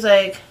then she was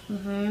like,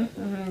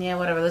 yeah,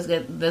 whatever, let's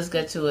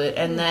get to it.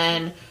 And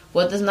then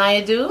what does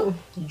Nia do?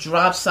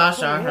 Drop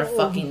Sasha on her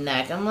fucking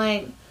neck. I'm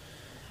like,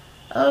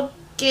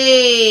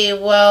 okay,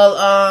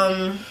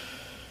 well,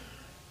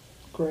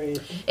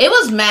 great. It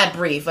was mad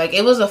brief. Like,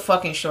 it was a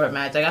fucking short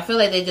match. Like, I feel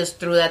like they just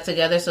threw that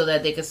together so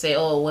that they could say,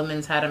 oh,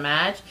 women's had a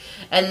match.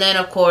 And then,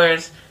 of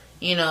course,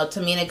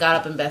 Tamina got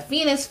up in Beth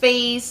Phoenix's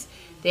face.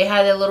 They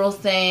had a little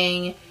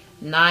thing.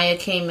 Nia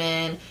came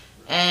in.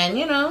 And,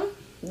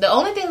 the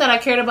only thing that I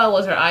cared about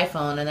was her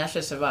iPhone, and that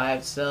shit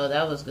survived, so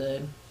that was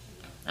good.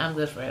 I'm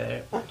good for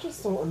it. I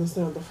just don't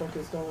understand what the fuck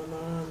is going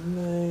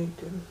on. Like,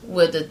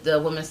 with the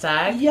women's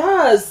tag?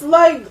 Yes,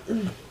 like,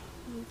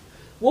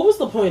 what was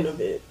the point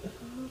of it?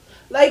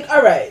 Like,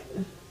 alright,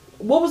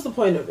 what was the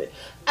point of it?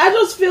 I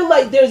just feel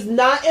like there's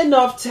not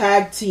enough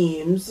tag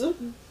teams.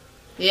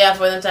 Yeah,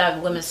 for them to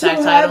have women's tag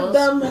titles.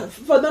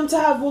 For them to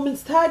have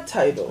women's tag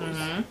titles.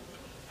 Mm-hmm.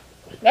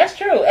 That's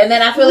true. And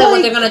then I feel like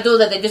what they're going to do is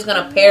that they're just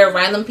going to pair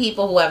random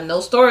people who have no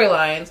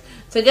storylines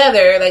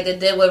together, like they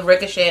did with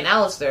Ricochet and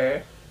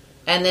Alistair,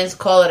 and then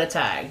call it a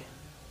tag.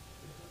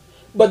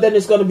 But then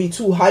it's going to be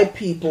two hype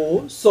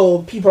people,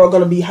 so people are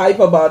going to be hype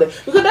about it.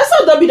 Because that's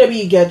how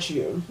WWE gets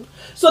you.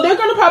 So they're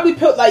going to probably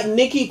put, like,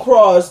 Nikki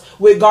Cross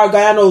with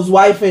Gargano's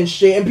wife and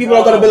shit, and people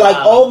are going to be like,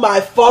 oh my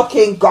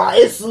fucking god,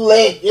 it's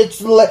lit.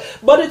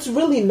 But it's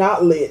really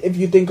not lit, if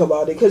you think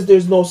about it, because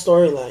there's no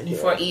storyline here.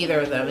 For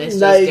either of them. It's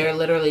like, just, they're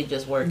literally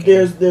just working.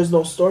 There's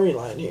no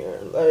storyline here.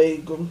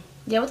 Like...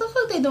 Yeah, what the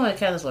fuck they doing with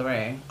Candice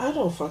LeRae? I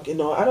don't fucking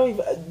know. I don't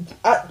even...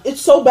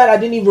 it's so bad I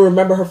didn't even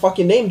remember her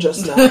fucking name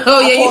just now. Oh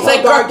yeah, you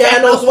said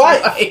Gargano's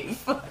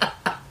wife.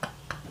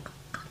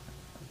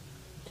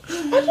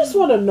 I just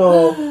want to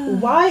know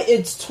why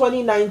it's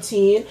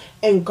 2019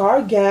 and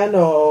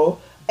Gargano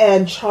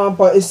and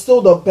Ciampa is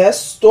still the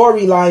best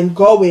storyline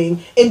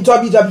going in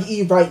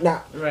WWE right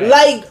now. Right.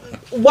 Like,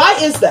 why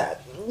is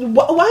that?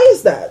 Why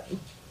is that?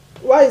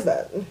 Why is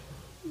that?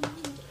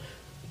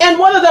 And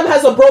one of them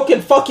has a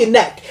broken fucking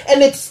neck,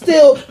 and it's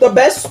still the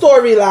best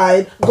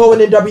storyline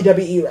going in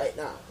WWE right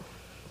now.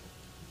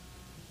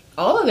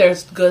 All of their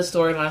good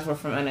storylines were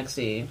from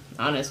NXT,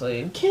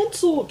 honestly.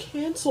 Cancel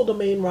the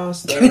main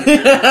roster.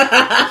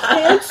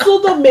 Cancel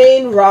the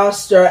main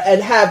roster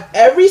and have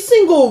every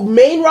single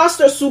main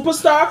roster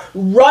superstar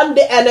run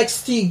the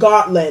NXT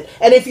gauntlet.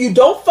 And if you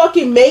don't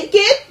fucking make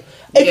it,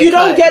 if you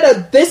don't get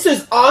a "this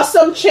is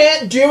awesome"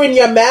 chant during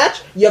your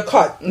match, you're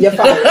cut. You're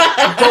fired.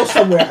 Go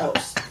somewhere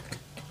else.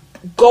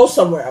 Go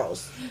somewhere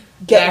else.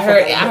 I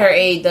heard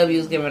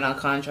AEW's giving out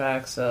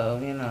contracts, so,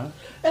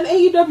 And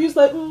AEW's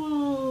like,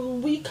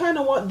 we kind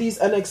of want these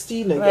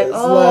NXT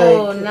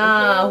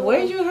niggas.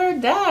 Where'd you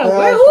heard that?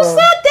 Who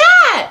said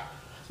that?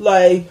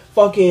 Like,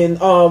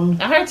 fucking,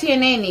 I heard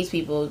TNA needs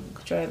people.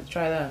 Try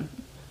them.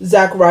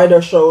 Zack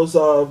Ryder shows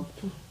up.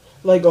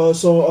 Like,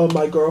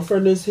 my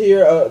girlfriend is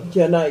here.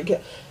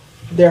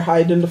 They're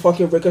hiding the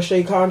fucking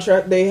Ricochet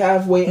contract they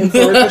have, waiting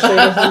for Ricochet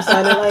to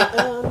sign it. Like,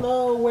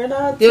 no, we're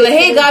not. They're like,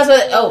 hey guys,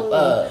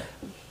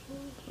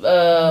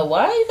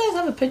 why do you guys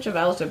have a picture of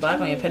Aleister Black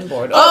on your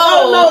pinboard? No.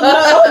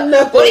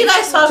 What are you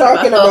guys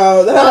talking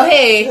about? Oh,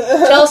 hey,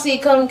 Chelsea,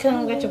 come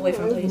get your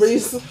boyfriend,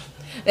 please.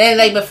 Then,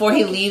 like, before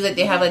he leaves, like,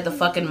 they have, like, the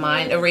fucking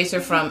mind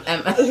eraser from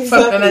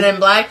Men in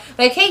Black.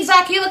 Like, hey,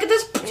 Zach, can you look at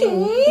this?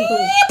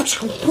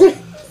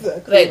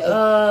 Exactly. Like,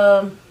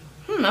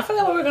 I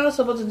forgot what we're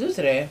supposed to do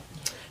today.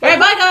 All right,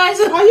 bye, guys.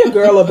 How your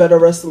girl a better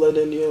wrestler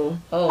than you?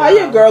 Oh, how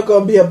your girl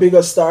gonna be a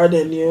bigger star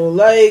than you?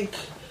 Like,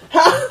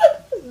 how...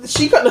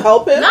 She couldn't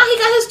help him? Nah, he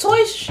got his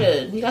toy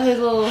shit. He got his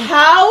little...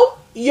 How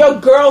your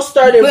girl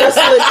started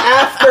wrestling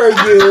after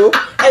you,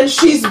 and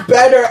she's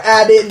better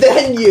at it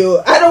than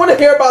you? I don't want to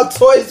hear about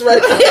toys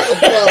right now.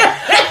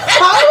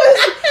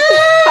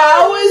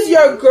 How is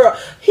your girl...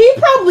 He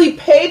probably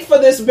paid for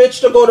this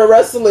bitch to go to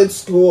wrestling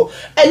school,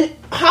 and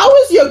how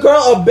is your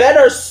girl a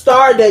better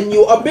star than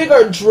you, a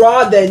bigger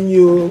draw than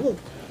you?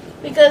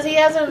 Because he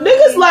hasn't...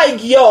 Niggas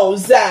like, yo,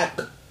 Zach...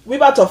 We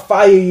about to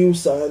fire you,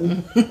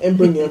 son, and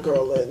bring your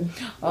girl in.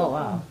 Oh,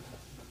 wow.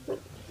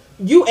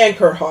 You and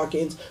Kurt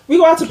Hawkins. We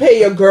going to pay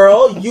your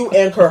girl, you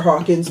and Kurt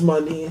Hawkins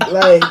money.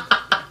 Like...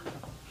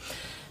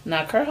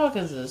 Nah, Kurt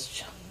Hawkins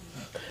is...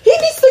 He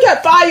needs to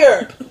get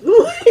fired!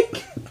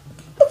 Like,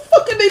 what the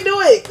fuck are they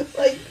doing?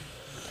 Like...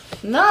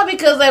 Nah,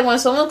 because, like, when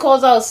someone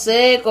calls out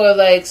sick or,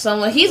 like,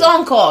 someone... He's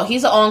on call.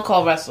 He's an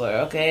on-call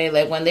wrestler, okay?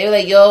 Like, when they're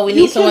like, yo, we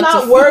need someone to... You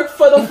cannot work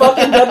for the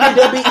fucking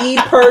WWE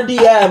per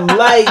diem.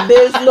 Like,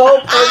 there's no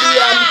per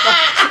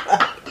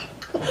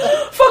diem.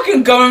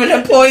 Fucking government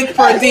employee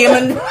per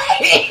diem.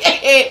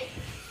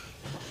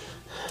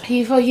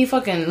 He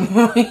fucking...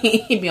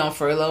 He be on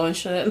furlough and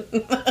shit.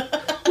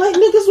 Like,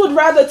 niggas would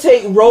rather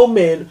take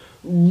Roman...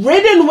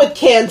 ridden with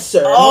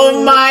cancer.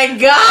 Oh my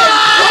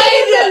god!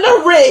 In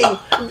the ring,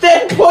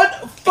 then put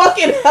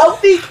fucking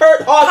healthy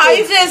Kurt Hawkins. How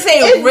you gonna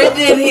say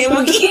ridden him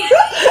again?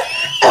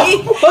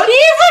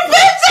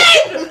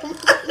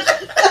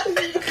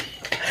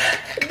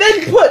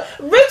 Then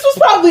Vince was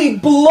probably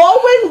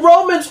blowing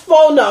Roman's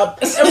phone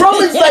up, and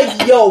Roman's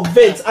like, "Yo,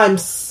 Vince, I'm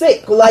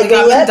sick. Like,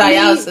 let me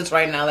dialysis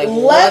right now. Like,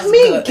 let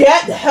me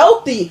get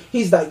healthy."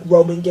 He's like,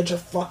 "Roman, get your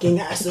fucking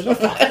ass in the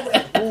fucking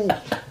ring."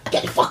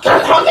 Get fucking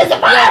Hawkins in the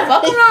yeah,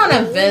 fuck around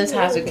and Vince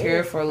has a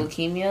cure for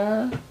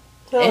leukemia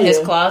in his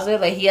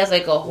closet. Like, he has,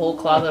 like, a whole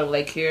closet of,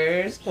 like,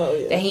 cures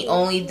that he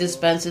only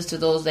dispenses to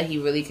those that he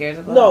really cares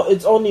about. No,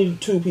 it's only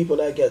 2 people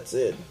that gets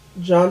it.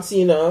 John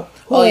Cena,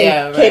 who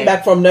right. came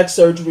back from neck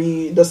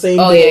surgery the same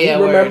day,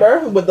 remember?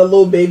 Word. With the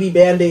little baby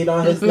Band-Aid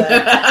on his neck.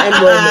 And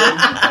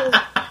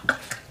Roman.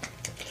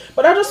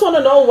 But I just want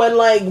to know when,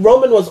 like,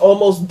 Roman was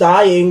almost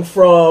dying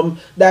from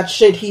that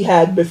shit he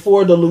had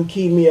before the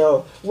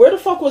leukemia, where the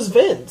fuck was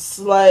Vince?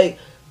 Like,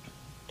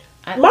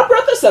 my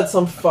brother said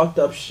some fucked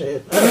up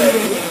shit.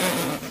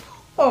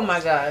 Oh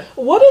my god.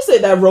 What is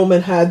it that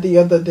Roman had the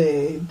other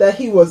day that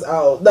he was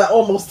out, that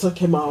almost took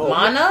him out?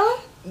 Mono?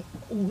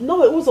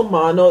 No, it wasn't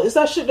mono. It's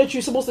that shit that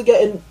you're supposed to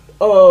get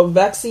a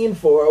vaccine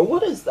for.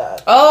 What is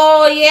that?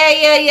 Oh,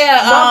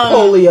 yeah. Not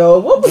polio.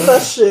 What was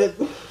that shit?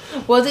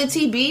 Was it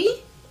TB?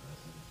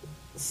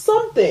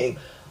 Something.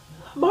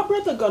 My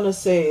brother gonna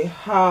say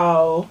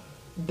how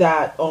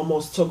that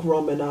almost took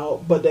Roman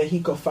out, but then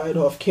he could fight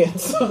off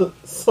cancer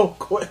so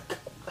quick.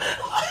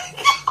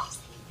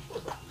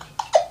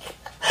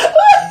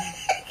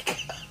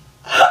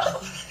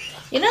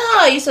 You know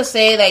how I used to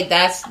say, like,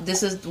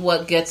 this is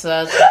what gets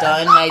us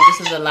done? Like,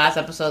 this is the last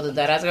episode of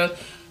Deadass Girls.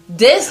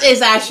 This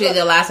is actually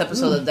the last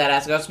episode of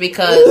Deadass Girls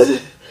because...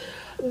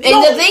 And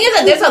the thing is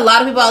that there's a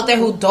lot of people out there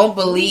who don't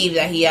believe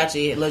that he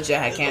actually legit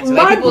had cancer.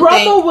 My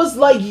brother was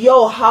like,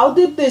 yo, how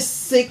did this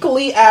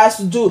sickly ass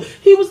dude...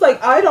 He was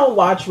like, I don't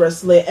watch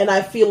wrestling and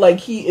I feel like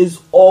he is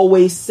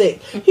always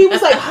sick. He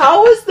was like,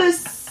 how is this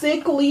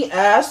sickly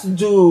ass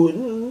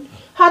dude...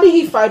 How did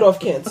he fight off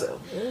cancer?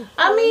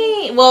 I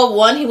mean, well,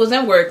 one, he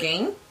wasn't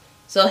working,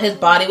 so his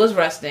body was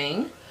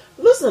resting.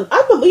 Listen,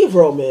 I believe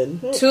Roman.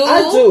 2,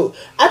 I do.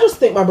 I just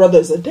think my brother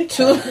is a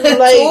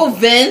dickhead. 2,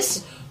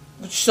 Vince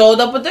showed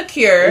up with the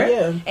cure,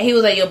 and he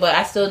was like, "Yo, but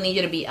I still need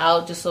you to be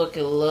out just so it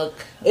can look."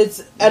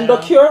 The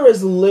cure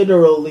is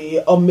literally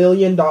 $1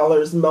 million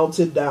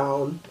melted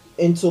down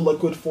into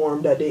liquid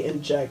form that they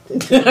inject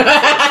into.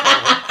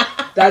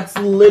 That's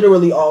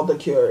literally all the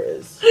cure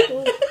is.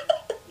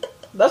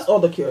 That's all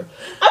the cure.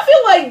 I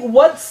feel like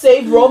what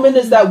saved Roman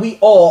is that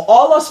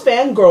all us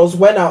fangirls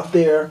went out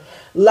there,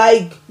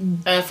 like...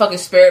 And fucking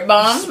spirit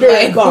bomb.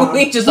 Spirit bomb.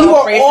 We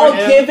were all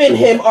giving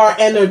him our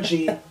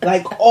energy.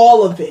 Like,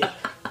 all of it.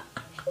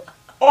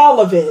 All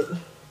of it.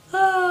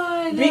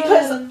 Oh,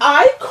 because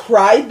I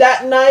cried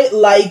that night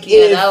like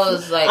that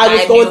was like I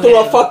was going through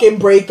a fucking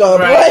breakup.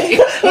 Right.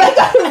 Like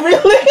I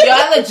really... Yo,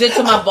 I legit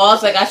to my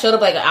boss, like, I showed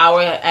up like an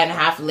hour and a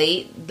half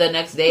late the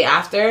next day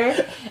after.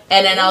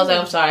 And then I was like,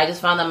 I'm sorry, I just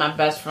found out my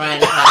best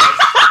friend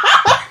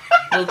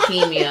has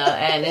leukemia.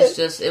 And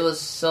it was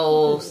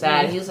so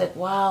sad. He was like,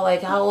 wow,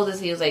 like, how old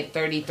is he? He was like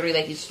 33,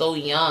 like, he's so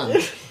young.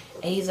 And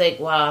he's like,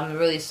 wow, I'm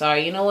really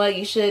sorry. You know what?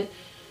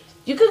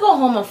 You could go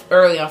home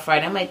early on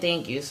Friday. I'm like,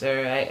 thank you,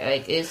 sir.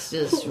 It's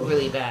just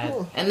really bad.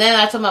 And then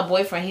I told my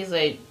boyfriend, he's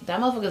like, that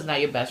motherfucker's not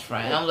your best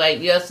friend. I'm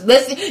like, yes,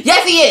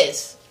 he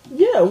is.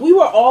 Yeah, we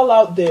were all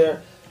out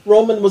there.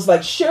 Roman was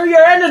like, share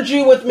your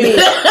energy with me.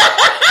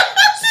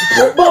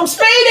 Mom's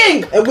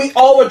fading! And we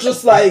all were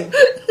just like,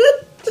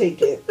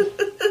 take it.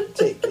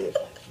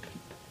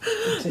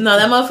 No,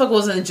 that motherfucker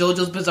was in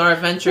JoJo's Bizarre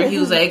Adventure. He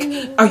was like,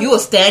 "Are you a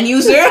stand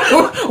user?"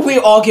 We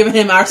all giving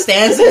him our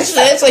stands and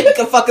shit so he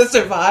could fucking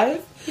survive.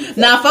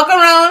 Now fuck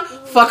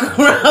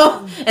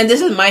around. And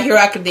this is My Hero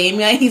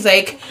Academia. He's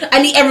like,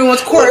 I need everyone's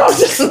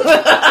quirks.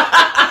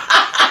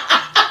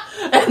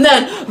 And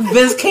then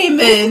Vince came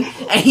in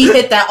and he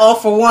hit that all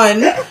for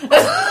one.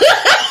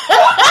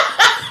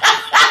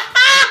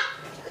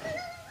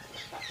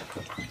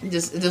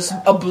 Just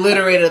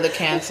obliterated the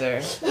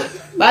cancer.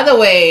 By the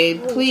way,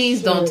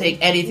 please don't take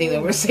anything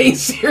that we're saying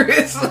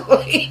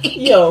seriously.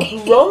 Yo,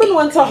 Roman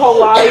went to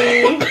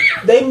Hawaii.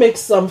 They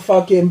mixed some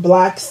fucking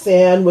black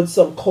sand with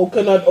some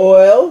coconut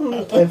oil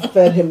and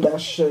fed him that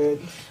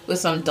shit. With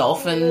some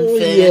dolphin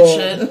fin and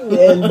shit.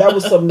 And that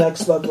was some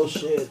next level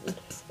shit.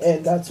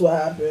 And that's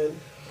what happened.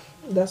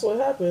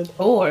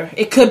 Or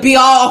it could be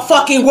all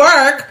fucking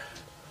work.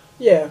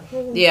 Yeah.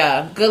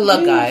 Yeah. Good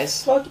luck,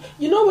 guys.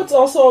 You know what's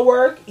also a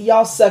work?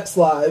 Y'all sex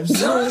lives.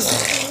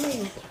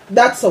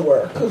 That's a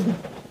work.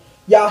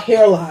 Y'all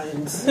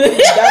hairlines.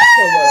 That's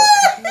a work.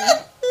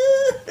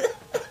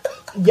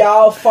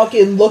 Y'all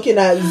fucking looking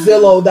at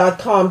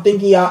Zillow.com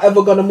thinking y'all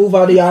ever gonna move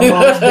out of y'all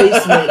mom's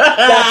basement.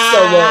 That's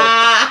a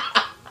work.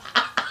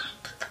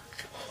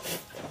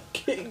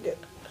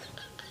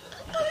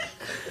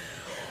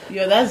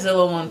 Yo, that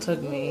Zillow one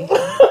took me.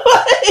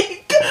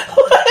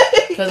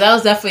 Because that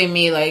was definitely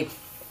me, like,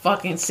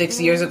 fucking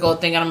 6 years ago,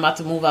 thinking I'm about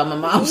to move out of my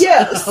mom's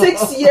house.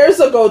 6 years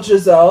ago,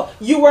 Giselle,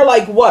 you were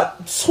like,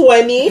 what,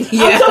 20?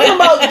 Yeah. I'm talking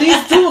about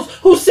these dudes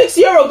who 6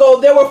 years ago,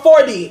 they were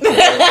 40.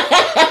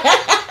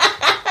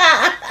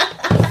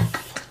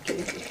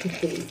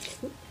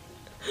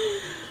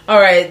 All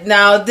right,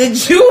 now,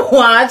 did you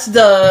watch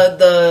the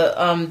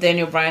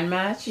Daniel Bryan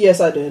match?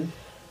 Yes, I did.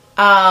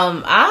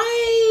 I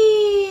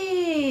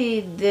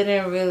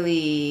didn't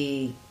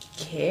really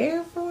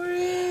care for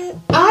it.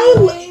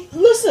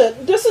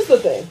 Listen, this is the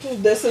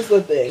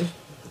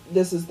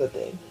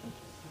thing.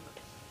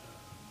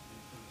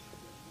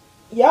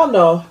 Y'all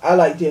know I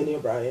like Daniel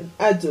Bryan.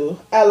 I do.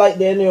 I like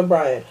Daniel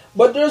Bryan.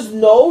 But there's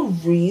no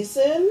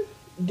reason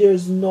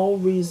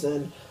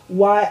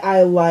why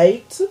I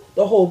liked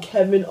the whole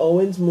Kevin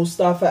Owens,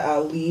 Mustafa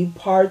Ali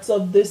parts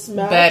of this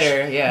match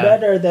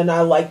better than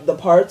I liked the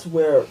parts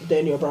where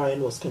Daniel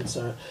Bryan was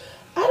concerned.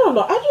 I don't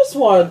know. I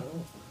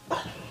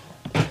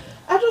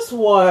just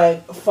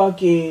want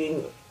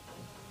fucking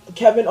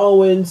Kevin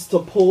Owens to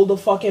pull the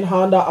fucking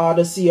Honda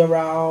Odyssey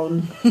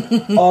around.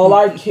 All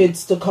our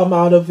kids to come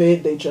out of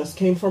it. They just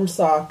came from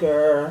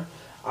soccer.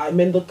 I'm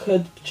in the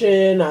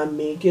kitchen. I'm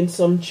making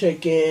some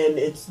chicken.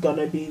 It's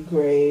gonna be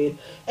great.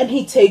 And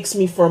he takes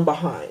me from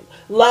behind.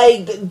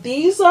 Like,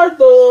 these are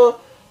the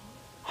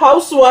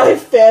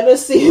housewife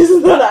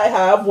fantasies that I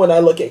have when I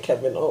look at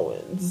Kevin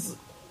Owens.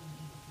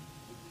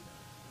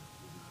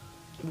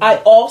 I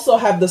also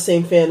have the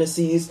same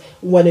fantasies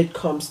when it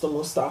comes to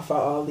Mustafa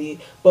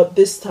Ali. But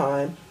this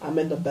time, I'm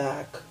in the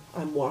back.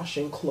 I'm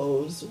washing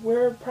clothes.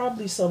 We're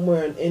probably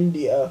somewhere in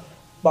India.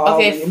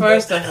 Bali. Okay,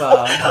 first of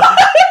all,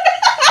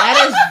 that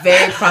is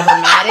very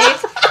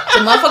problematic.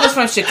 The motherfucker's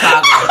from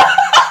Chicago.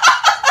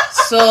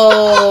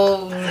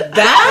 So,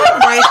 that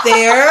right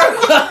there,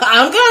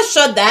 I'm going to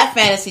shut that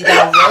fantasy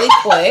down really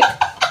quick.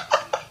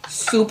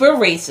 Super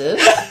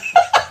racist.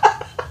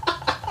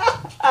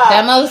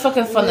 That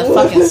motherfucker from the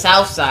fucking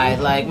South Side.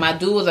 Like, my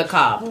dude was a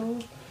cop.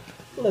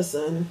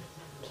 Listen,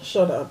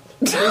 shut up.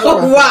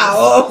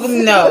 Wow.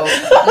 No.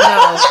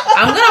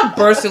 I'm going to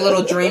burst your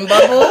little dream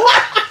bubble.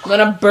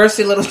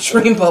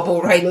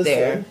 Listen.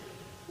 There.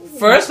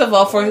 First of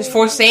all,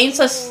 for saying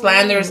such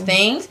slanderous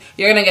things,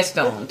 you're going to get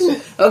stoned.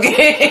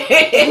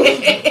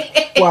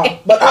 Okay? Wow.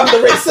 But I'm the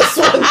racist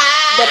one.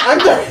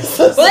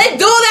 Well, they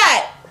do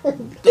that.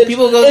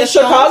 People go in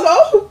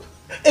Chicago?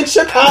 In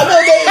Chicago,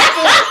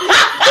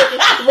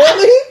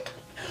 really?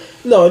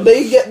 No,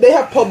 they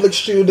have public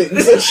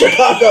shootings in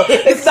Chicago.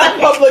 It's not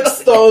public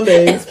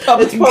stonings.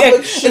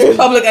 It's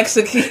public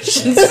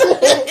executions.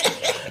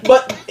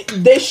 But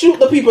they shoot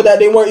the people that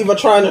they weren't even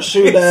trying to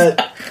shoot at.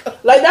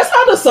 Like, that's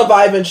how to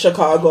survive in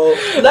Chicago.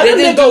 Let they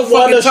didn't do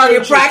fucking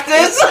target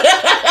practice.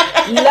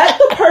 Let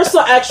the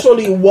person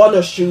actually want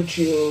to shoot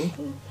you.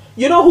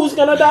 You know who's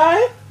gonna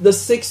die? The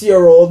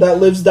 6-year-old that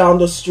lives down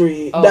the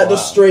street the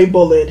stray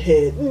bullet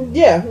hit.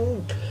 Yeah.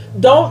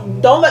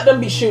 Don't let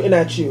them be shooting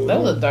at you. That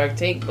was a dark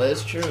take, but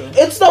it's true.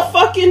 It's the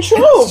fucking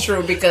truth. It's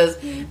true because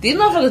these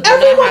motherfuckers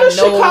everyone in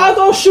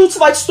Chicago shoots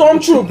like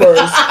stormtroopers.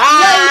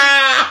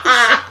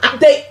 Like,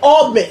 they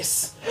all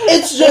miss.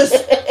 It's just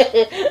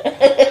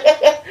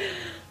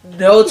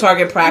no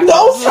target practice.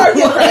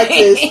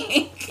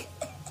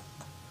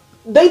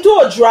 They do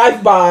a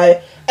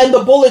drive-by and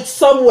the bullet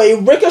some way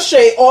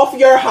ricochet off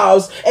your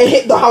house and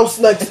hit the house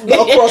next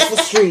across the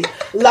street,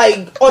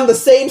 like on the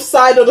same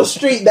side of the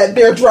street that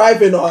they're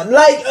driving on.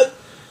 Like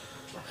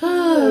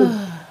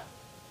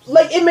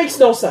it makes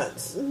no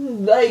sense.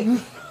 Like,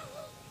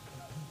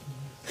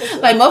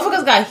 Like,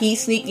 motherfuckers got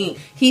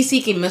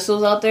heat-seeking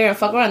missiles out there, and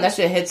fuck around, that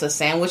shit hits a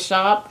sandwich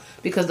shop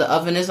because the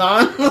oven is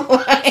on.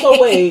 Like,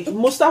 so wait,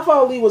 Mustafa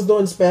Ali was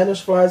doing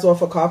Spanish flies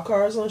off of cop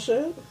cars and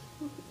shit?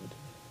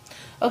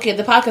 okay,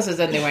 the podcast is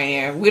ending right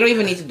here. We don't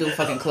even need to do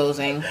fucking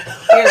closing.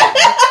 Here,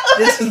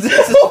 this is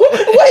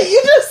Wait,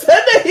 you just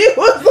said that he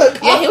was a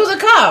cop? Yeah, he was a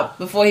cop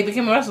before he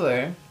became a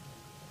wrestler.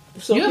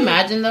 So you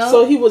imagine, though?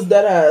 So he was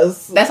dead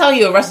ass. That's how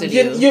he arrested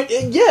you. Yeah.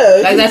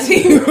 Like, that's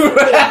he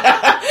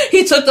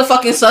took the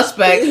fucking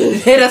suspect,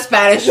 hit a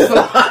Spanish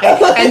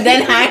fly, and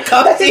then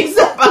handcuffed him.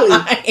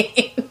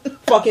 Exactly.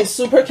 Fucking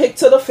super kick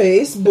to the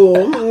face,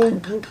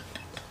 boom.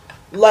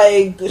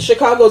 Like,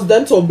 Chicago's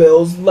dental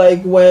bills,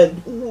 like,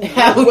 went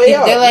way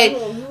up. They're like,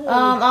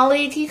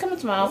 Ali, can you come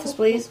into my office,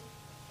 please?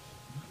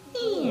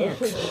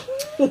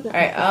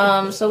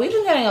 Alright, so we've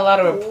been getting a lot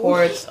of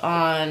reports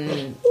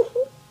on...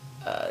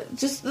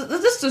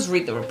 let's just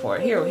read the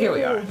report. Here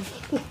we are.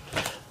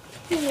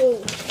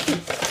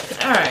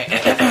 Alright.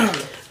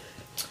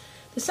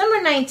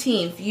 December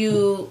 19th,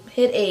 you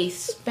hit a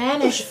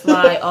Spanish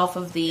fly off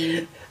of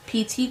the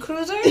PT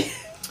Cruiser.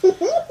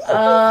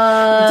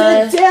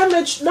 Did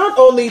damage not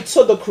only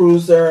to the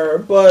cruiser,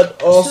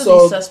 but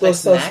also the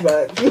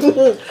suspect.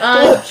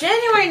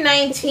 January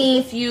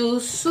 19th, you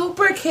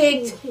super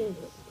kicked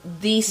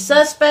the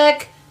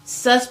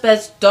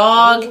suspect's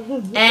dog,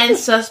 and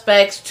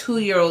suspect's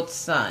 2-year-old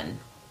son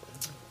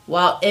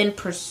while in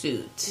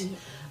pursuit.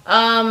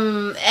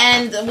 And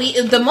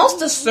the most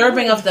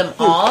disturbing of them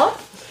all,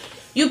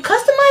 you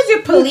customize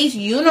your police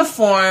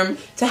uniform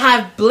to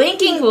have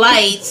blinking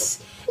lights,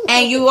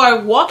 and you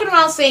are walking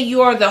around saying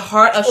you are the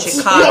heart of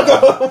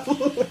Chicago.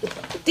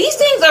 These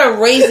things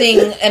are raising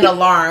an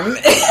alarm.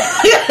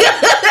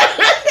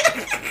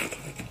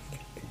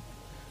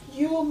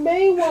 You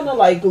may want to,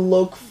 like,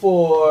 look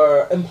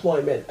for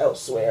employment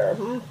elsewhere.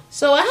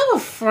 So I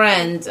have a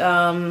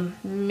friend,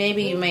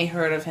 maybe you may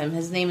heard of him.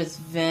 His name is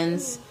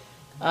Vince,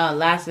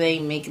 last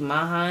name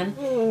McMahon.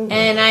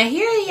 And I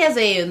hear he has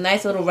a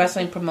nice little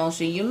wrestling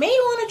promotion. You may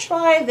want to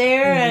try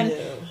there, and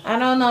I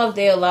don't know if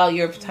they allow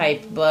your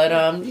type, but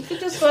you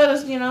could just let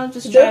us,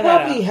 just try that out. They'll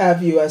probably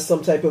have you as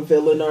some type of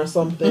villain or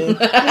something.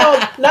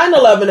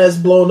 9/11 has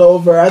blown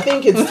over. I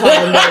think it's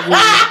time that we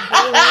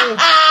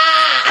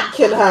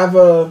can have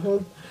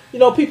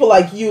people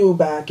like you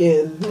back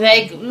in.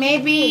 Like,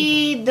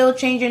 maybe they'll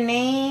change your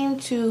name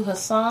to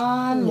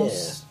Hassan,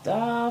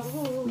 Mustafa.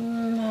 I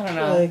don't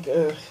know. Like,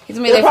 He's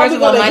gonna be like, first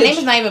of all, my name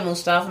is not even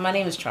Mustafa, my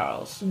name is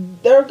Charles.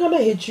 They're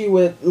gonna hit you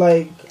with,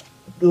 like,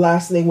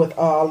 last name with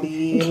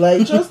Ali.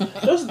 Like, just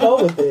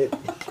go with it.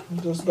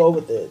 Just go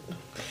with it.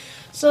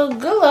 So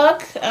good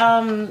luck,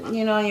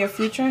 in your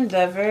future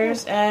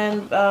endeavors.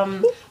 And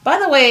by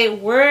the way,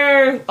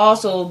 we're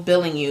also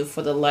billing you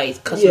for the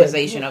light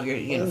customization of your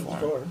uniform.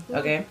 Sure.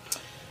 Okay,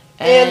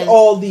 and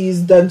all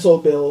these dental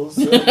bills.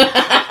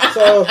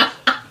 So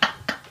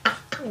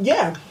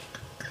yeah,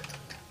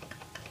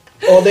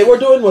 all they were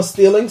doing was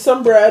stealing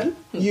some bread.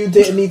 You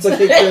didn't need to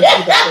kick your teeth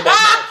after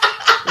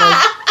that.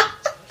 Like,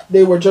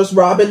 they were just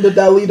robbing the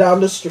deli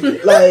down the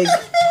street. Like.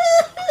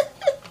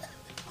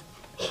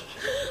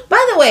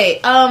 By the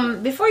way,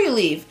 before you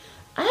leave,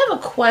 I have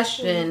a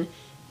question.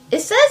 It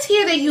says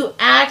here that you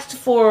asked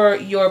for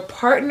your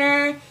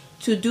partner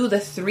to do the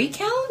 3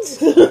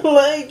 count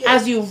like,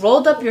 as you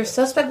rolled up your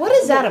suspect. What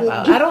is that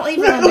about? I don't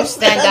even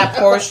understand that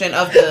portion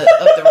of the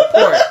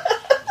report.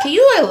 Can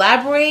you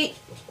elaborate?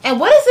 And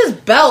what is this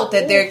belt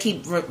that they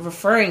keep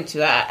referring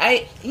to?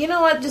 I you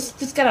know what? Just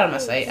get out of my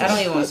sight. I don't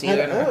even want to see you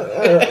anymore.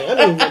 I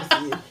don't even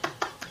see you.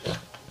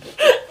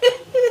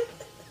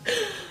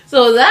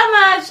 So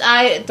that match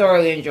I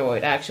thoroughly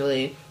enjoyed,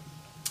 actually.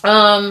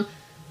 The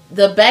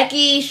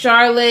Becky,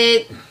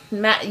 Charlotte,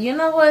 you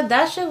know what?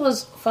 That shit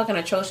was fucking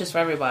atrocious for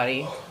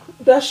everybody.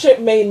 That shit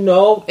made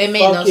no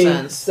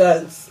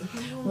sense.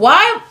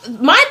 Why?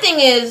 My thing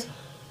is,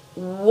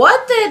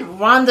 what did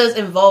Ronda's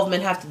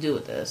involvement have to do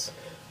with this?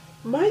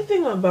 My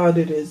thing about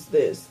it is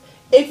this.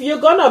 If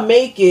you're gonna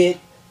make it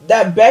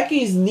that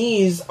Becky's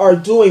knees are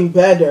doing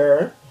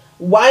better,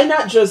 why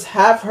not just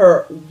have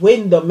her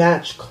win the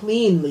match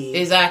cleanly?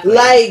 Exactly.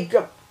 Like,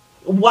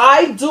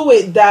 why do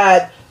it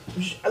that...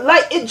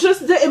 Like, it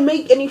just didn't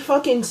make any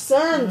fucking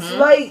sense. Mm-hmm.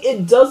 Like,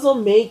 it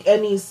doesn't make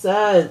any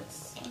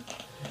sense.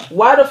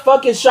 Why the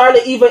fuck is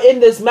Charlotte even in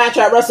this match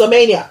at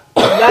WrestleMania?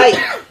 Like,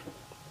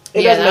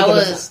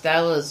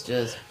 that was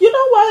just... You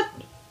know what?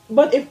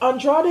 But if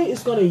Andrade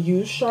is going to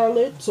use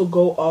Charlotte to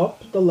go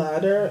up the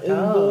ladder in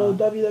the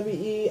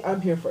WWE, I'm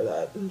here for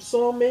that.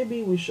 So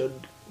maybe we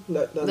should...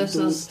 Let's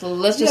just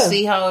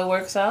see how it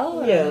works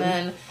out. Yeah. And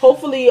then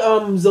hopefully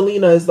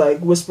Zelina is like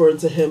whispering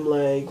to him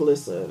like,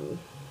 listen,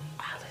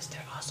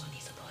 Alistair also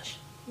needs a push.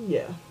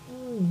 Yeah.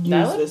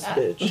 Use this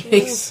bitch.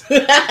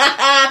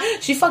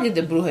 She fucking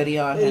did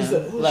brujeria on him.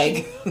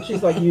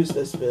 She's like, use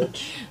this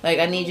bitch. Like,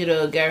 I need you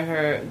to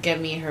get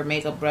me her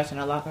makeup brush and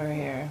I'll lock her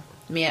hair.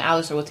 Me and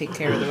Alistair will take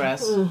care of the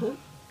rest. Mm-hmm.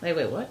 Like,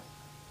 wait, what?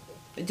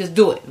 Just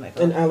do it. Like,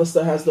 and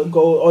Alistair has the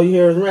gold. All you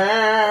hear is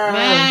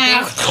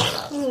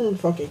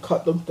fucking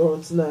cut them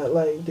throats and that.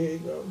 Like, there you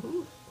go.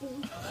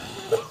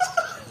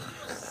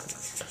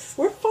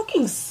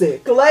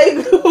 sick. Like,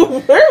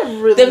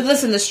 we're really...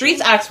 Listen, the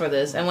streets asked for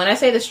this. And when I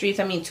say the streets,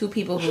 I mean 2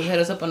 people who hit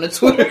us up on the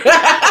Twitter.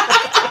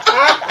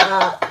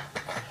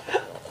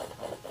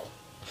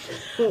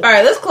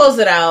 Alright, let's close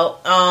it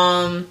out.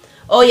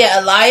 Oh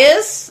yeah,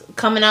 Elias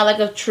coming out like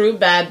a true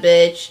bad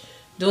bitch.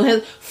 Doing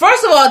his...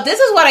 First of all, this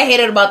is what I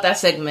hated about that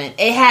segment.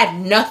 It had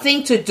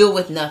nothing to do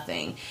with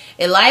nothing.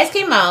 Elias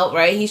came out,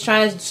 right? He's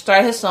trying to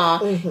start his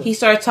song. Mm-hmm. He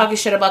started talking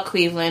shit about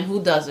Cleveland.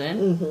 Who doesn't?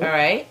 Mm-hmm. All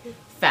right?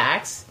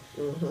 Facts.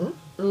 Mm-hmm.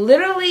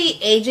 Literally,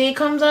 AJ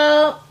comes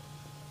out.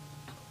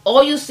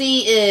 All you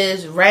see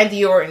is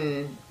Randy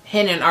Orton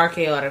hitting an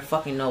RKO out of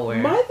fucking nowhere.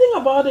 My thing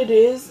about it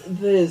is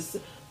this.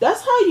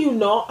 That's how you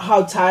know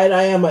how tired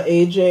I am of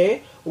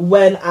AJ,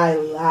 when I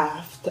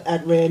laughed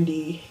at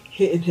Randy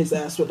hitting his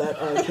ass with that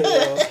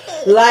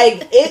RKO.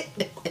 Like,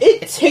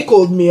 it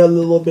tickled me a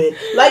little bit.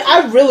 Like,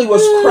 I really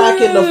was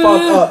cracking the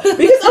fuck up.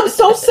 Because I'm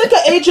so sick of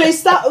AJ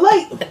style.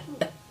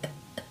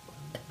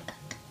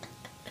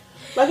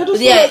 I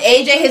just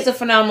AJ hits a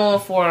phenomenal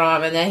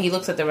forearm, and then he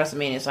looks at the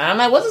WrestleMania sign. I'm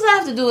like, what does that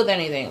have to do with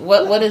anything?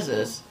 What is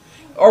this?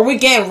 Are we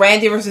getting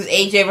Randy versus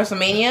AJ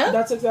WrestleMania?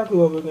 That's exactly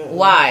what we're getting.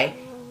 Why?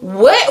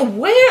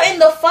 Where in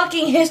the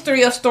fucking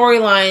history of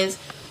storylines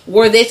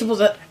were they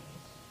supposed to...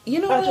 You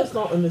know I just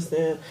don't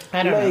understand.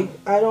 I don't know.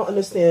 I don't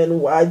understand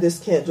why this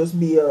can't just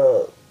be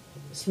a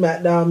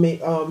SmackDown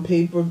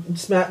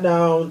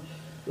SmackDown,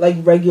 like,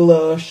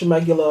 regular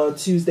schmegular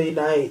Tuesday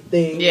night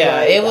thing. Yeah,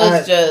 like, it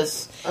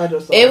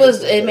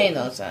was it made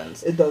no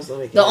sense. It doesn't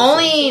make the any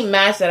only sense.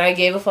 match that I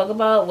gave a fuck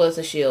about was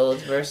the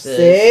Shield versus...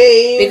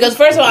 Same. Because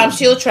first of all, I'm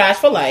Shield trash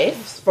for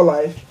life. For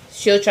life.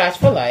 Shield trash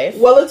for life.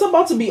 Well, it's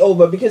about to be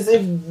over, because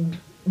if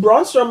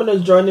Braun Strowman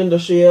is joining the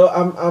Shield,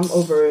 I'm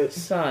over it.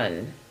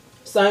 Son.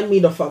 Sign me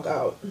the fuck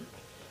out.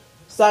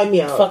 Sign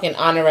me out. Fucking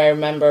honorary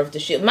member of the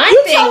Shield.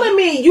 You telling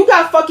me you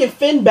got fucking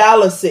Finn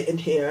Balor sitting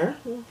here?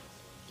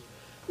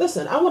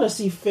 Listen, I want to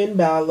see Finn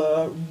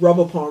Balor rub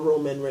upon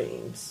Roman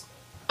Reigns.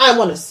 I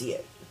want to see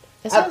it.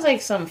 It sounds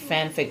like some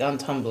fanfic on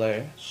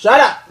Tumblr. Shut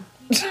up.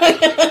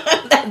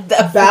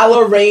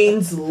 Balor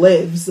Reigns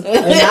lives, and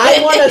I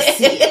want to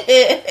see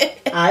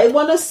it. I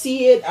want to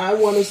see it. I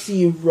want to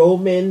see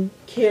Roman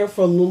care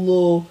for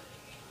little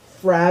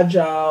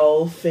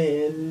fragile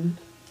Finn.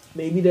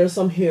 Maybe there's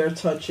some hair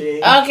touching.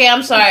 Okay,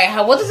 I'm sorry.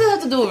 What does it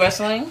have to do with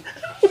wrestling?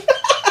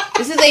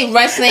 This is a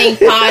wrestling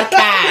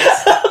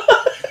podcast.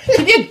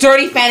 Keep your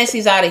dirty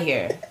fantasies out of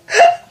here.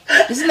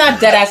 This is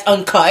not Deadass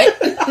Uncut.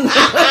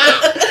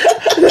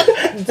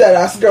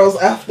 Deadass Girls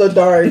After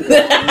Dark.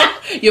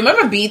 You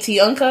remember BT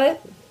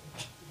Uncut?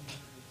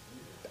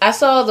 I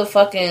saw the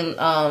fucking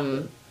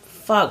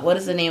what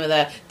is the name of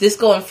that?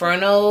 Disco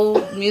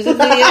Inferno music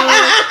video.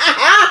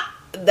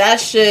 That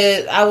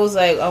shit, I was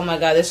like, oh my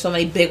god, there's so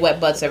many big wet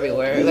butts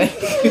everywhere. Like,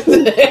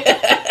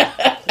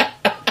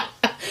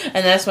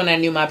 and that's when I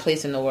knew my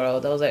place in the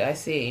world. I was like, I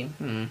see.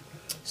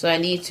 So I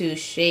need to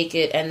shake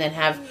it and then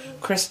have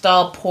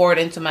Cristal poured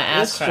into my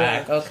ass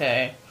crack.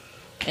 Okay.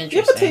 Interesting.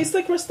 You ever taste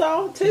the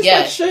Cristal? It tastes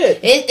like shit.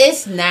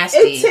 It's nasty.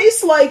 It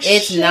tastes like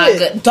shit. It's not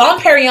good. Dom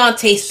Perignon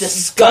tastes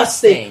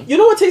disgusting. You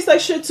know what tastes like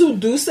shit too?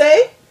 Douce?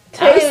 I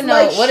don't even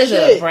know. What is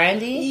it?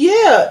 Brandy?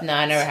 Yeah. No,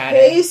 I never had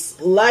it.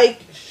 Tastes like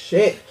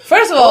shit.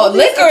 First of all,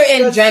 liquor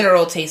in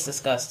general tastes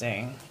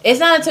disgusting. It's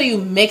not until you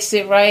mix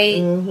it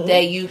right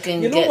that you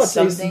can get what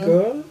something. Tastes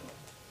good?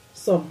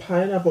 Some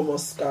pineapple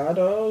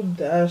Moscato.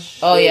 That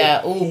shit. Oh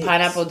yeah,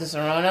 pineapple Di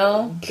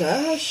Serono.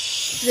 That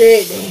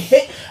shit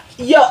hit.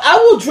 Yo, I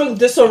will drink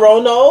Di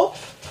Serono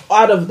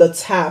out of the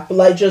tap,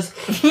 like just.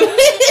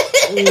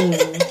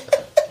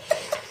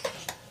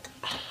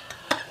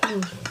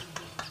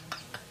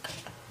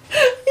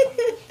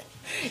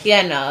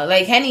 Yeah, no,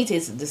 like Henny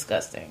tastes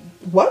disgusting.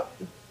 What?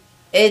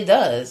 It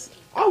does.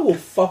 I will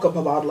fuck up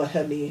a bottle of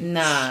Henny.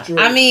 Nah. Straight.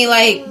 I mean,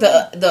 like,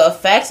 the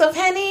effects of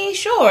Henny,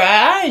 sure,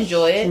 I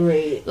enjoy it.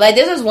 Straight. Like,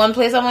 there's this one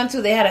place I went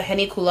to, they had a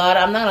Henny Colada.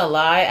 I'm not gonna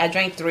lie, I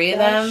drank 3 of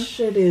them. That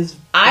shit is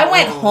bomb. I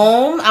went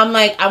home, I'm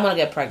like, I'm gonna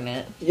get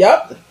pregnant.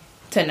 Yep.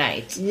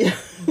 Tonight. Yeah.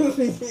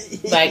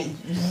 Like,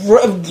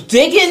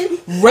 dig in,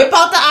 rip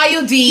out the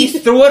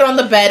IUDs, threw it on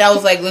the bed. I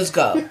was like, let's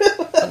go.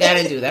 Okay, I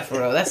didn't do that for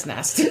real. That's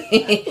nasty.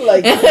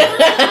 Like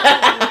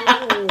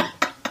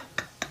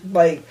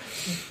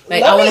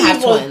I want to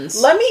have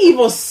twins. Let me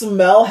even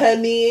smell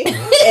Henny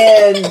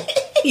and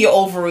your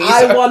ovaries.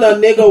 I want a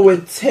nigga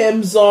with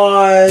Tim's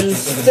on,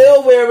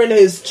 still wearing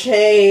his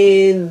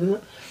chain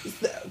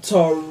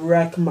to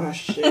wreck my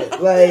shit.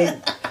 Like,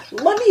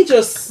 let me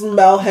just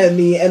smell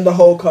Henny and the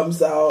whole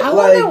comes out. I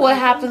wonder what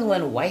happens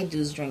when white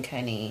dudes drink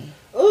Henny.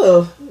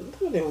 Ugh,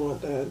 they don't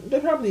want that.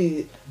 They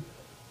probably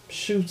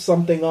shoot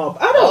something up.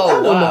 I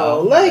don't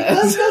know. Like,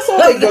 that's all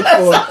they good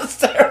for. That sounds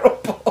terrible.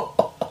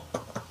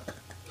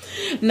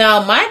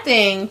 Now, my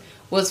thing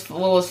was,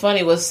 what was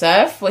funny was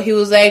Seth, where he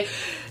was like,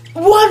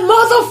 one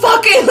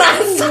motherfucking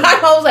last time.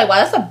 I was like, wow,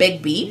 that's a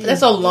big beep.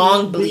 That's a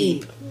long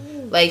bleep.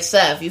 Like,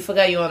 Seth, you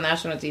forgot you on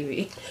national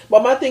TV.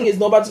 But my thing is,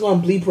 nobody's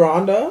gonna bleep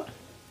Rhonda.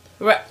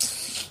 Right.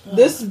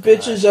 This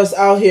bitch is just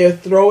out here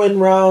throwing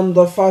around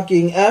the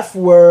fucking F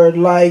word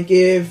like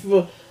if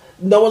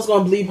no one's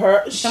gonna believe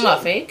her. Talking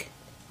about fake?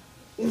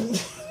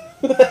 That's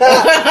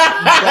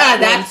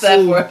the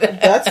F word.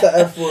 That's the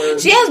F word.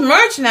 She has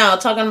merch now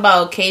talking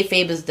about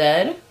kayfabe is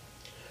dead.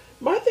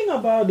 My thing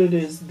about it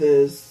is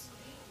this.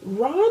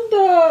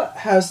 Rhonda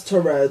has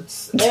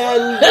Tourette's,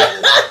 and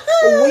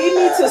we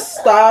need to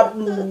stop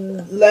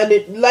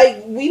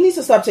we need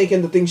to stop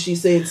taking the things she's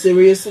saying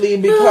seriously,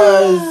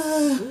 because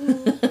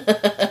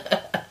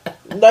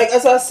like,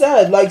 as I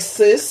said, like,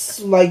 sis,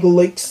 like,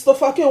 licks the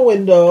fucking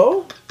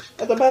window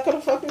at the back of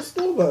the fucking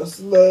school bus.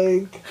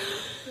 Like,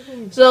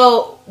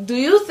 so do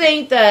you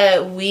think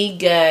that we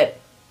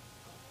get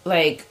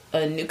like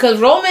a new,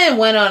 because Roman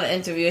went on an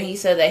interview and he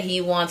said that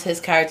he wants his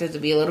character to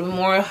be a little bit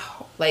more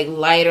like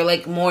lighter,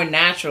 like more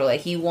natural,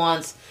 like he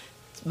wants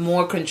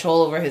more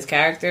control over his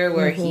character,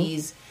 where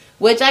he's,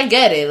 which I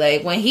get it,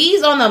 like when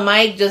he's on the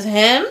mic, just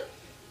him,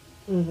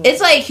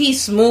 it's like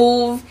he's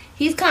smooth,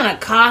 he's kind of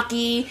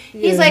cocky,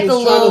 he's like he's a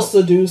little trying to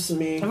seduce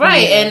me,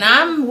 right? And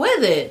I'm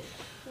with it.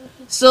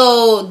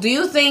 So do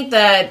you think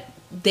that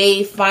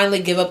they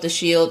finally give up the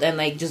shield and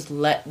like just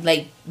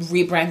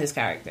rebrand his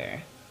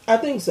character? I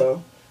think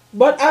so.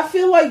 But I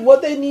feel like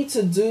what they need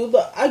to do,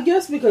 I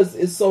guess because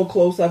it's so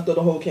close after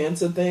the whole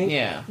cancer thing.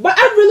 Yeah. But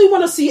I really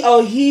want to see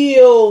a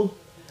heel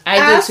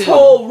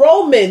asshole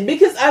Roman,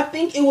 because I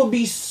think it would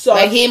be so...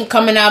 Like him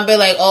coming out and be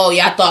like, oh,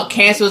 y'all thought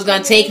cancer was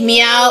going to take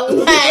me out?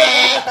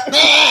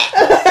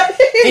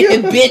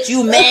 Bitch,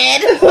 you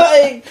mad?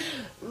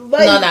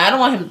 Like, no, I don't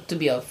want him to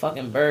be a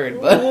fucking bird,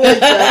 but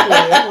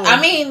exactly.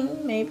 I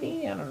mean,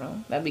 maybe, I don't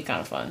know. That'd be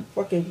kind of fun.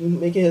 Fucking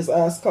making his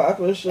ass clap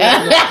and shit.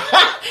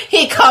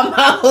 He come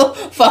out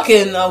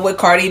fucking with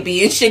Cardi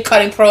B and shit,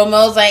 cutting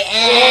promos like,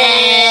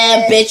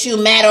 bitch, you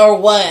mad or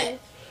what?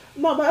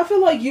 No, but I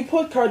feel like you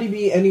put Cardi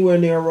B anywhere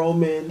near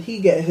Roman,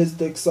 he get his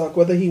dick sucked,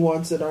 whether he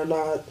wants it or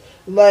not.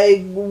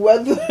 Like,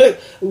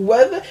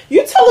 whether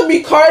you telling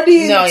me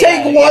Cardi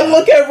take one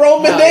look at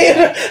Roman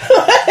there,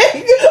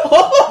 like,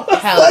 all of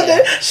a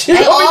sudden, she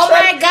like, oh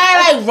my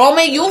god, like,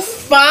 Roman, you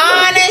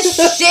fine as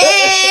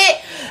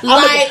shit.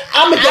 Like,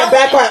 I'm gonna get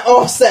back on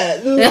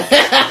Offset.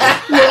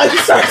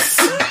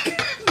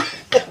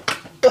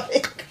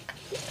 Like,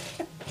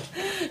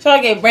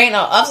 trying to get brain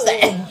on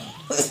Offset.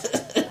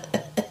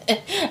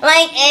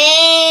 Like,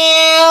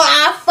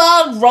 I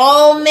fucked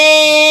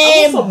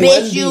Roman,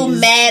 bitch, you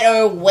mad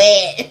or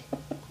wet?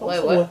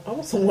 Wait, what? I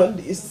want some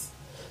Wendy's.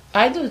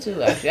 I do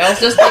too, actually. I was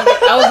just thinking,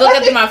 I was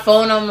looking through my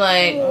phone, I'm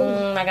like,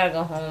 I gotta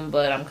go home,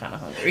 but I'm kind of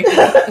hungry.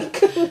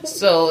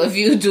 So if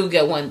you do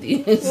get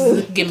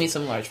Wendy's, give me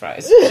some large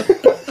fries.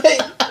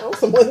 I want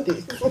some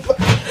Wendy's.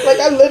 Like,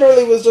 I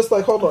literally was just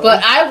like, hold on.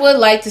 But I would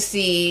like to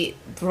see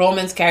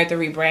Roman's character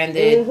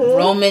rebranded.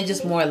 Roman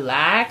just more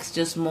lax,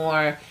 just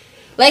more...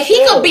 Like,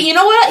 he could be, you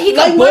know what? He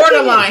could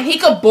borderline. He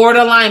could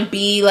borderline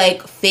be,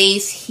 like,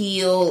 face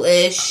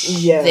heel-ish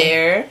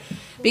there.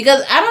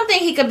 Because I don't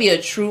think he could be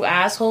a true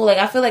asshole. Like,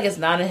 I feel like it's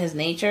not in his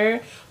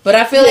nature. But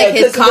I feel like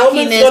his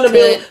cockiness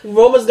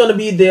Roman's gonna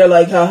be there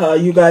like, haha,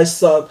 you guys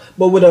suck.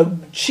 But with a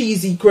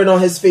cheesy grin on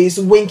his face,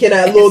 winking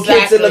at little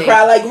kids in the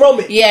crowd. Like,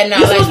 Roman, yeah, no,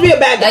 you're supposed to be a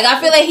bad guy. Like, I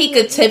feel like he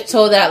could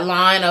tiptoe that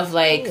line of,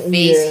 like,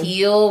 face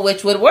heel,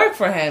 which would work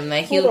for him.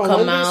 Like, he would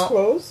come out...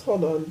 Close?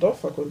 Hold on, don't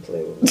fucking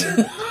play with me.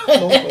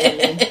 Don't play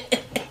with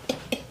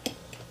me.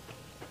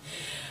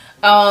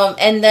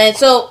 And then,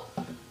 so,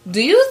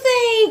 do you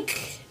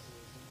think...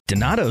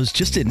 Donato's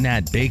just didn't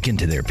add bacon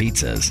to their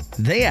pizzas.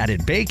 They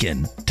added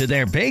bacon to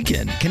their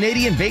bacon.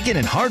 Canadian bacon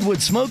and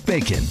hardwood smoked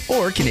bacon.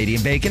 Or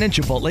Canadian bacon and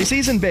Chipotle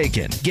seasoned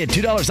bacon. Get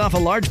 $2 off a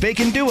large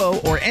bacon duo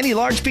or any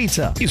large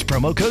pizza. Use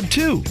promo code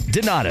 2.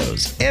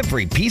 Donato's.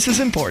 Every piece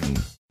is important.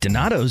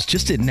 Donato's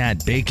just didn't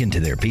add bacon to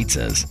their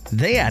pizzas.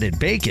 They added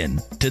bacon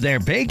to their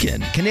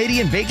bacon.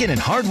 Canadian bacon and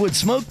hardwood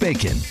smoked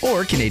bacon.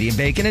 Or Canadian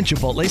bacon and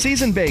Chipotle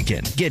seasoned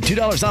bacon. Get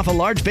 $2 off a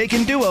large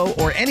bacon duo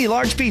or any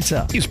large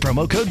pizza. Use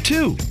promo code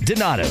 2.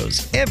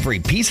 Donato's.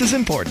 Every piece is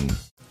important.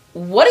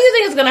 What do you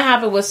think is going to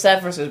happen with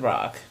Seth versus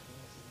Brock?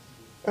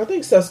 I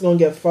think Seth's gonna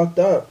get fucked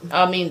up.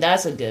 I mean,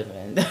 that's a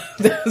given.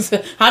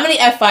 How many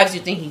F5s do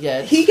you think he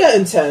gets? He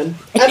getting 10.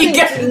 I think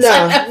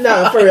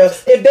nah, for real.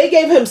 If they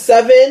gave him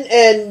 7,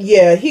 and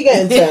he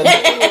getting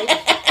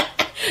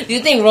 10. Do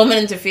you think Roman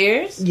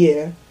interferes?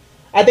 Yeah,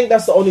 I think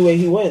that's the only way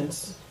he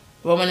wins.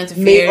 Roman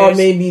interferes, or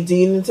maybe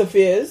Dean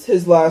interferes.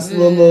 His last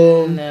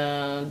little.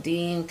 No,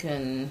 Dean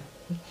can.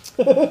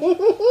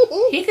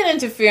 He can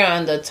interfere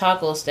on the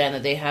taco stand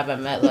that they have at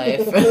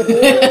MetLife.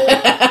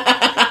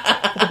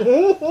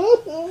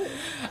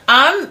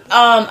 I'm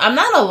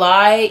not gonna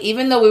lie.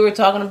 Even though we were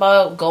talking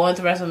about going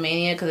to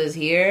WrestleMania because it's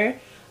here,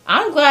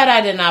 I'm glad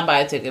I did not buy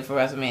a ticket for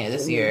WrestleMania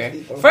this year.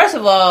 First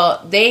of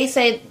all, they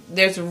say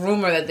there's a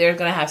rumor that they're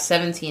gonna have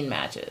 17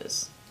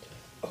 matches.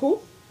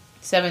 Who?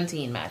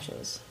 17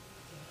 matches.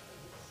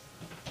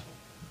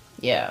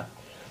 Yeah.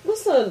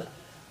 Listen,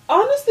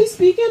 honestly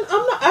speaking,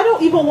 I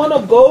don't even want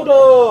to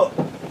go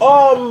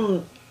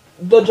to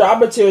the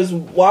Jobber Tears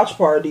watch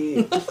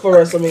party for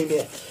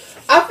WrestleMania.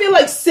 I feel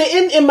like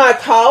sitting in my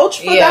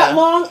couch for that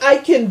long, I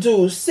can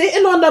do.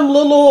 Sitting on them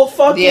little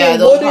fucking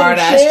wooden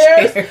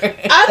chairs,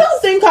 I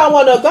don't think I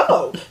want to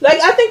go. Like,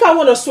 I think I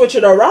want to switch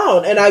it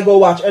around, and I go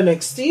watch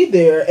NXT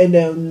there, and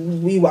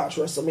then we watch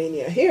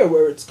WrestleMania here,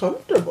 where it's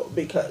comfortable,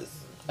 because...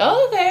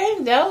 Oh,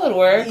 okay. That would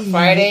work.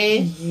 Friday.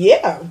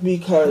 Yeah,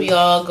 because... we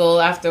all go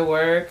after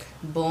work,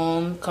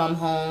 boom, come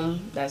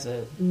home, that's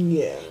it.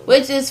 Yeah.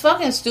 Which is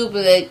fucking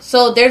stupid. Like,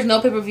 so there's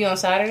no pay-per-view on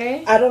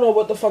Saturday? I don't know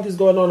what the fuck is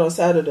going on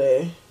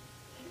Saturday.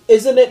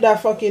 Isn't it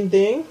that fucking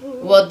thing?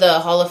 What, the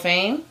Hall of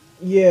Fame?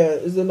 Yeah,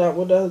 isn't that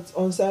what that's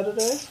on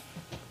Saturday?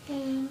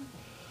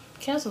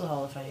 Cancel the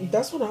Hall of Fame.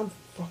 That's what I'm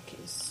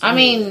fucking saying. I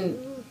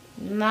mean,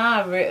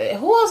 not really.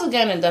 Who else is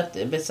getting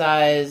inducted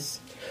besides...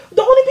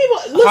 the only people...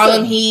 Listen,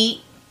 Harlem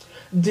Heat.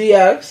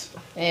 DX.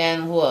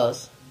 And who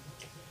else?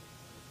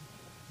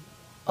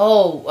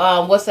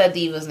 Oh, what's that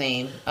diva's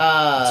name?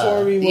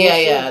 Tori Wilson.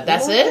 Yeah.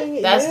 That's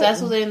it? That's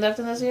who they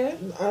inducted this year?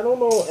 I don't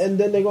know. And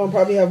then they're going to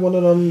probably have one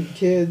of them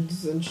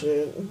kids and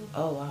shit.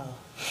 Oh, wow.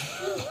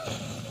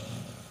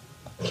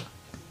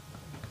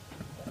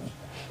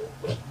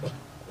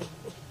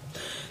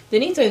 They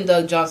need to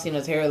induct John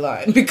Cena's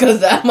hairline because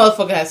that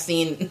motherfucker has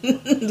seen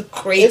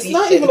crazy It's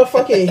not shit. even a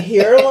fucking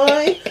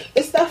hairline.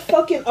 It's that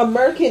fucking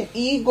American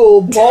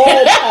Eagle ball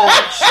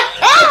patch.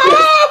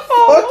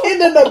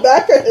 Fucking in the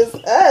back of his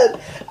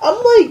head. I'm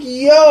like,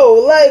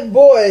 yo, like,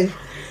 boy,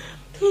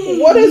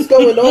 what is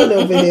going on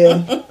over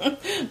here?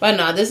 But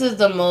no, this is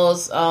the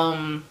most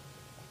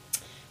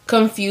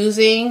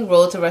confusing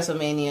road to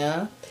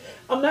WrestleMania.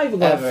 I'm not even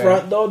going to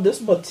front, though. This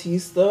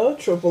Batista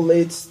Triple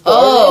H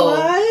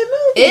storyline.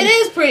 It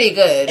is pretty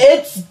good.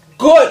 It's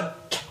good.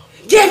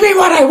 Give me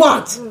what I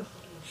want.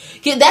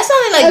 Yeah, that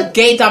sounded like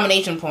gay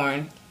domination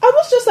porn. I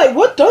was just like,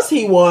 what does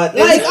he want?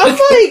 Like, I'm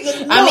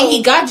like, no. I mean,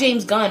 he got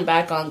James Gunn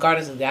back on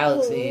Guardians of the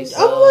Galaxy. So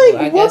I'm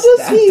like, what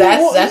does he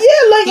want?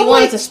 Yeah, like, he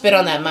wanted to spit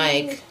on that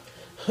mic.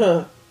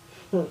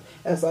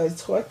 As I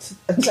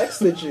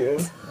texted you.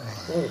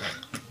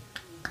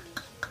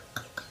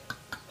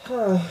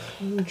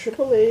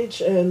 Triple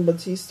H and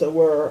Batista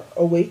were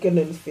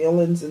awakening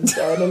feelings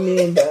inside of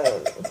me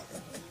that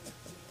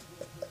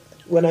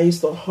when I used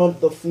to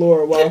hunt the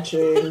floor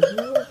watching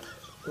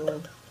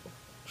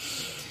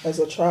as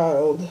a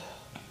child.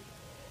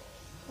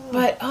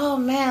 But, oh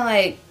man,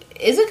 like,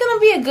 is it going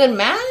to be a good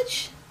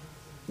match?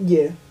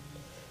 Yeah.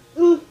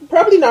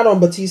 Probably not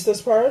on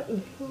Batista's part.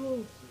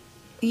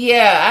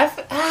 Yeah,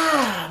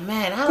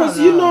 man, I don't know. Because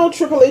you know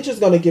Triple H is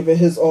going to give it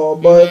his all,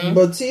 but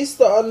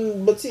Batista,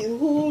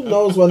 who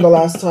knows when the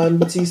last time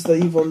Batista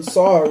even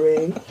saw a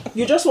ring?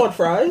 You just want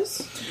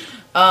fries?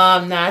 No,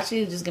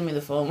 actually, just give me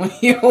the phone when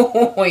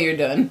you're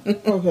done.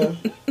 Okay.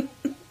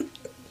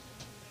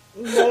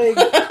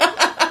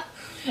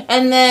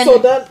 And then... So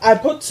then I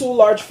put 2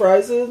 large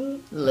fries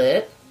in.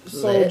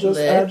 So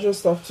add your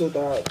stuff to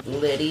that.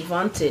 Liddy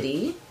Von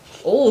Titty.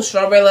 Oh,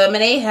 strawberry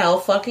lemonade, hell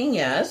fucking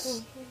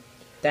yes.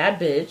 That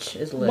bitch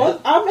is lit. But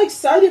I'm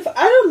excited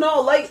I don't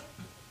know, like,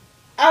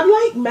 I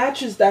like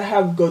matches that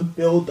have good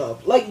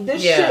build-up. Like,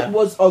 this shit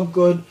was a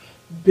good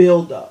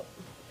build-up.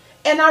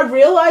 And I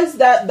realized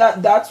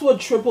that's what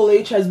Triple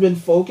H has been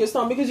focused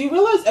on, because you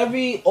realize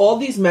all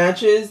these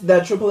matches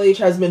that Triple H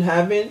has been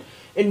having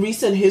in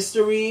recent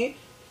history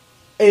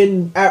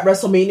at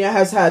WrestleMania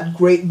has had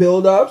great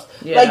build-ups.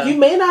 Yeah. Like, you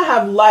may not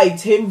have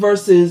liked him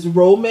versus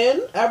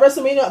Roman at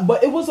WrestleMania,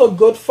 but it was a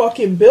good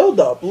fucking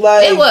build-up.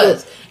 Like, it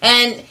was.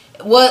 And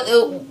what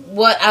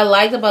I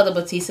liked about the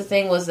Batista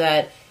thing was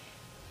that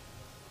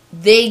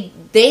they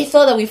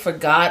thought that we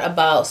forgot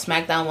about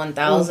SmackDown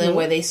 1000,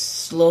 where they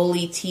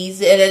slowly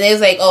teased it, and then it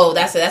was like, oh,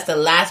 that's the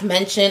last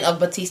mention of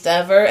Batista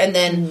ever, and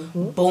then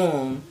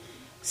boom,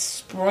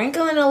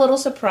 sprinkling a little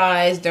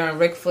surprise during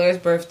Ric Flair's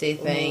birthday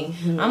thing.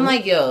 I'm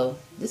like, yo,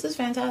 this is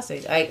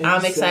fantastic. Like,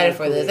 I'm excited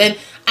for this, and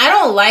I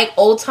don't like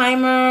old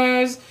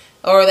timers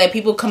or like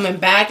people coming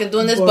back and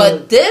doing this,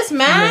 but this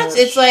match,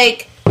 it's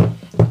like.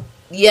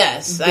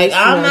 Yes, like,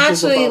 I'm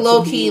actually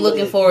low-key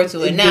looking forward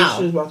to it now.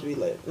 This is about to be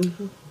lit.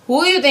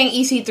 Who do you think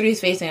EC3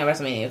 is facing at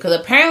WrestleMania? Because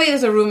apparently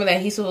there's a rumor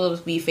that he's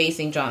supposed to be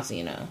facing John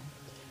Cena.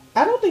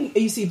 I don't think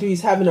EC3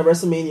 is having a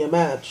WrestleMania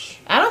match.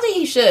 I don't think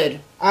he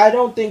should. I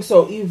don't think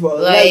so either.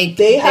 Like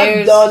they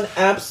have done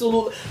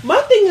absolutely...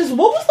 My thing is,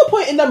 what was the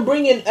point in them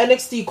bringing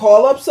NXT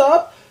call-ups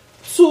up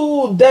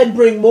to then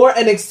bring more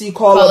NXT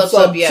call-ups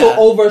up to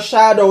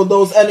overshadow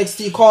those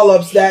NXT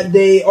call-ups that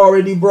they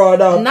already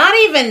brought up? Not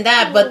even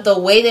that, but the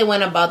way they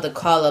went about the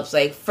call-ups.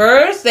 Like,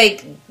 first,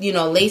 like, you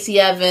know, Lacey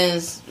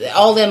Evans,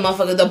 all them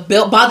motherfuckers, the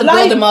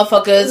bodybuilder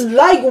motherfuckers.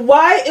 Like,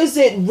 why is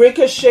it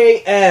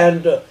Ricochet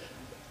and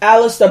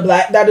Aleister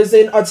Black that is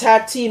in a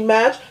tag team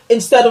match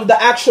instead of the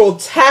actual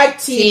tag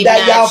team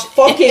that y'all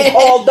fucking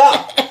called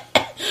up?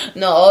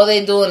 No, all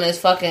they doing is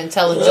fucking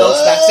telling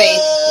jokes backstage.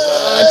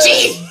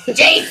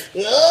 Jeez.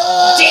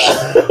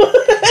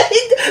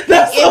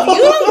 If you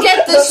don't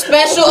get the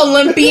Special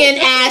Olympian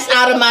ass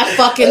out of my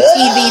fucking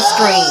TV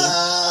screen.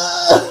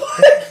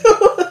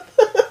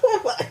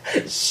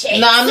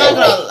 No,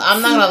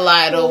 I'm not gonna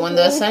lie though. When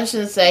the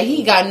Ascension said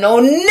he got no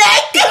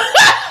neck,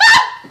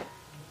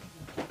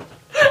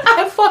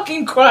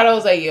 fucking cried. I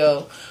was like,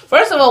 yo.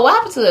 First of all, what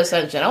happened to the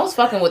Ascension? I was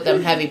fucking with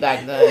them heavy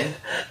back then.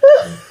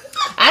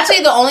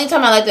 Actually, the only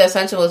time I liked the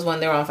Ascension was when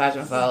they were on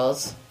Fashion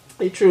Files.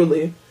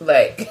 Truly.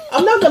 Like,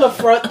 I'm not gonna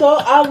front though.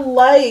 I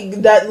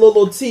like that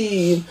little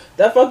team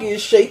that fucking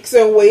shakes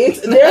and waits.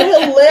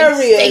 They're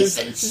hilarious.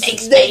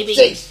 Steaks, baby.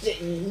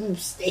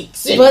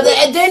 Steaks. But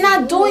they're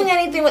not doing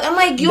anything with. I'm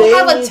like, you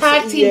have a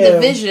tag team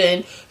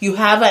division. You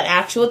have an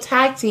actual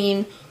tag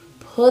team.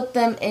 Put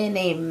them in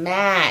a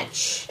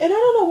match. And I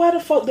don't know why the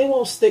fuck they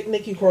won't stick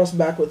Nikki Cross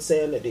back with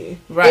Sanity.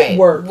 Right. It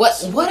worked.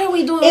 What are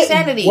we doing with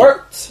Sanity? It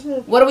worked.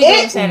 What are we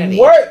doing with Sanity?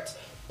 It worked.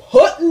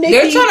 Put Nikki.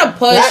 They're trying to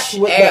push.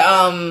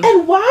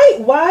 And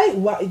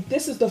why?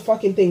 This is the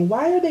fucking thing.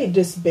 Why are they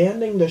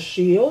disbanding the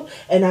Shield?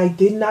 And I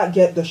did not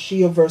get the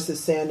Shield versus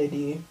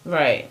Sanity.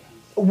 Right.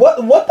 What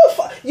the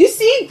fuck? You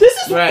see, this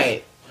is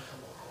right.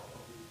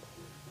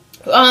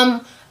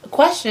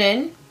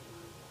 Question.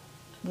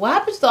 What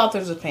happens to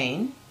Authors of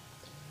Pain?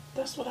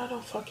 That's what I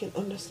don't fucking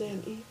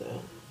understand either.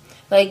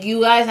 Like,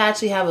 you guys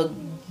actually have a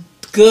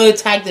good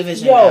tag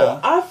division now. now.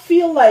 I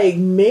feel like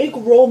make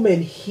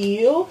Roman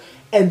heel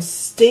and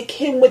stick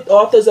him with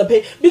Authors of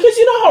Pain. Because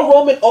you know how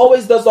Roman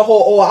always does the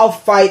whole, I'll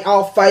fight.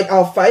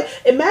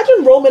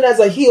 Imagine Roman as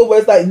a heel where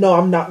it's like, no,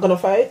 I'm not going to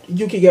fight.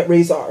 You can get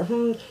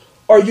Razor.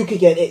 Or you could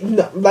get it.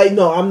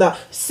 No, I'm not.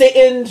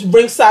 Sitting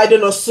ringside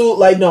in a suit,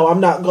 like, no, I'm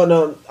not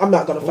gonna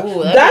fight.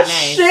 Ooh, that nice.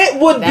 shit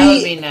would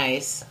be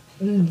nice.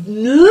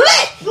 Lit.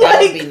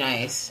 That would be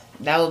nice.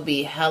 That would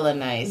be hella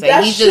nice. Like,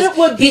 that shit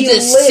would be lit.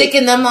 He's just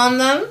sticking them on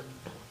them.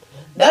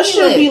 That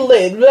should be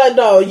lit. Like,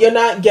 no, you're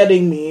not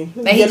getting me.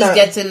 Like, he just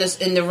gets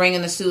in the ring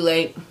in the suit,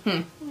 like,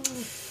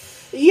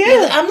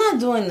 Yeah. I'm not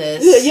doing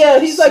this.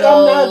 Yeah, he's like,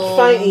 I'm not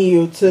fighting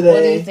you today.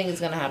 What do you think is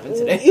going to happen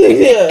today?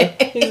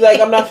 Yeah. He's like,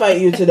 I'm not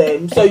fighting you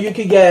today. So you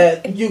could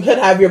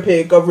have your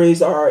pick of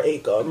Razor or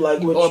Akon.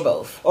 Like, or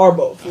both. Or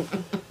both.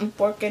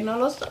 Porque no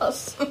los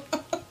dos.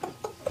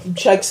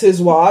 Checks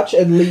his watch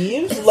and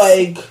leaves.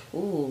 Like,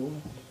 ooh.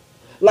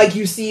 Like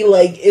you see,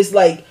 like, it's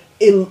like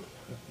in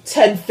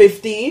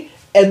 10:50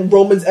 and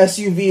Roman's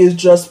SUV is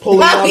just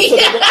pulling up to the...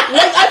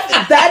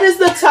 Like, that is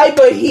the type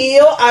of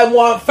heel I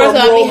want from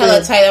Roman. First of all, I'd be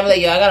hella tight. I'm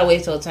like, yo, I gotta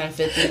wait till 10:50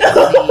 to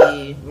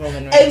see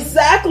Roman Reigns.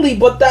 Exactly,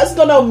 but that's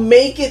gonna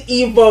make it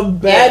even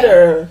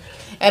better.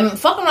 Yeah. And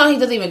fuck around, he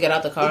doesn't even get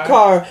out the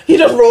car. He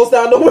just rolls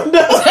down the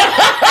window.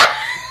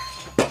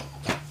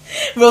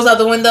 Rolls out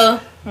the window.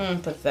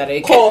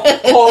 Pathetic.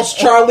 Calls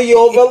Charlie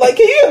over. Like,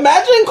 can you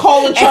imagine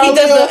calling Charlie? And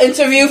he does the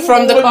interview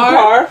from the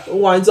car.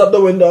 Winds up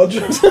the window.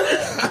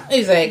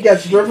 He's like,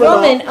 gets driven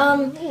Roman,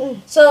 off.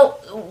 So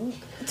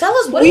tell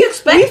us, what do you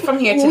expect from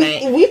here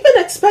tonight? We've been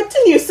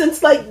expecting you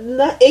since like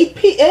 8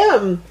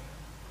 p.m.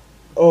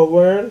 Oh,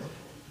 word.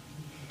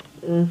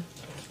 Winds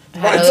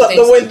up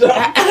the window.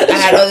 I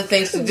had other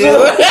things to do.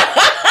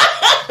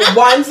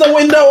 Winds the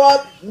window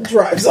up,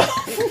 drives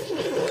off.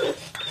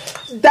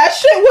 That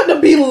shit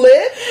wouldn't be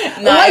lit.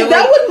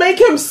 That would make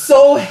him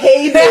so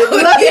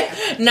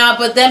hated. Nah,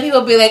 but then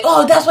people be like,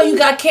 "Oh, that's why you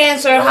got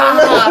cancer." Ha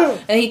ha.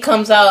 And he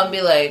comes out and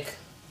be like,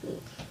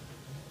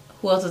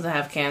 "Who else doesn't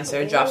have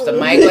cancer?" Drops the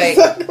mic like.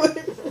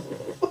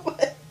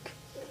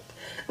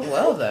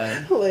 Well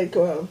then. Like,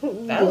 wow.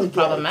 That was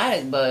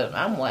problematic, but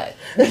I'm wet.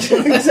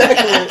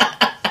 Exactly.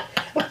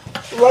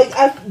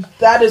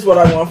 That is what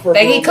I want for.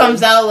 Like, he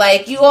comes out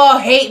like, "You all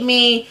hate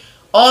me.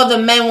 All the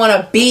men want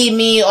to be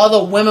me. All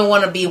the women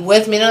want to be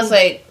with me." And I was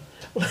like,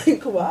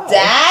 wow.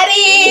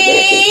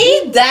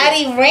 Daddy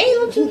Reigns,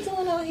 what you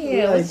doing out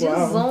here? Like, what you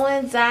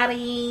doing,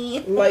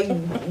 Daddy? Like,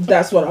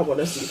 that's what I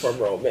want to see from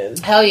Roman.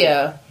 Hell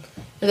yeah.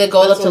 And they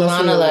go up to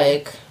Lana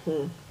like...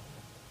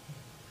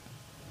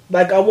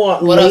 Like, I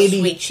want what up,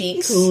 sweet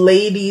cheeks?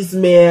 Ladies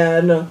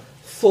man,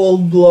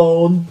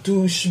 full-blown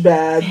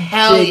douchebag,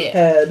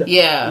 dickhead.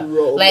 Yeah.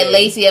 Roman. Like,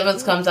 Lacey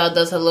Evans comes out,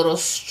 does her little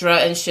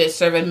strut and shit,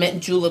 serving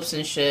mint juleps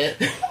and shit.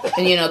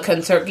 And,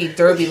 Kentucky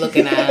Derby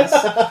looking ass.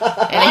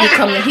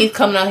 And then he's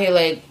coming out here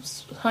like,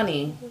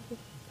 honey,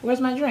 where's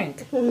my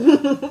drink?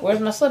 Where's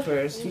my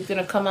slippers? He's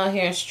gonna come out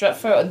here and strut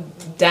for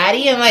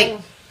Daddy? And like...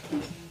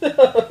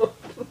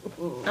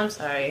 I'm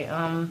sorry.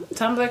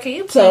 Tumblr, can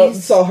you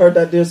please... Tell her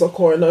that there's a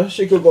corner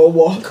she could go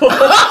walk on.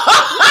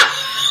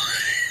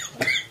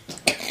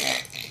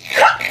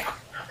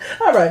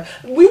 All right,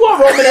 we want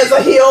Roman as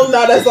a heel,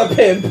 not as a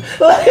pimp.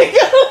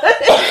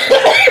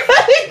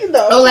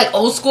 No. Oh, like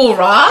old school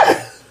rock?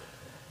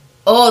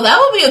 Oh, that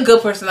would be a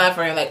good personality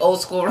for him, like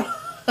old school rock.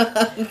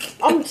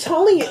 I'm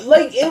telling you,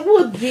 like, it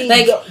would be...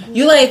 Like,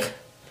 you like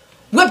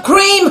whipped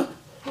cream?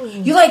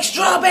 You like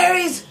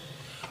strawberries?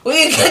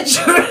 We get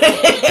drink.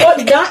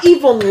 But not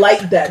even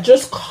like that.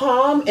 Just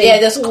calm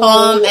and just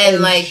calm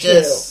and like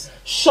chill. Just...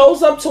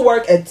 Shows up to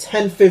work at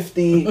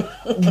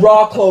 10:50,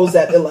 raw clothes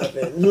at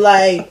 11.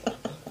 Like...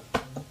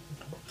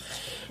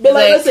 Be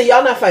like, listen,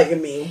 y'all not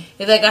fighting me.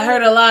 He's like, I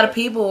heard a lot of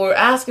people were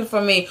asking for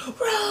me.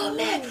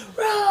 Roman.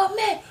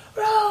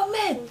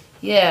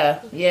 Yeah,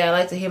 I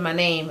like to hear my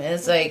name. And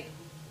it's like,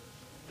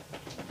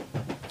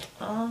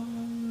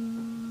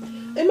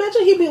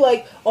 imagine he'd be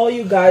like, all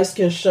you guys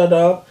can shut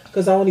up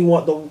because I only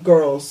want the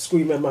girls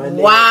screaming my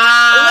name.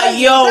 Wow.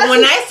 Yo,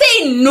 when I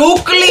say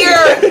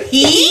nuclear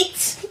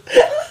heat,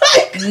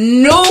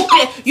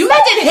 nuclear. You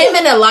imagine him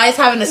and Elias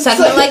having a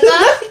segment like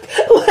that?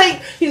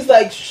 Like, he's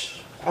like, shh,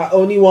 I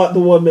only want the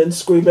woman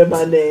screaming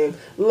my name.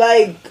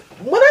 Like,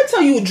 when I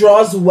tell you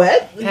drawers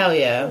wet, hell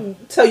yeah.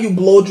 Tell you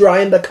blow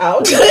drying the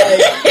couch.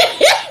 Like,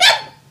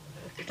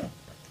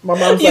 my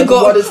mom's like,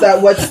 what is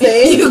that wet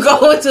stain? You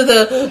go into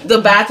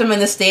the bathroom in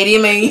the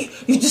stadium and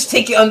you just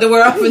take your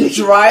underwear off and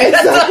dry it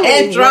at the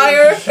hand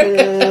dryer.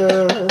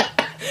 Yeah.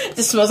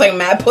 Just smells like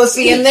mad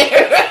pussy in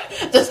there.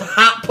 Just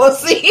hot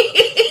pussy.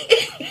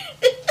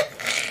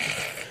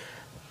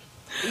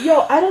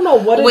 Yo, I don't know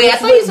what it is. Wait, I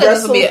thought you said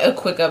this would be a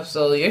quick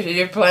episode.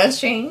 Your plans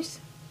changed?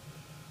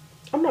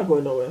 I'm not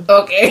going nowhere.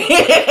 Okay.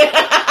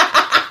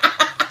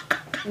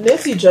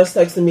 Nancy just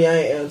texted me. I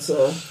ain't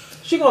answer.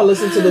 She gonna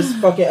listen to this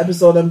fucking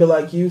episode and be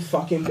like, you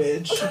fucking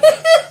bitch.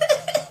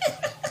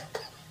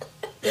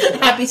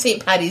 Happy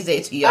St. Patty's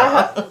Day to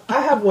y'all.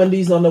 I have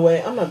Wendy's on the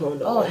way. I'm not going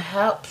nowhere. Oh,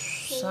 help.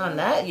 Son,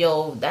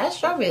 that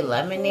strawberry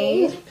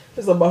lemonade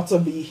is about to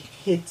be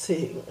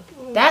hitting.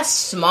 That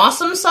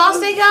smossum sauce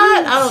they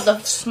got? I don't know, the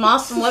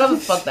smossum, whatever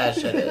the fuck that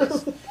shit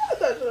is.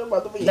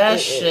 That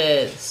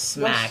shit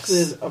smacks.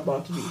 That shit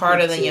about to be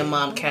harder than your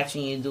mom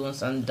catching you doing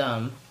something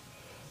dumb.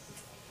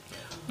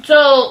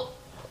 So,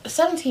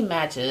 17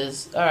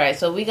 matches. Alright,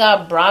 so we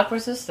got Brock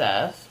versus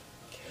Steph.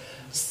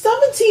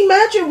 17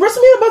 matches?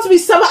 WrestleMania about to be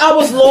 7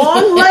 hours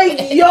long?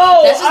 Like,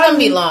 yo. That's just gonna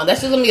be long. That's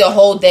just gonna be a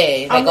whole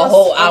day. Like a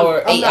whole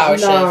hour, 8-hour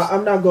shift.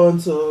 I'm not going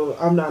to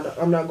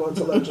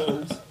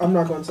Legends. I'm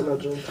not going to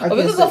Legends.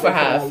 We could go for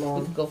half.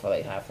 We could go for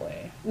like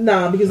halfway.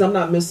 Nah, because I'm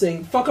not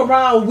missing. Fuck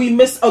around. We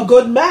missed a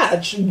good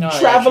match.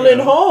 Traveling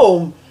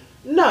home.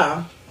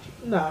 Nah.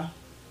 And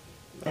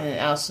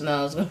Al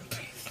Snow's gonna be.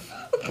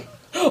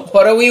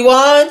 What do we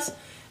want?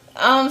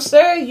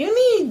 Sir,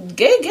 you need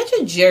get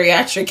your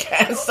geriatric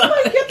ass on.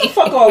 Get the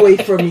fuck away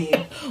from me.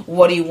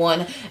 What do you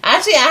want?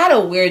 Actually, I had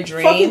a weird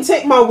dream. Fucking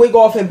take my wig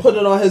off and put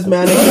it on his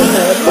mannequin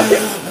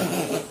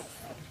head.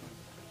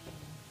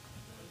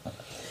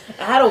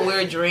 I had a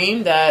weird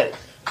dream that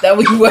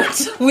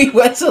we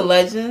went to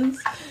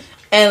Legends,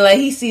 and like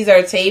he sees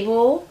our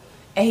table,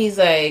 and he's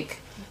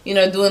like,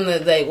 doing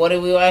the like, what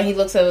do we want? He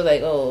looks at it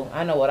like, oh,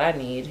 I know what I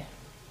need.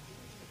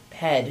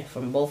 Head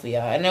from both of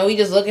y'all, and then we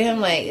just look at him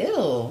like,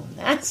 ew,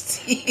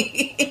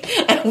 nasty.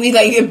 And we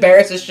like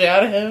embarrass the shit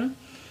out of him.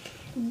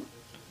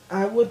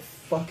 I would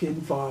fucking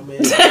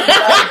vomit. If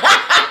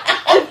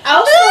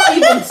Elsa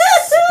even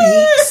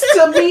speaks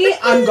to me,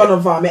 I'm gonna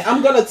vomit.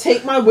 I'm gonna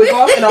take my wig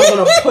off and I'm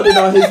gonna put it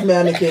on his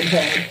mannequin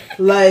head.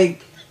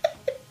 Like,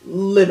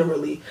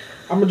 literally.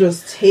 I'm gonna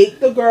just take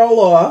the girl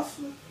off,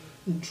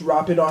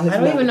 drop it on his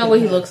mannequin. I don't even know what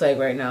he looks like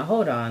right now.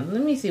 Hold on,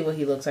 let me see what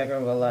he looks like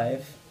in real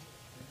life.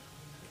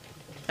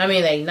 I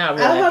mean, like, not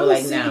real life, but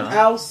like now. I haven't seen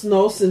Al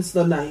Snow since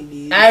the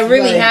 90s. I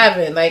really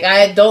haven't. Like,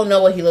 I don't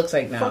know what he looks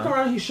like now. Fuck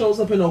around, he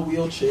shows up in a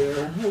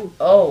wheelchair.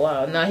 Oh,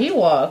 wow. No, he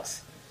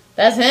walks.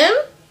 That's him?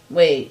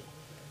 Wait.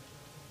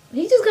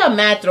 He just got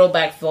mad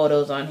throwback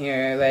photos on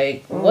here.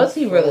 Like, what's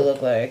he really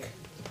look like?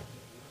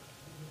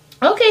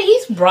 Okay,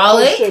 he's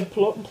brolic. Oh, shit.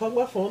 Plug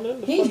my phone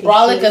in. He's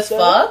brolic as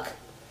fuck.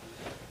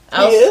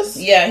 He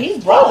is? Yeah, he's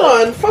brolic.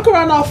 Hold on. Fuck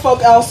around, I'll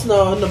fuck Al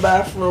Snow in the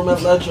bathroom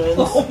at Legends.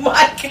 Oh,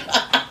 my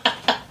God.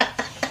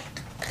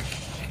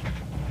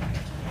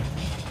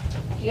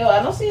 Yo,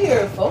 I don't see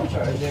your phone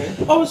charger.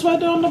 Oh, it's right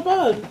there on the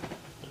bed.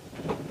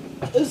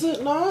 Is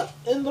it not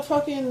in the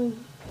fucking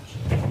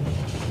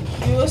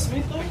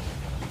USB thing?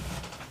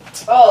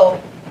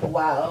 Oh,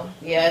 wow.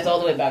 Yeah, it's all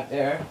the way back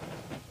there.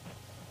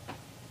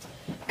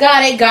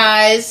 Got it,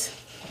 guys.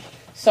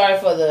 Sorry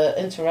for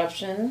the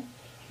interruption.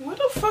 Where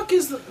the fuck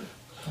is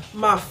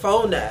my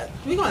phone at?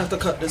 We're gonna have to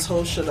cut this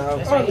whole shit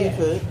out. I'll leave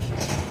it.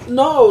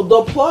 No,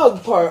 the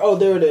plug part. Oh,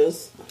 there it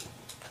is.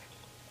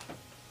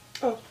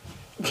 Oh.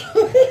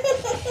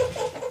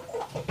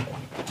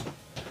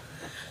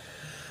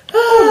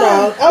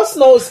 Oh no, Al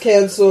Snow is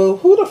canceled.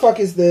 Who the fuck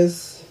is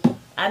this?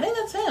 I think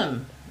that's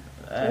him.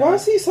 Why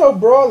is he so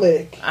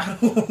brolic? I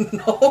don't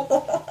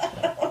know.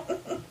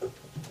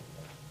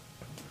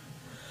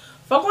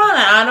 Fuck around,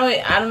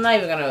 I'm not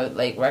even gonna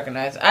like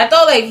recognize. I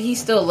thought like he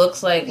still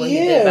looks like what he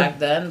did back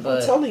then,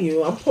 but I'm telling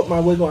you, I'm putting my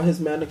wig on his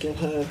mannequin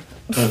head.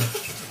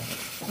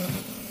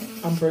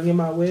 I'm bringing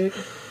my wig,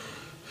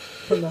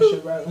 putting that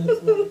shit right on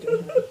his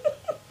mannequin head.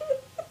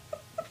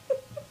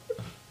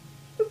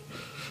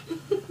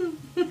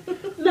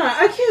 Nah,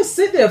 I can't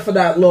sit there for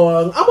that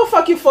long. I'ma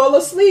fucking fall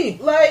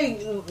asleep.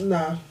 Like,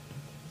 nah,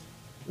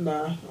 I'm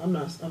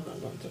not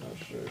going to that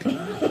shit.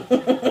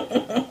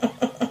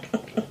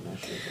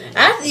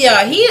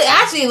 Yeah, he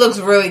actually looks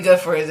really good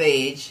for his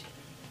age.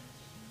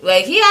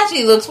 Like, he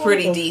actually looks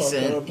pretty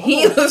decent.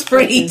 He looks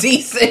pretty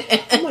decent.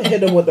 I'm gonna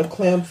hit him with a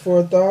clamp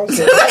 4000.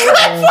 The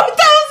clamp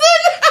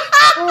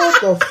 4000?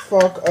 What the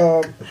fuck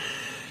up?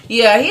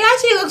 Yeah, he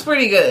actually looks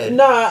pretty good.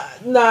 Nah.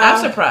 I'm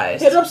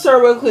surprised. Hit up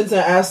Sir Will Clinton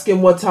and ask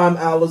him what time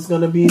Al is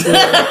gonna be there.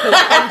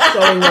 I'm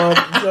showing up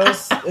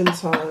just in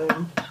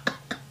time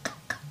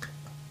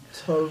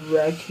to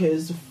wreck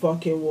his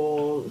fucking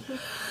wall.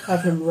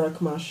 Have him wreck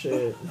my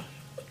shit.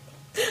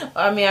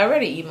 I mean, I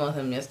already emailed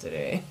him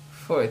yesterday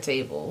for a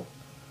table.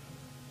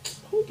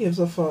 Who gives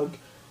a fuck?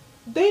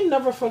 They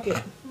never fucking...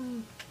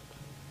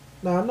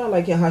 Nah, I'm not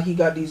liking how he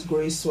got these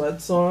gray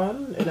sweats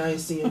on, and I ain't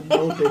seeing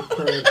no big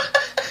print.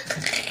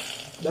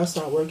 That's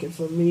not working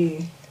for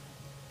me.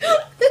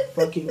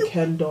 Fucking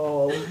Ken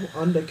doll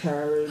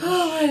undercarriage.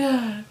 Oh my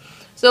god.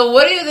 So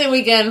what do you think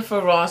we getting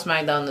for Raw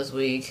SmackDown this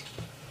week?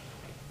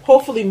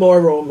 Hopefully more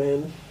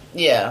Roman.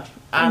 Yeah.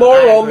 More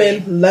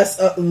Roman, less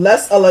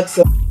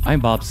Alexa. I'm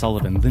Bob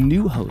Sullivan, the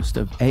new host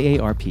of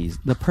AARP's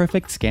The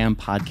Perfect Scam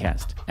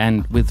podcast.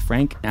 And with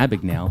Frank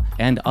Abagnale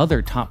and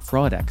other top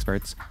fraud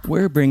experts,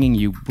 we're bringing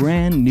you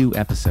brand new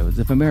episodes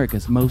of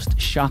America's most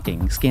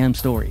shocking scam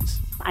stories.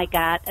 I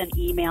got an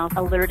email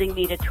alerting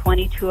me to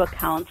 22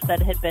 accounts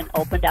that had been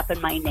opened up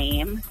in my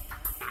name.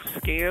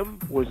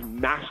 Scam was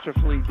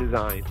masterfully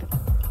designed.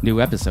 New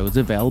episodes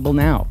available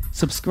now.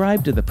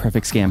 Subscribe to the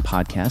Perfect Scam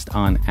podcast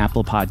on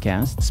Apple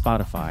Podcasts,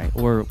 Spotify,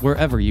 or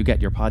wherever you get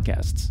your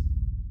podcasts.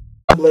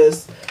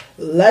 Less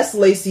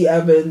Lacey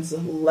Evans,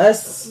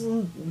 less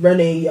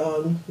Renee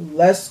Young,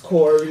 less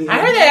Corey. I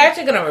heard they're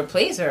actually going to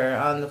replace her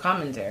on the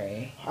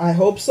commentary. I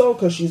hope so,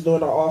 because she's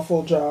doing an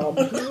awful job.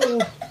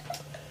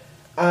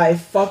 I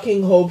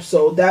fucking hope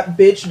so. That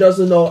bitch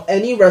doesn't know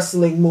any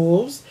wrestling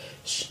moves.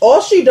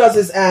 All she does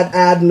is add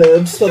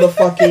ad-libs to the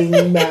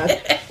fucking match.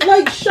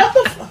 Like, shut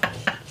the fuck.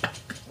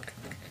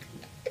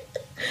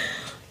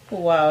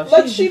 Wow.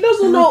 Like, she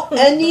doesn't know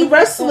any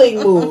wrestling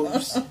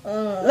moves.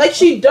 Like,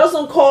 she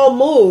doesn't call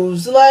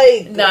moves.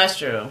 Like... No, that's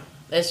true.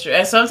 That's true.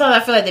 And sometimes I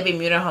feel like they be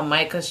muting her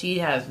mic because she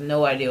has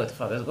no idea what the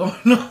fuck is going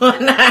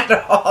on at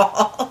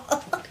all.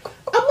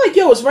 I'm like,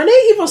 yo, is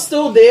Renee even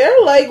still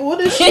there? Like, what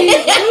is she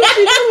doing?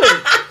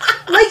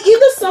 Like,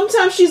 either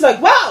sometimes she's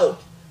like, wow,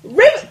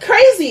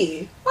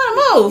 crazy.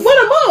 What a move. What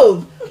a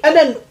move. And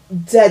then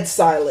dead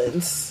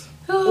silence.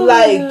 Oh,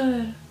 like,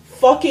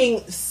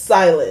 fucking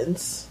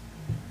silence.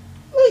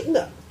 Like,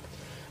 no.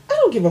 I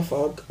don't give a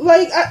fuck.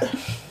 Like,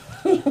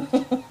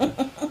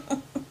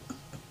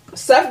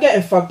 Seth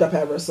getting fucked up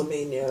at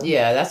WrestleMania.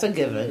 Yeah, that's a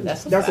given.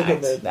 That's a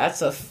given.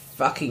 That's a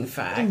fucking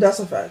fact. That's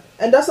a fact.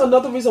 And that's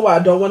another reason why I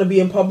don't want to be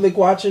in public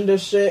watching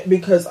this shit,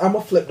 because I'm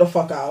going to flip the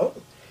fuck out.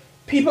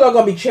 People are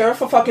going to be cheering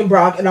for fucking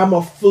Brock, and I'm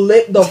going to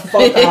flip the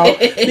fuck out.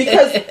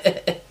 Because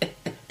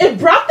if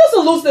Brock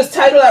doesn't lose this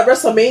title at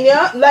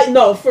WrestleMania, like,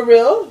 no, for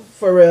real.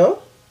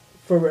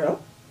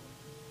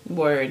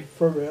 Word.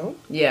 For real.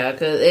 Yeah,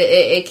 because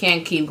it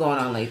can't keep going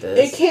on like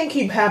this. It can't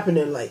keep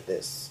happening like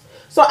this.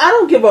 So I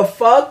don't give a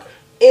fuck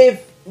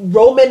if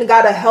Roman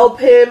gotta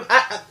help him.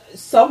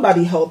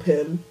 Somebody help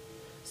him.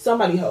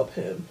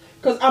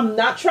 Because I'm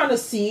not trying to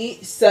see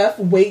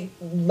Seth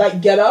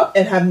get up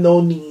and have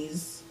no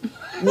knees.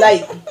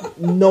 Like,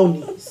 no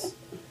knees.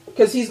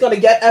 Because he's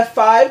gonna get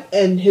F5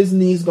 and his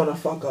knee's gonna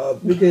fuck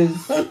up. Because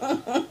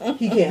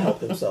he can't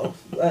help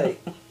himself.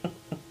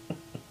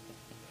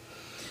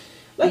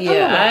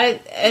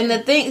 And the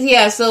thing,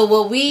 so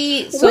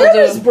where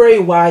is Bray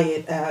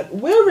Wyatt at?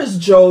 Where is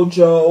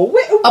JoJo?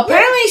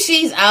 Apparently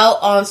she's out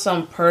on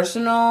some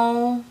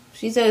personal,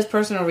 she says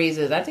personal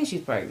reasons. I think she's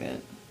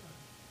pregnant.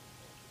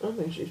 I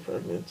think she's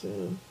pregnant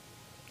too.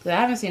 I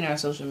haven't seen her on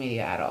social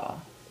media at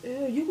all.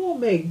 Yeah, you gonna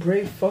make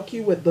Bray fuck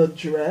you with the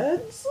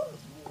dreads?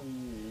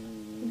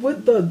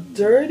 With the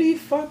dirty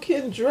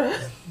fucking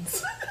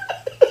dreads?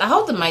 I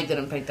hope the mic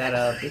didn't pick that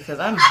up because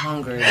I'm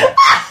hungry.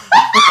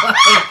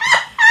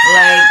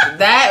 Like,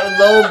 that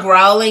low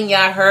growling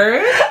y'all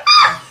heard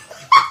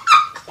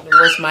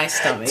was my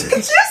stomach. Did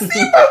you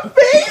see my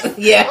face?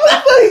 Yeah.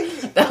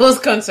 That was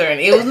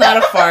concerning. It was not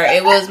a fart.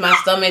 It was my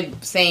stomach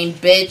saying,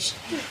 bitch,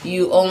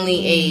 you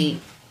only ate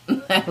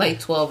at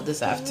like 12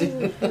 this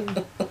afternoon.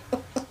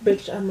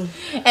 Bitch, and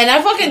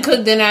I fucking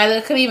cooked dinner.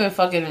 I couldn't even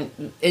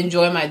fucking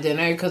enjoy my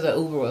dinner because the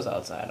Uber was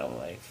outside. I'm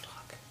like,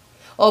 fuck.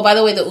 Oh, by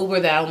the way, the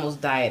Uber that I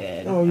almost died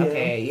in. Oh, yeah.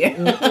 Okay, yeah.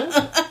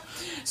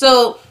 Mm-hmm.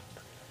 So...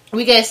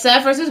 we get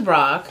Seth versus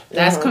Brock.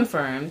 That's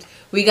confirmed.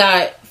 We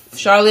got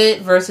Charlotte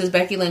versus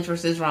Becky Lynch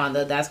versus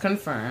Ronda. That's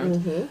confirmed.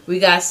 Mm-hmm. We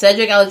got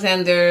Cedric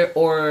Alexander,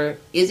 or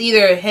is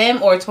either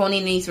him or Tony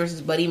Nese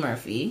versus Buddy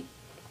Murphy.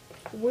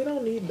 We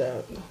don't need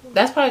that.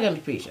 That's probably gonna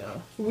be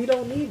pre-show. We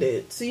don't need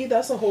it. See,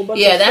 that's a whole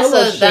bunch. Yeah,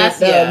 of that's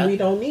that we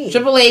don't need.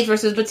 Triple H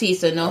versus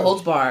Batista, no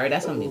holds barred.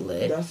 That's gonna be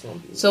lit. That's gonna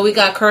be so we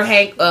got Kurt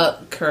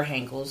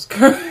Angle's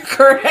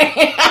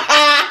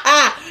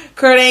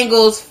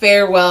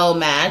farewell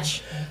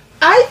match.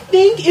 I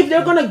think if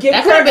they're gonna give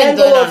Kurt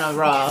Angle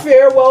a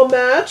farewell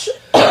match,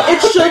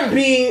 it should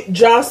be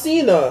John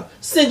Cena.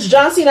 Since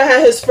John Cena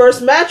had his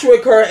first match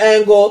with Kurt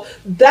Angle,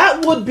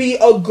 that would be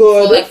a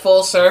good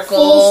full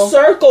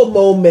circle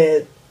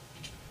moment.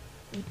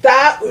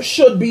 That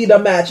should be the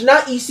match,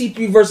 not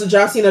EC3 versus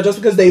John Cena just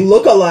because they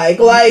look alike.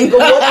 Like,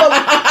 what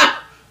the?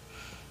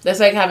 That's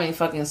like having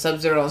fucking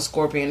Sub-Zero and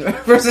Scorpion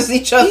versus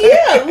each other.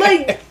 Yeah,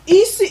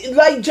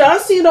 like John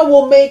Cena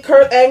will make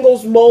Kurt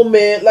Angle's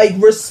moment like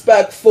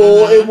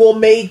respectful. It will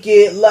make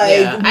it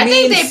like I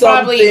think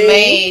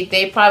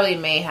they probably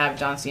may have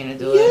John Cena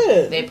do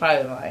it. Yeah. They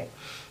probably might.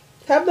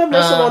 Have them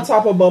wrestle on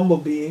top of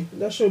Bumblebee.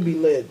 That should be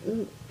lit.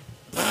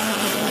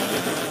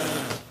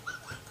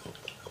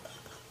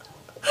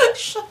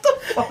 Shut the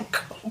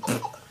fuck up.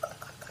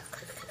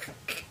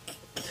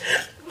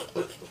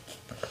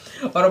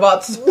 What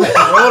about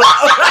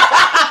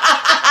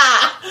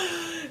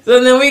So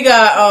then we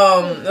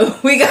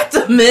got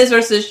The Miz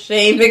versus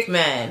Shane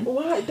McMahon.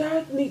 What?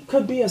 That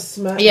could be a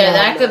SmackDown. Yeah,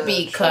 that could match.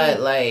 be cut.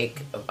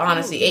 Like,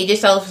 honestly, AJ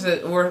Styles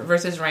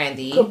versus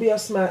Randy. Could be a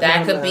SmackDown.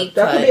 That could match. be cut.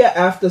 That could be an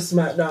after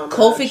SmackDown.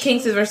 Kofi match.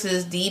 Kingston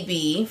versus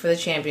DB for the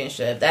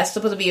championship. That's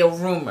supposed to be a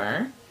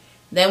rumor.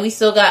 Then we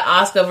still got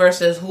Asuka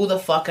versus who the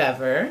fuck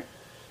ever.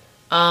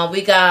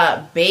 We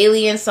got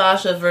Bayley and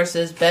Sasha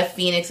versus Beth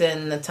Phoenix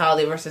and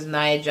Natalya versus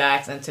Nia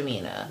Jax and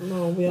Tamina.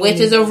 No, we don't which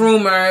need is a that.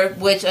 rumor,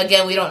 which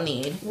again we don't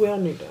need. We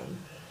don't need that.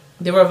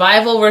 The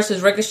Revival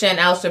versus Ricochet and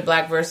Aleister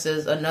Black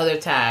versus another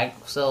tag.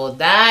 So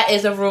that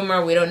is a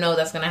rumor. We don't know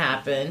that's going to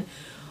happen.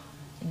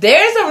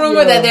 There's a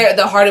rumor that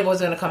the Hardy Boys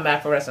are going to come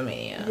back for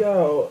WrestleMania.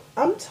 Yo,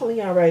 I'm telling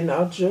y'all right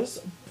now,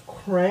 just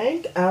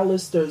crank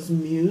Aleister's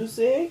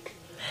music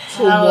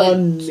to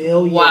 1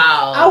 million.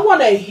 Wow. I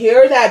want to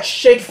hear that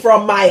shit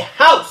from my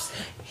house.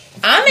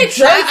 I'm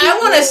excited. I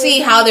want to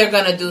see how they're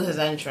going to do his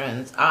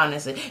entrance,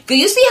 honestly. Because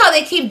you see how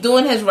they keep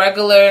doing his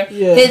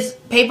his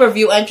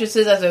pay-per-view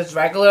entrances as his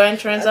regular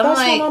entrance? That's what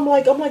I'm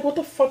like, what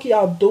the fuck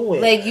y'all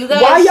doing? Like, you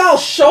guys... Why y'all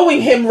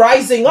showing him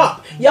rising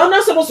up? Y'all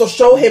not supposed to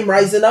show him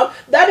rising up.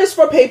 That is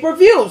for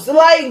pay-per-views.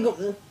 Like,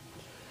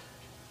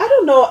 I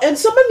don't know. And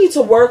somebody needs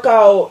to work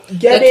out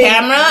getting... The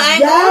camera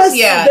angles? Yes,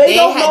 Yeah. They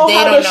don't know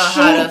how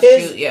to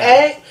shoot.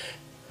 Yeah.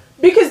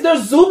 Because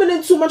they're zooming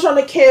in too much on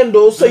the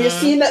candles, so you're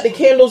seeing that the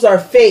candles are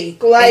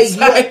fake. Like,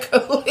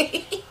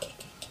 exactly.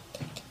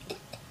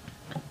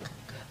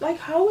 Like,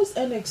 how is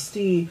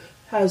NXT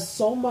has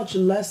so much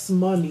less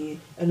money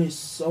and is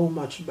so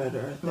much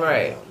better than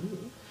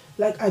them?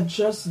 Like, I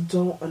just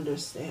don't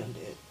understand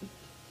it.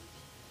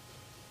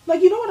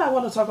 Like, you know what I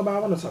want to talk about? I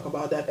want to talk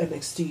about that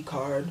NXT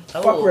card.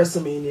 Oh. Fuck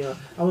WrestleMania.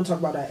 I want to talk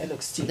about that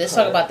NXT Let's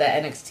card. talk about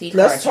that NXT card.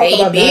 Let's talk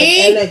about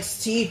that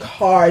NXT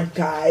card,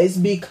 guys,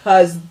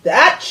 because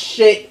that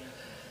shit...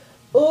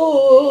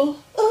 Ooh.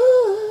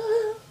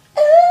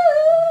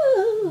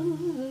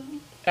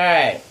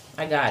 Alright,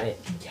 I got it.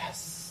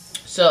 Yes.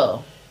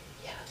 So,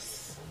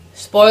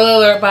 spoiler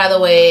alert, by the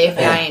way, if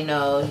y'all ain't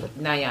know,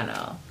 now y'all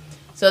know.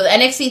 So the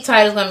NXT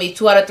title is going to be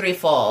 2 out of 3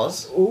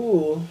 falls.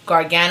 Ooh.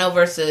 Gargano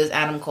versus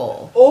Adam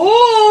Cole.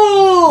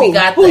 Ooh. We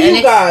got Who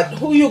you got?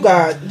 Who you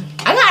got?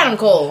 I got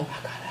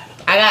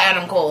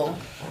Adam Cole.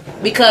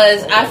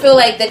 Because I feel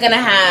like they're going to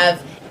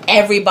have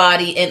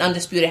everybody in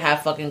Undisputed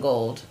have fucking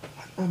gold.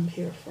 I'm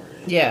here for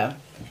it. Yeah.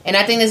 And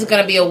I think this is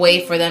going to be a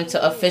way for them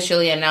to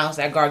officially announce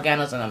that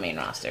Gargano's on the main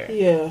roster.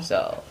 Yeah.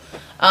 So,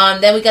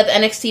 then we got the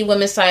NXT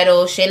Women's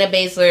title, Shayna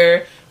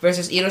Baszler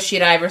versus Io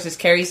Shirai versus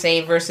Kairi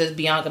Sane versus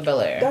Bianca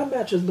Belair. That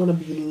match is gonna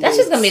be lit. That's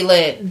just gonna be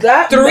lit.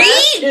 That three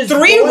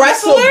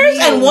wrestlers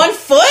and 1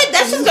 foot?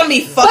 That's just gonna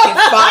be fucking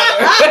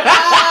fire.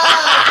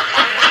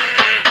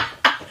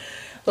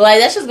 Like,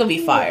 that's just gonna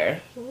be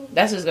fire.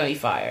 That's just gonna be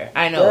fire.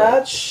 I know.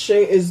 That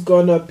shit is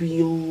gonna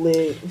be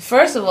lit.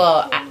 First of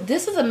all,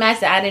 this is a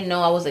match that I didn't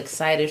know I was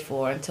excited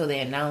for until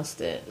they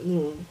announced it.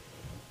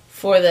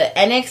 For the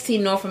NXT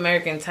North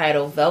American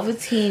title,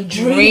 Velveteen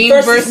Dream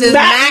versus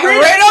Matt Riddle.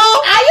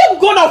 I am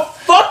gonna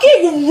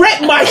fucking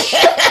rip my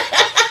shit.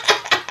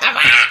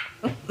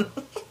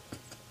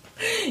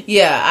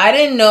 Yeah, I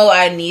didn't know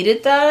I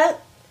needed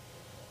that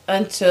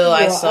until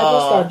I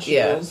saw.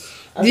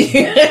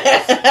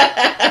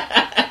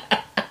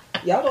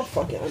 Y'all don't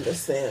fucking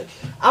understand.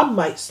 I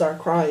might start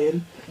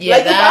crying. Yeah,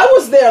 like, if I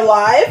was there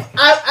live,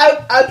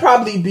 I'd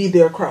probably be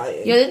there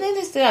crying. Yo, didn't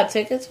they still have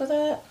tickets for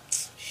that?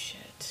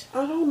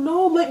 I don't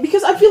know, like,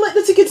 because I feel like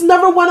the tickets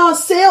never went on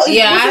sale.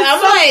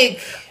 I'm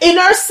like, in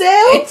our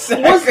sale,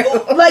 exactly.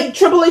 Was like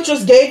Triple H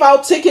just gave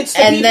out tickets to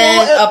and people.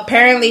 Then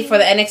apparently for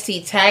the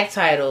NXT tag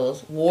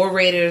titles, War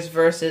Raiders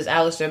versus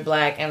Aleister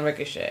Black and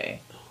Ricochet.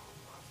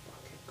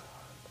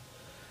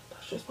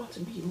 That's just about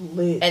to be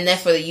lit. And then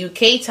for the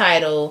UK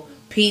title,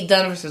 Pete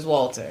Dunne versus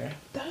Walter.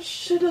 That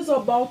shit is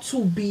about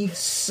to be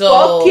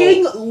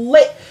fucking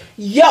lit.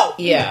 Yo.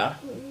 Yeah.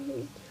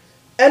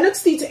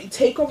 NXT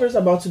TakeOver is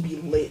about to be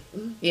lit.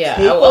 Yeah.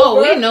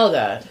 Takeover we know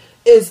that.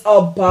 Is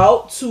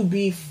about to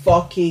be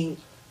fucking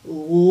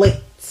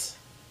lit.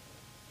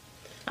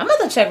 I'm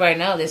about to check right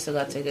now if they still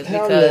got tickets.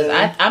 Hell because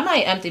yeah. I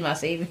might empty my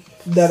savings.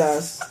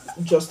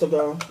 Deadass. Just to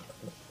go.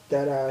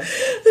 Deadass.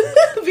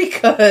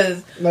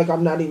 Because. Like,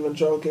 I'm not even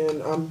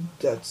joking. I'm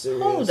dead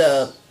serious. Hold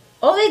up.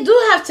 Oh, they do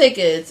have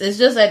tickets. It's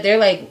just that they're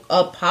like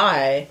up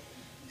high.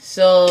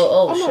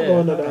 So, I'm not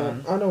going to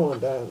that. I don't want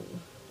that.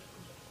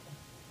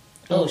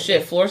 Oh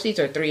shit, floor seats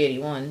are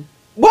 $381.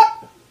 What?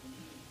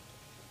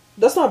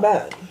 That's not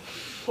bad.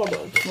 Hold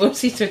on. Floor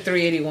seats are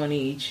 $381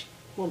 each.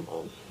 Hold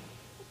on.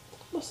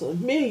 Listen,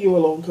 me and you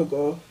alone could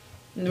go.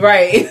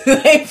 Right.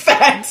 Like,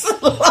 facts.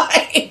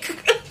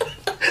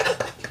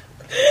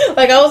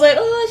 Like I was like,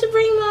 oh, I should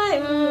bring my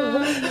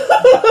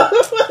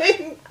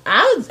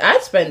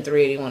I'd spend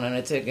 $381 on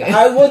a ticket.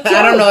 I would too.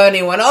 I don't know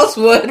anyone else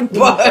would,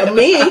 but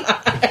me,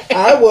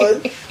 I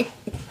would.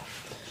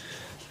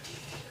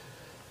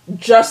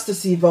 just to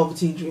see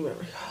Velveteen Dream.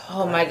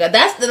 Oh my god,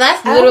 that's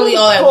literally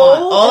all I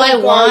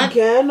want.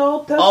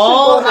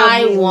 All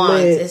I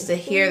want is to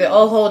hear the.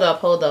 Oh, hold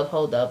up.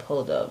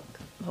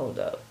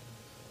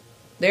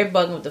 They're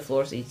bugging with the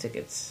floor seat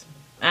tickets.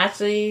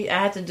 Actually, I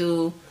had to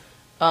do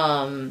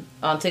on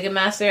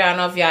Ticketmaster. I don't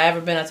know if y'all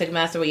ever been on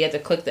Ticketmaster where you have to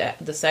click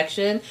the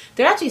section.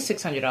 They're actually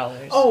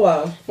 $600. Oh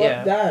wow,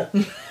 fuck that.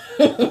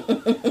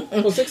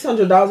 For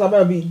 $600, I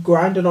better be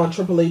grinding on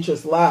Triple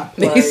H's lap.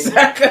 Like.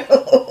 Exactly.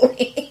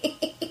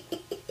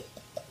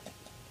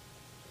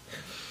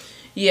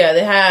 Yeah,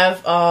 they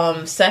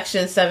have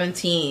section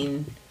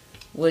 17,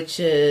 which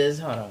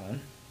is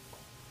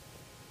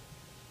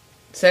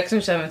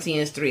section 17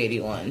 is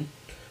 $381.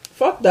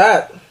 Fuck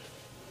that.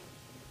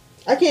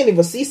 I can't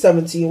even see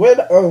 17.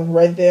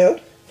 Right there.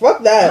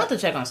 Fuck that. I have to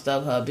check on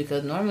StubHub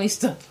because normally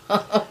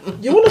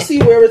StubHub. You want to see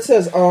where it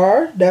says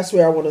R? That's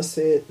where I want to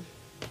sit.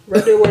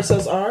 Right there where it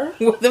says R?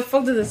 What the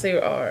fuck does it say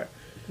R?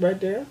 Right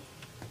there.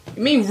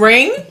 You mean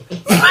ring?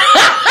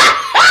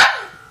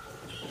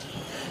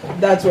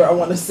 That's where I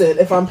want to sit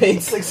if I'm paying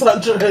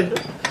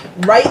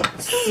 $600. Right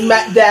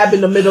smack dab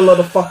in the middle of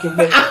the fucking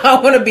ring. I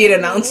want to be an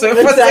announcer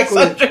for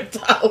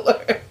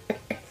 $600.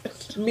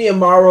 Me and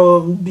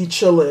Maro be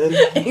chilling.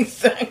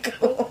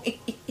 Exactly.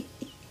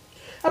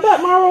 I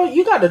bet Maro,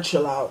 you gotta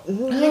chill out.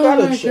 You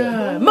gotta chill.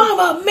 God.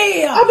 Mama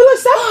mia! I'll be like,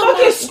 stop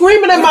fucking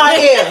screaming in my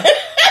ear.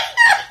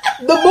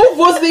 The move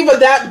wasn't even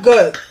that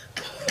good.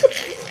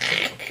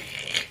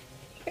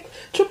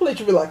 Triple H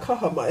would be like, cut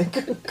her mic.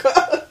 Cut her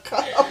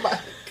mic.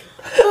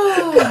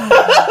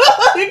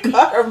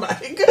 Cut her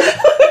mic.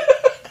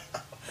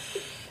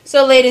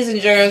 So, ladies and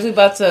germs, we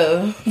about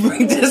to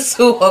bring this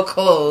to a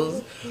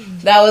close.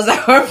 That was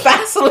our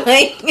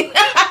Fastlane.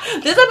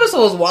 This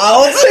episode was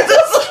wild.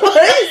 It's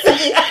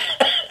crazy.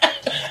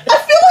 I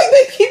feel like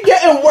they keep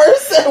getting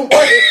worse and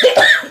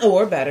worse.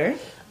 Or better.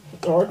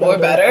 Or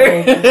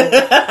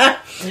better.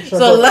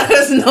 So let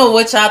us know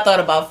what y'all thought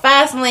about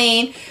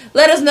Fastlane.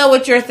 Let us know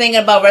what you're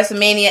thinking about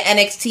WrestleMania,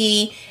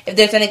 NXT. If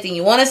there's anything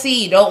you want to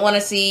see, you don't want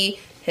to see,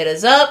 hit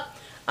us up.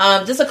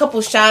 Just a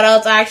couple shout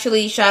outs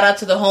actually. Shout out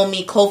to the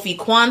homie Kofi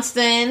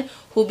Quanston,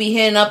 who'll be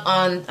hitting up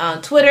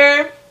on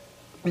Twitter.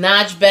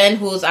 Naj Ben,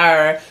 who's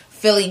our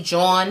Philly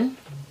John.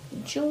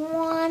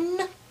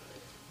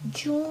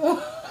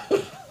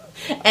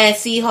 And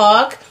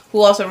Seahawk,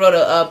 who also wrote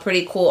a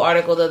pretty cool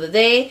article the other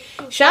day.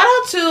 Shout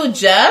out to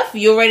Jeff.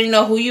 You already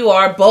know who you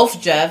are. Both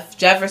Jeff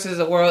versus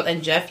the world,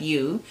 and Jeff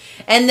you.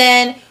 And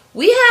then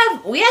we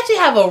actually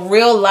have a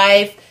real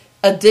life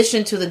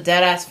addition to the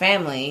Deadass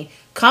family.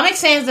 Comic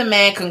Sans the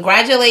Man,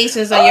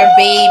 congratulations on your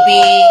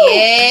baby.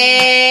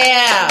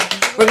 Yeah.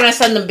 We're going to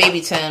send them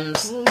baby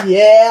Tims.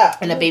 Yeah.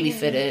 And a baby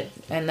fitted.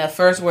 And the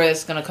first word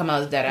that's going to come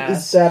out is Deadass.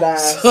 It's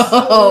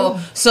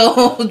Deadass.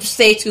 So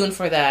stay tuned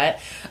for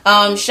that.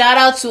 Shout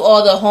out to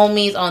all the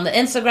homies on the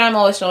Instagram,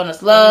 always showing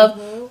us love.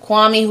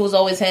 Kwame, who's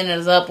always hitting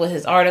us up with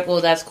his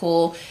article. That's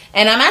cool.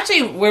 And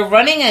we're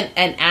running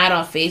an ad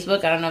on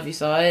Facebook. I don't know if you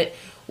saw it.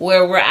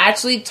 Where we're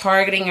actually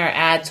targeting our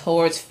ad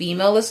towards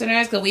female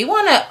listeners because we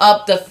want to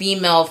up the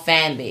female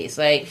fan base.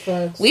 Like,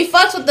 we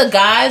fucks with the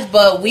guys,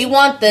 but we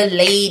want the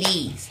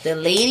ladies. The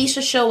ladies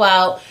should show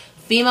out.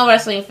 Female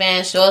wrestling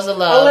fans, show us the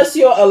love. Unless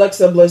you're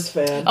Alexa Bliss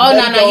fan. Oh,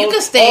 no, you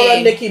can stay. Or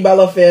a Nikki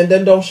Bella fan,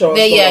 then don't show us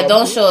love. Yeah,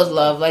 don't show us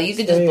love. Like, you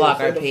can just block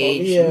our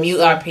page, mute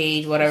our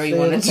page, whatever you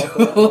want to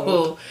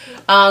do.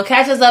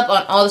 Catch us up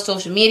on all the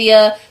social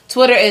media.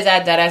 Twitter is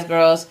at Deadass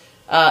Girls.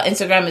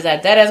 Instagram is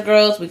at Deadass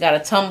Girls. We got a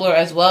Tumblr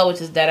as well, which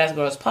is Deadass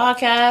Girls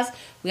Podcast.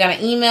 We got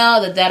an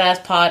email, the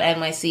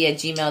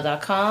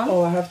deadasspodnyc@gmail.com.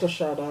 Oh, I have to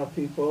shout out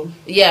people.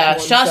 Yeah,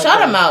 shout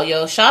them out,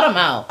 yo. Shout them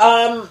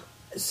out.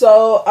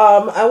 So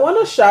I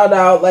want to shout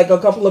out like a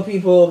couple of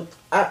people.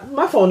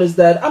 My phone is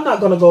dead. I'm not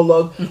gonna go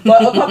look,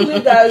 but a couple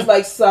of guys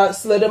like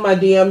slid in my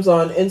DMs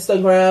on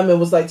Instagram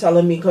and was like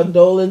telling me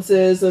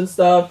condolences and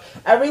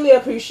stuff. I really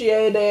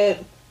appreciate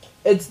it.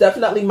 It's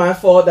definitely my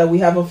fault that we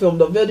haven't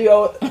filmed a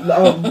video,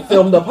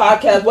 filmed a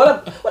podcast,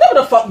 whatever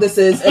the fuck this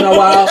is in a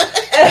while.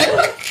 And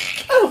I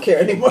don't care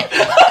anymore.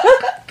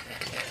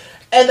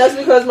 And that's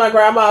because my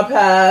grandma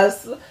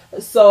passed.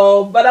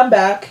 So, but I'm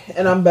back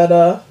and I'm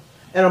better.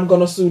 And I'm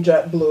gonna sue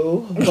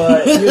JetBlue.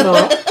 But, you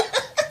know.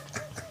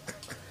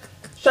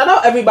 Shout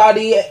out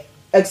everybody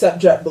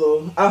except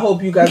JetBlue. I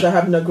hope you guys are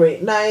having a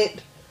great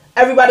night.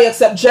 Everybody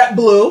except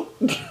JetBlue.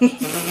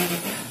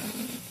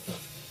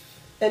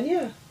 And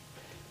yeah.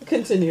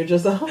 Continue,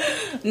 Giselle.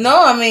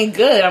 No, I mean,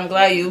 good. I'm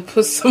glad you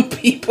put some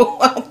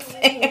people out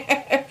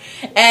there.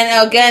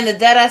 And again, the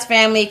Deadass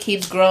family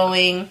keeps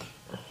growing.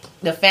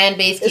 The fan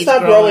base keeps growing.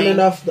 It's not growing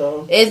enough,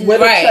 though. It's where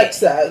right. the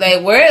checks at?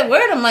 Like,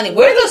 where the money?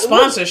 Where are the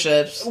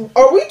sponsorships?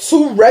 Are we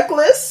too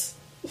reckless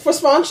for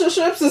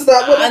sponsorships? Is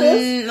that what it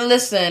is?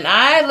 Listen,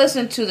 I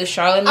listen to the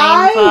Charlemagne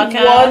podcast.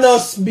 I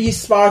want to be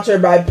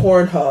sponsored by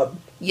Pornhub.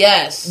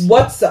 Yes.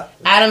 What's up?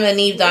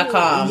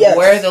 AdamandEve.com. Yes.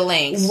 Where are the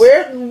links?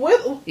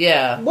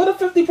 Yeah. What a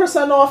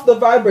 50% off the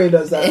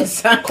vibrators at?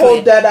 Exactly.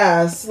 Cold dead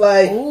ass.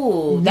 Like,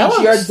 ooh, that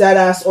was your dead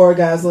ass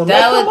orgasm.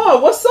 Like, come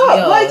on, what's up?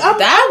 Yo, like,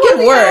 that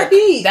would work.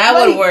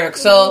 That would work.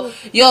 So,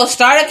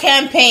 start a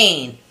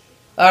campaign.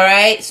 All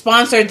right?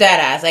 Sponsor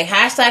Deadass. Like,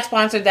 hashtag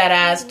sponsor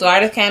Deadass.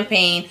 Start a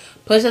campaign.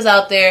 Push us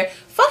out there.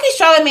 Fucking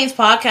Charlamagne's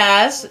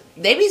podcast.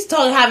 They be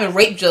having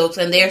rape jokes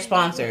and they're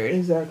sponsored.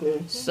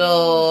 Exactly.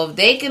 So, if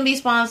they can be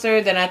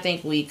sponsored, then I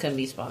think we can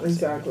be sponsored.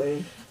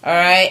 Exactly. All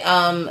right.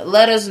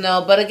 Let us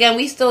know. But again,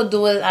 we still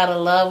do it out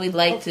of love. We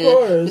like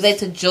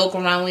to joke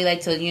around. We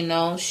like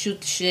to,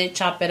 shoot the shit,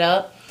 chop it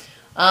up.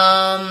 What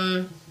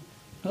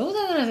was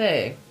I gonna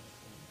say?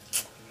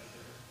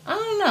 I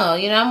don't know.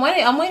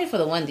 I'm waiting for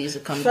the Wendy's to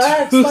come.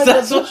 Facts. Like,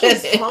 that's what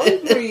is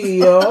hungry,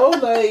 yo.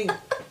 Like.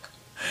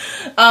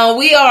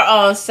 We are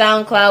on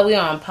SoundCloud, we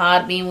are on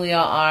Podbean, we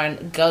are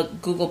on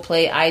Google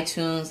Play,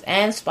 iTunes,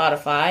 and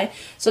Spotify.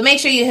 So make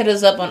sure you hit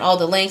us up on all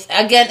the links.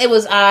 Again, it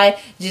was I,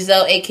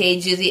 Giselle, aka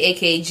Jizzy,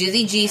 aka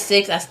Jizzy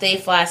G6. I stay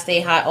fly, stay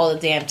high all the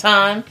damn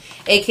time.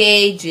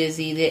 Aka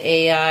Jizzy, the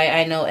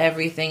AI. I know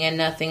everything and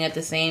nothing at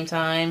the same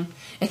time.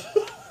 You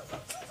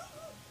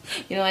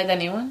don't like that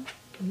new one?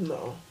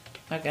 No.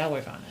 Okay, I'll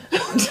work on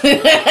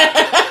it.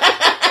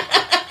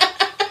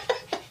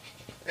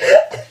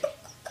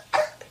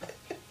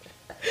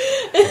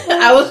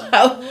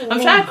 I'm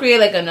trying to create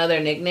like another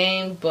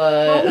nickname,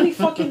 but how many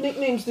fucking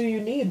nicknames do you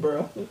need,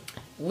 bro?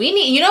 We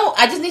need,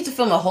 I just need to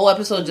film a whole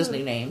episode just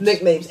nicknames.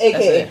 Nicknames,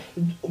 aka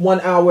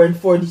 1 hour and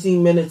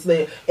 14 minutes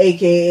later,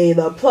 aka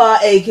the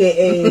plot,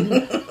 aka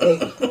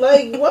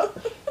like what?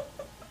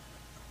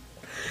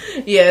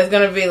 Yeah, it's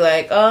gonna be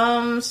like,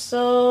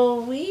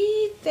 so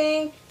we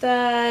think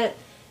that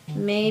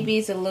maybe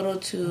it's a little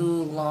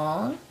too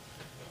long,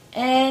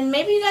 and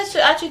maybe you guys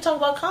should actually talk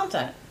about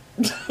content.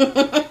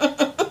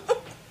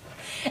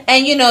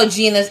 And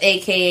Gina's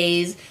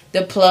AKAs,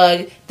 the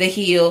plug, the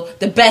heel,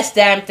 the best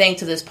damn thing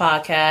to this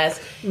podcast.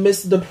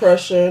 Miss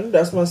Depression,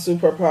 that's my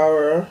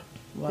superpower.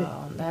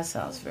 Wow, that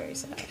sounds very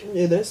sad.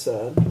 It is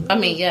sad. I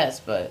mean, yes,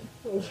 but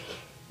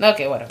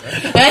okay, whatever.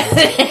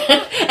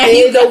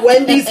 Hey, the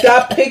Wendy's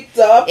got picked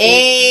up.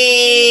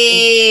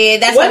 Hey,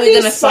 that's how we're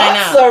gonna sign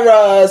out.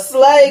 Us.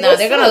 Like, no,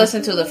 they're gonna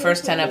listen to the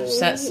first 10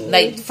 episodes,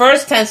 like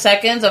first 10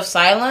 seconds of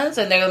silence,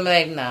 and they're gonna be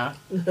like, "Nah,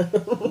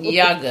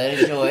 y'all good,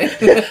 enjoy."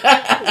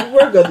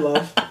 We're good,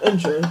 love.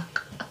 Enjoy.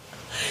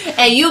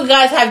 And you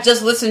guys have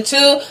just listened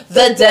to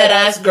the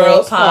Deadass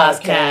Girls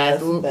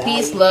podcast. Bye,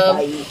 peace, love,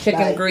 bye, chicken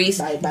bye, grease.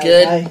 bye, bye,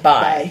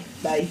 Goodbye.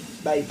 Bye,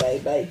 bye, bye,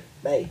 bye,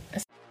 bye.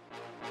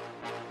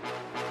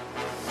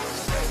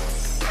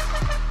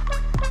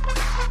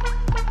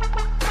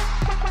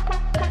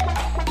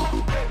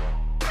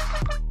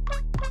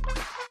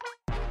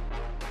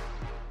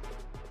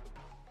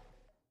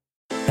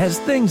 As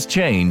things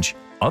change,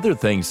 other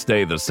things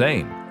stay the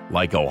same,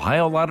 like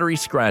Ohio Lottery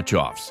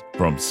scratch-offs.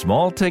 From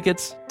small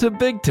tickets to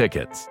big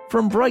tickets,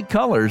 from bright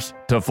colors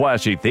to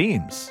flashy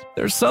themes.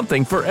 There's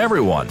something for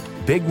everyone.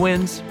 Big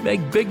wins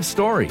make big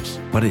stories,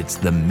 but it's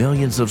the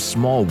millions of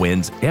small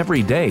wins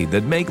every day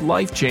that make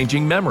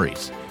life-changing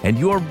memories. And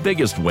your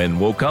biggest win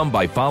will come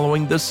by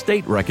following the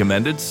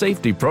state-recommended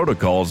safety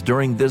protocols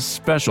during this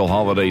special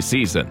holiday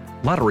season.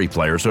 Lottery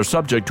players are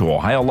subject to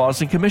Ohio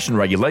laws and commission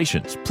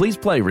regulations. Please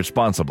play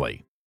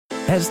responsibly.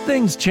 As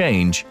things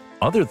change,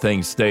 other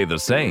things stay the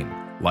same,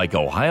 like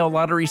Ohio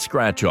Lottery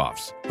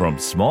scratch-offs. From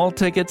small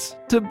tickets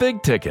to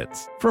big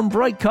tickets, from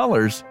bright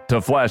colors to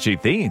flashy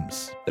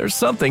themes. There's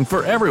something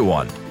for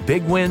everyone.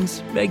 Big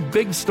wins make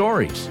big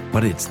stories,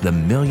 but it's the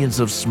millions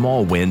of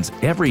small wins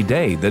every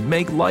day that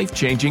make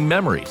life-changing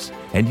memories.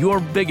 And your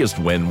biggest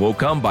win will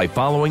come by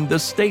following the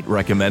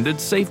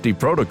state-recommended safety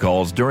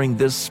protocols during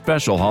this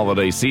special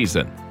holiday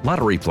season.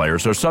 Lottery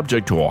players are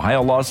subject to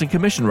Ohio laws and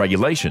commission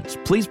regulations.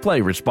 Please play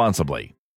responsibly.